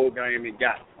to the bowl game and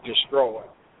got destroyed.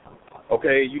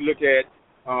 Okay, you look at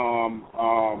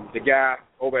the guy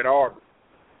over at Auburn.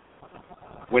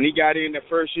 When he got in the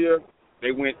first year,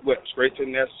 they went, straight to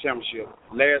the national championship.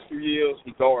 Last few years,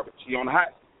 he garbage. He on the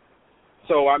hot.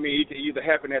 So, I mean, it can either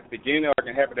happen at the beginning or it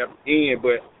can happen at the end,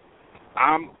 but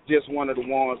I'm just one of the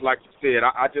ones, like you said,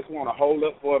 I just want to hold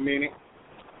up for a minute,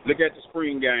 look at the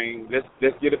spring game.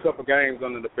 Let's get a couple games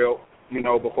under the belt,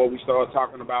 before we start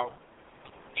talking about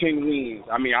 10 wins.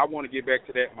 I mean, I want to get back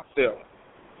to that myself.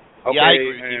 Okay, yeah, I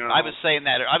agree with you. I was saying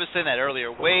that earlier.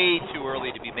 Way too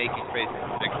early to be making crazy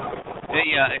predictions.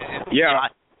 Yeah.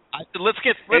 I said, let's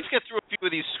get through a few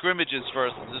of these scrimmages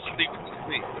first and just see what we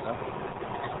see. You know?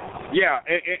 Yeah,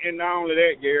 and not only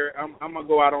that, Gary, I'm gonna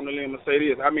go out on the limb and say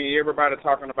this. I mean, everybody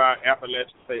talking about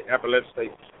Appalachian State.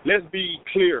 Let's be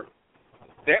clear.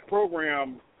 That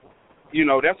program, you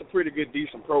know, that's a pretty good,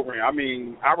 decent program. I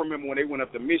mean, I remember when they went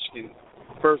up to Michigan,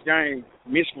 first game,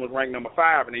 Michigan was ranked number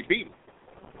 5 and they beat them.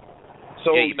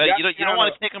 So yeah, you don't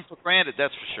want to take them for granted.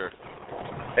 That's for sure.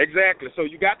 Exactly. So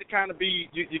you got to kind of be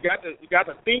you got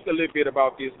to think a little bit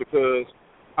about this, because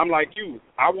I'm like you.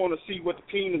 I want to see what the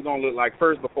team is going to look like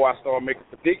first before I start making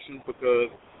predictions,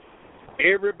 because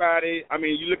everybody. I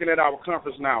mean, you're looking at our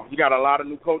conference now. You got a lot of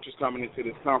new coaches coming into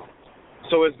this conference,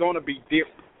 so it's going to be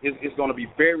different. It's going to be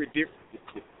very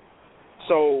different.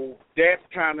 So that's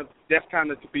kind of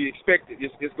to be expected.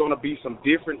 It's going to be some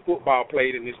different football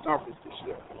played in this conference this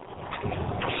year.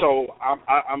 So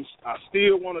I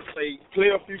still want to say play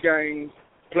a few games,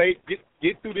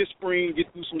 get through this spring,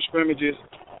 get through some scrimmages,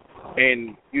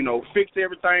 and you know, fix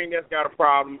everything that's got a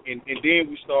problem, and then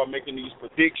we start making these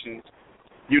predictions,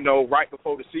 you know, right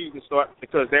before the season starts,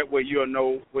 because that way you'll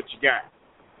know what you got.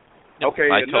 Okay,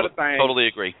 another thing. Totally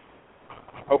agree.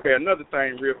 Okay, another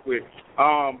thing, real quick.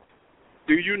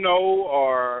 Do you know,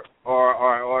 or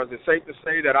is it safe to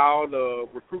say that all the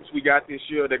recruits we got this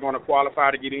year, they're going to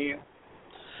qualify to get in?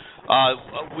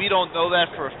 We don't know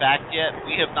that for a fact yet.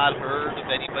 We have not heard of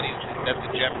anybody that's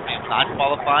in jeopardy of not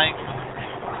qualifying,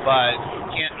 but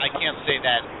I can't say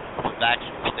that from an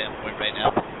actual standpoint right now.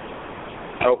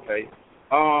 Okay.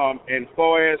 And as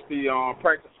far as the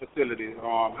practice facilities,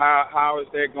 how is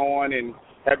that going? And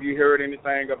have you heard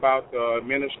anything about the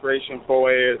administration as far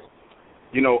as,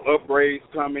 you know, upgrades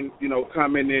coming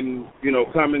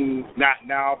not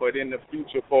now, but in the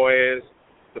future, for as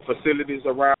the facilities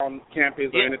around campus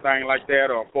or anything like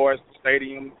that, or for as the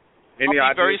stadium, any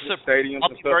ideas with stadiums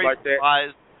and stuff like that?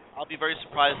 I'll be very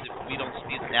surprised if we don't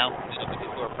see an announcement of a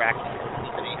newer practice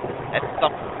facility at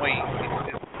some point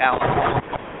in this calendar.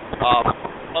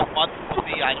 What month it will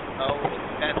be, I don't know. It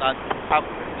depends on how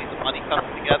quickly the money comes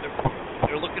together.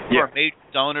 They're looking for a major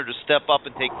donor to step up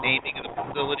and take naming of the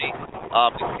facility,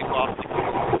 and kick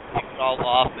it all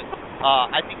off. And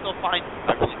I think they'll find it.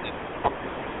 I really do.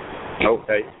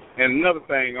 Okay. And another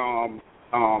thing,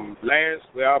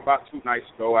 about 2 nights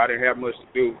ago, I didn't have much to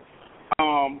do.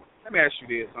 Let me ask you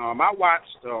this. I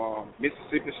watched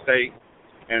Mississippi State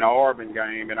and the Auburn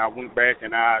game, and I went back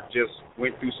and I just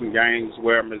went through some games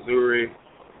where Missouri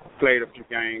played a few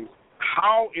games.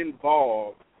 How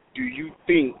involved do you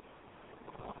think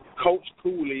Coach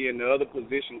Cooley and the other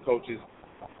position coaches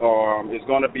is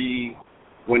going to be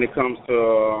when it comes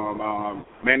to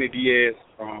Manny Diaz,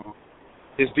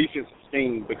 his defensive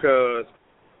scheme? Because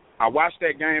I watched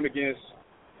that game against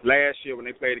last year when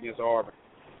they played against Auburn.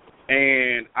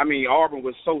 And, I mean, Auburn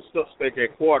was so suspect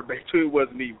at quarterback, too. It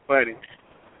wasn't even funny.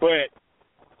 But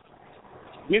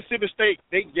Mississippi State,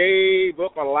 they gave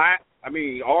up a lot. I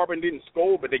mean, Auburn didn't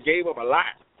score, but they gave up a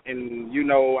lot. And, you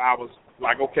know, I was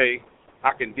like, okay,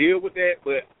 I can deal with that,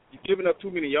 but you're giving up too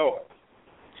many yards.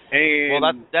 And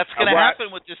well, that's going to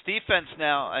happen with this defense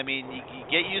now. I mean, you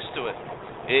get used to it.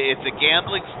 It's a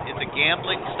gambling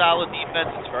style of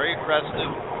defense. It's very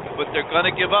aggressive, but they're going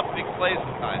to give up big plays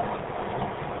at times.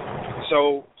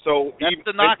 So that's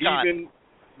the knock on it.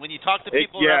 When you talk to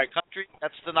people around the country,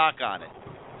 that's the knock on it.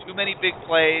 Too many big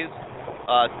plays,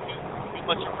 too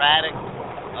much erratic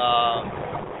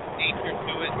nature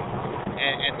to it,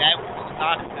 and that was the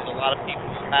knock that a lot of people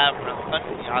have around the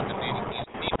country on the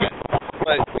defense.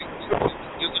 But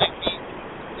you're going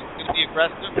to be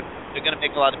aggressive. They're going to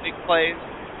make a lot of big plays,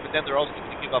 but then they're also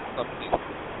going to give up something.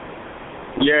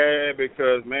 Yeah,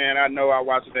 because, man, I know I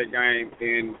watched that game,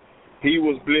 and he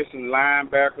was blitzing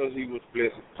linebackers, he was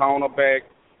blitzing cornerback,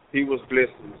 he was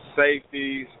blitzing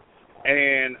safeties,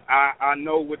 and I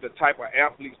know with the type of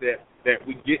athletes that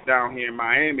we get down here in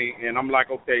Miami, and I'm like,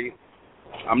 okay,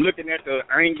 I'm looking at the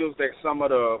angles that some of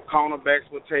the cornerbacks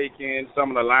were taking,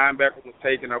 some of the linebackers were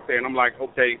taking up there, and I'm like,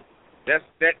 okay, that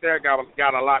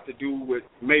got a lot to do with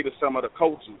maybe some of the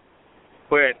coaching.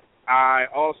 But I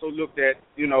also looked at,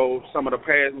 you know, some of the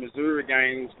past Missouri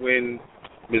games when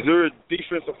Missouri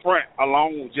defensive front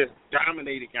alone just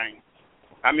dominated games.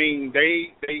 I mean,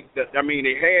 they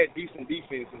had decent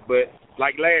defenses, but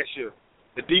like last year,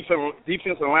 the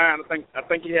defensive line, I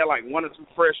think he had like 1 or 2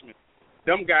 freshmen.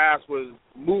 Them guys was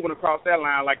moving across that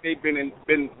line like they've been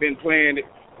playing it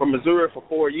for Missouri for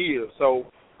 4 years. So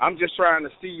I'm just trying to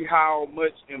see how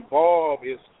much involved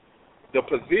is the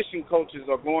position coaches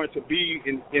are going to be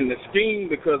in the scheme,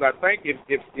 because I think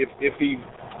if he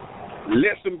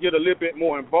lets him get a little bit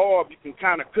more involved, you can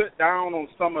kind of cut down on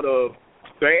some of the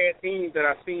bad things that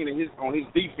I've seen on his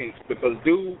defense. Because,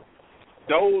 dude,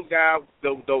 those guys,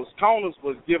 those corners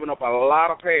was giving up a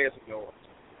lot of passing yards.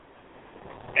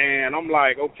 And I'm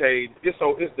like, okay, it's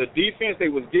the defense. They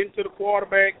was getting to the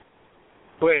quarterback,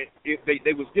 but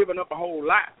they was giving up a whole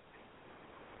lot.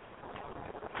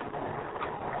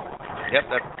 Yep,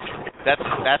 that's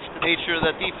the nature of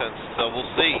that defense. So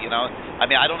we'll see. I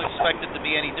mean, I don't expect it to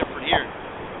be any different here.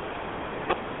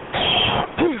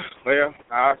 Well,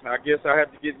 I guess I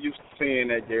have to get used to seeing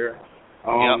that, Gary.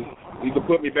 You can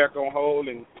put me back on hold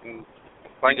and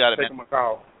thanks for taking my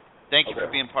call. Thank you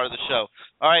for being part of the show.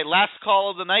 All right, last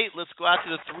call of the night. Let's go out to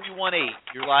the 318.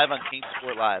 You're live on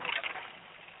CaneSport Live.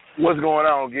 What's going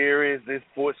on, Gary? This is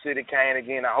Fort City Kane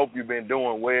again. I hope you've been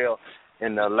doing well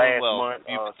in the last month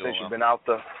since you've been out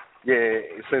there. Yeah,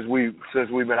 since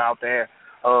we've been out there.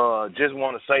 Just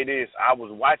want to say this. I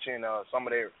was watching some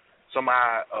of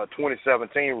my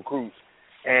 2017 recruits,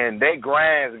 and that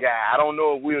Grimes guy, I don't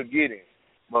know if we'll get him,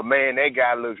 but, man, that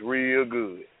guy looks real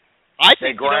good. I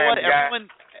think, you know what,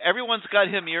 everyone's got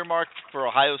him earmarked for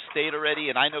Ohio State already,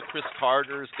 and I know Chris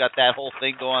Carter's got that whole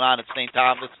thing going on at St.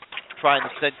 Thomas, trying to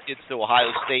send kids to Ohio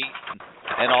State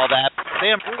and all that.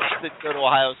 Sam Bruce did go to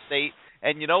Ohio State,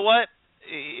 and you know what?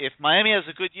 If Miami has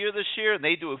a good year this year and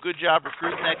they do a good job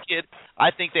recruiting that kid,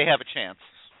 I think they have a chance.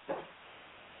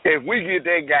 If we get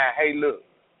that guy, hey, look,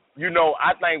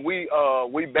 I think we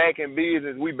back in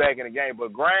business, we back in the game.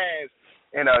 But Grimes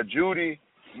and Judy,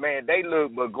 man,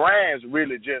 but Grimes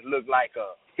really just looked like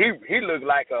he looked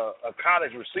like a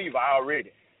college receiver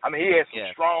already. I mean, he has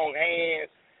some strong hands,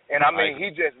 and I mean, he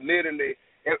just literally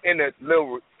in the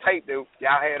little tape that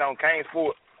y'all had on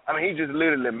CaneSport, I mean, he just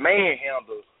literally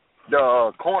manhandles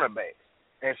the cornerbacks.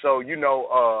 And so,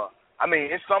 I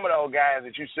mean, it's some of those guys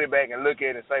that you sit back and look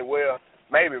at and say, well,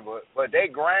 maybe, but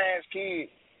that Grimes kid,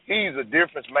 he's a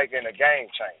difference maker and a game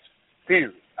changer,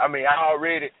 period. I mean,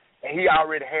 he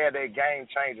already had that game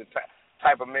changer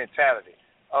type of mentality.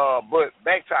 But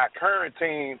back to our current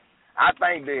team, I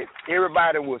think that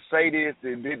everybody will say this,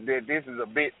 that this is a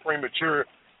bit premature,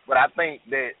 but I think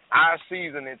that our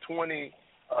season in 2016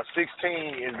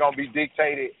 is going to be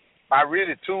dictated by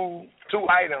really two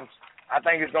items. I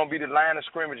think it's going to be the line of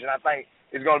scrimmage, and I think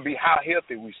it's going to be how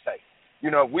healthy we stay.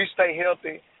 If we stay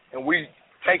healthy and we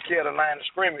take care of the line of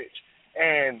scrimmage,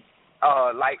 and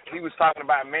like he was talking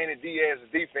about Manny Diaz's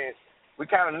defense, we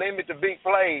kind of limit the big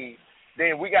plays,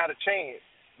 then we got a chance.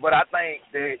 But I think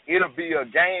that it'll be a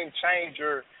game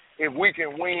changer if we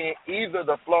can win either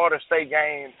the Florida State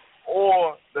game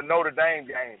or the Notre Dame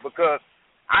game, because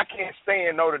I can't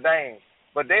stand Notre Dame.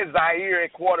 But that Zaire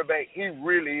at quarterback, he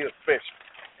really is special.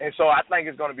 And so I think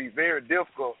it's going to be very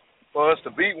difficult for us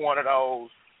to beat one of those.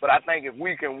 But I think if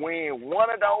we can win one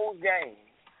of those games,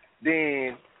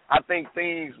 then I think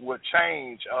things will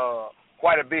change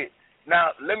quite a bit.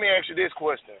 Now, let me ask you this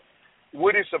question.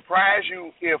 Would it surprise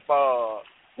you if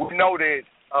we know that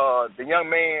the young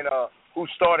man who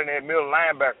started at middle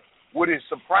linebacker, would it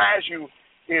surprise you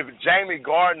if Jamie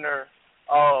Gardner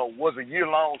was a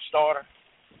year-long starter?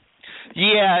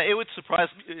 Yeah, it would surprise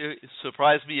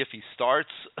me if he starts.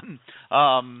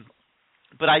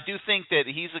 But I do think that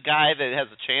he's a guy that has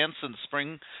a chance in the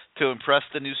spring to impress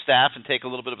the new staff and take a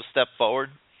little bit of a step forward.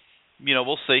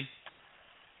 We'll see.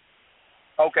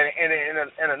 Okay,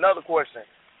 and another question.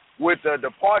 With the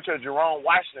departure of Jerome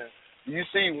Washington, do you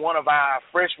see one of our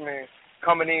freshmen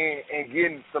coming in and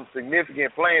getting some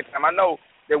significant playing time? I know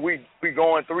that we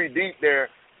going 3 deep there,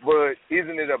 but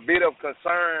isn't it a bit of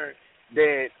concern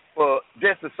that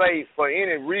for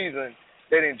any reason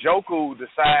that Njoku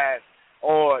decides,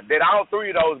 or that all 3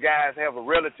 of those guys have a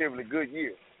relatively good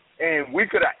year, and we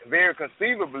could very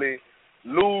conceivably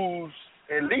lose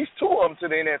at least 2 of them to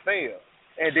the NFL,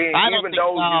 and then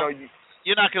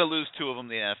you're not going to lose 2 of them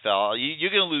in the NFL. You're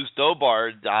going to lose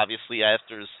Dobard, obviously,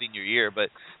 after his senior year. But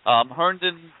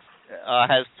Herndon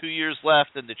has 2 years left,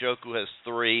 and Njoku has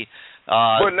 3.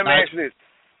 But let me ask you this.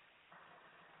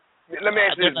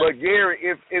 But Gary,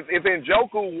 if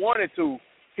Njoku wanted to,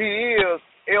 he is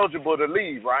eligible to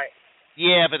leave, right?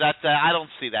 Yeah, but I don't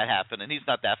see that happening. He's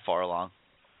not that far along.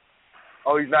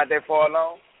 Oh, he's not that far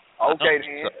along? Okay,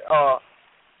 then.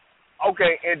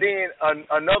 Okay, and then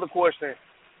another question.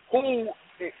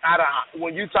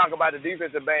 When you talk about the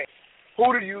defensive back,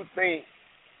 who do you think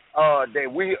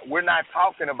that we're not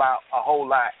talking about a whole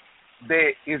lot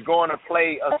that is going to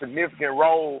play a significant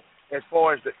role as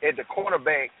far as at the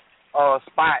cornerback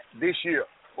spot this year?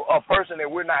 A person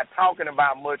that we're not talking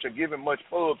about much or giving much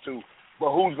pub to,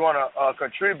 but who's going to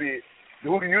contribute?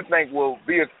 Who do you think will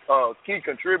be a key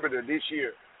contributor this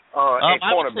year at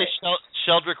I would cornerback. say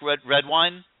Sheldrick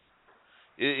Redwine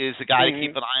is the guy to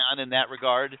keep an eye on in that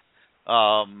regard.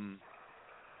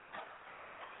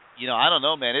 I don't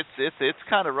know, man. It's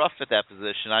kind of rough at that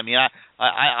position. I mean, I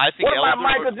think. What about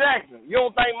Michael Jackson? You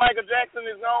don't think Michael Jackson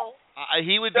is gone?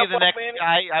 He would be the next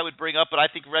guy I would bring up, but I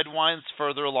think Redwine's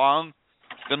further along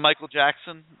than Michael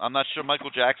Jackson. I'm not sure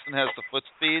Michael Jackson has the foot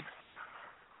speed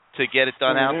to get it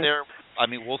done out there. I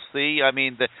mean, we'll see. I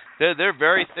mean, they're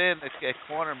very thin at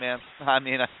corner, man. I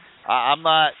mean,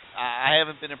 I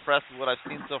haven't been impressed with what I've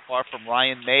seen so far from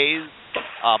Ryan Mays.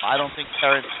 I don't think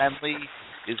Terrence Henley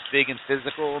is big and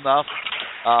physical enough.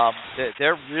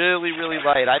 They're really, really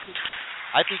light. I think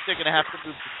they're going to have to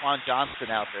move Jaquan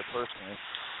Johnson out there personally.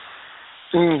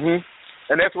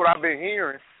 And that's what I've been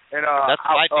hearing. And that's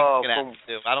what I think they're going to have to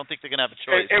do. I don't think they're going to have a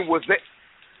choice. And was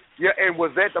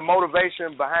that the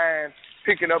motivation behind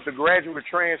picking up the graduate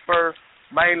transfer,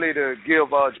 mainly to give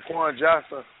Jaquan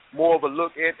Johnson more of a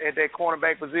look at that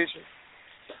cornerback position?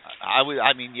 I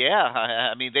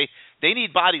mean, they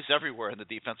need bodies everywhere in the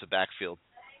defensive backfield.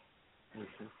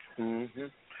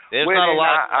 There's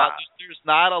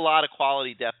not a lot of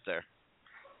quality depth there.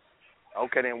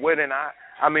 Okay, then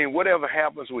whatever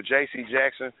happens with J.C.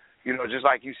 Jackson, just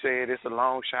like you said, it's a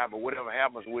long shot, but whatever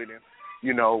happens with him,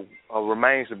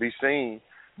 remains to be seen.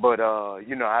 But I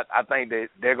think that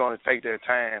they're going to take their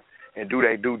time and do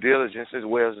their due diligence as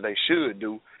well as they should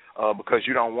do, because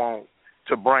you don't want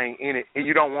to bring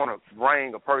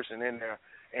a person in there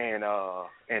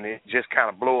and it just kind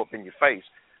of blow up in your face.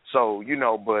 So,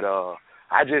 but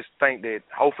I just think that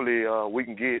hopefully we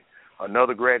can get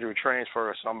another graduate transfer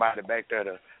or somebody back there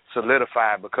to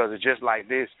solidify, because it's just like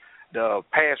this, the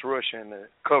pass rush and the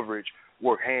coverage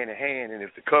work hand in hand, and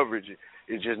if the coverage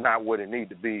is just not what it needs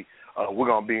to be, we're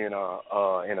going to be in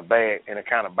a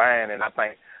kind of bind. And I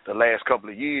think the last couple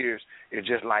of years, it's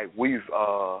just like we've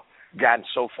gotten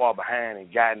so far behind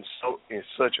and gotten in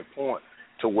such a point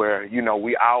to where,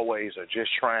 we always are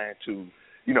just trying to,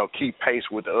 keep pace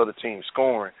with the other team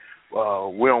scoring.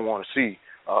 We don't want to see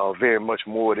very much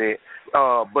more of that.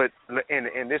 But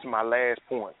this is my last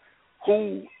point.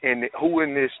 Who in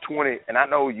this 20, and I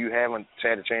know you haven't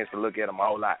had a chance to look at them a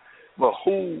whole lot, but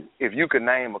who, if you could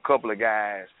name a couple of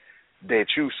guys that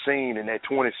you've seen in that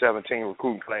 2017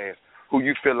 recruiting class who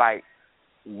you feel like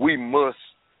we must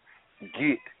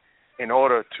get in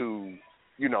order to,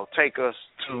 take us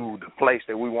to the place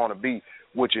that we want to be,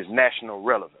 which is national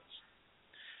relevance?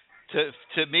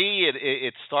 To me,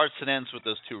 it starts and ends with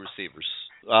those two receivers.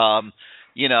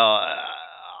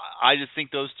 I just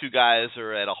think those two guys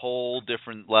are at a whole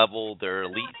different level. They're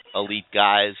elite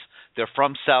guys. They're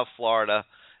from South Florida,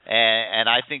 and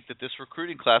I think that this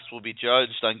recruiting class will be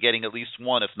judged on getting at least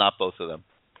one, if not both of them.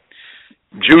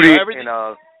 Judy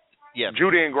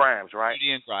and Grimes, right?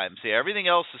 Judy and Grimes. Yeah, everything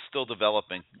else is still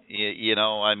developing. I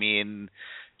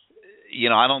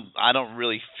don't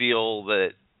really feel that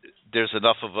there's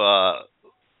enough of a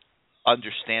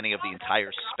understanding of the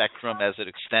entire spectrum as it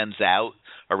extends out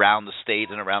around the state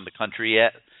and around the country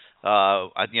yet.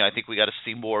 I think we got to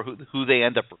see more who they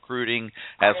end up recruiting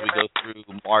as we go through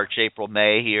March, April,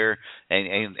 May here,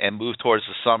 and move towards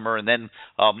the summer. And then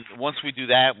once we do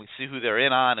that, we see who they're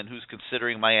in on and who's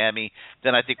considering Miami.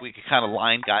 Then I think we can kind of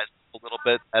line guys a little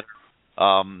bit better.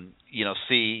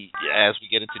 See as we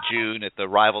get into June at the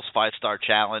Rivals 5-Star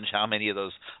Challenge, how many of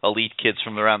those elite kids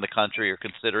from around the country are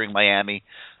considering Miami.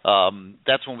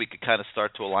 That's when we could kind of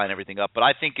start to align everything up. But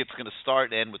I think it's going to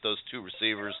start and end with those two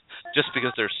receivers just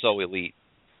because they're so elite.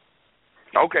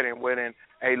 Okay, then. Well, then,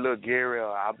 hey, look, Gary,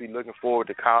 I'll be looking forward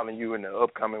to calling you in the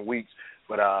upcoming weeks.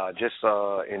 But just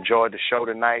enjoyed the show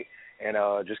tonight, and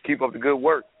just keep up the good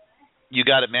work. You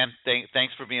got it, man.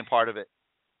 Thanks for being part of it.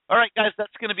 All right, guys,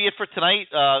 that's going to be it for tonight.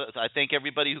 I thank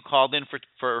everybody who called in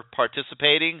for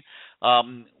participating.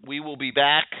 We will be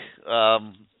back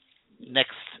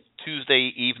next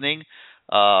Tuesday evening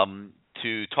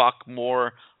to talk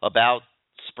more about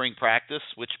spring practice,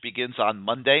 which begins on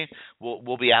Monday.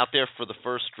 We'll be out there for the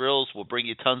first drills. We'll bring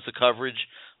you tons of coverage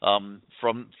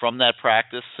from that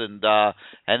practice, and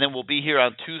then we'll be here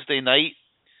on Tuesday night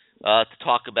to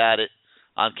talk about it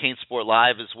on CaneSport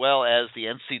Live, as well as the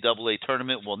NCAA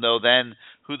tournament. We'll know then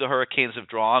who the Hurricanes have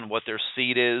drawn, what their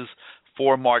seed is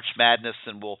for March Madness,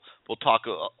 and we'll talk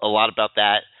a lot about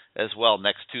that as well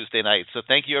next Tuesday night. So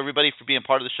thank you, everybody, for being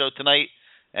part of the show tonight,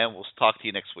 and we'll talk to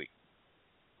you next week.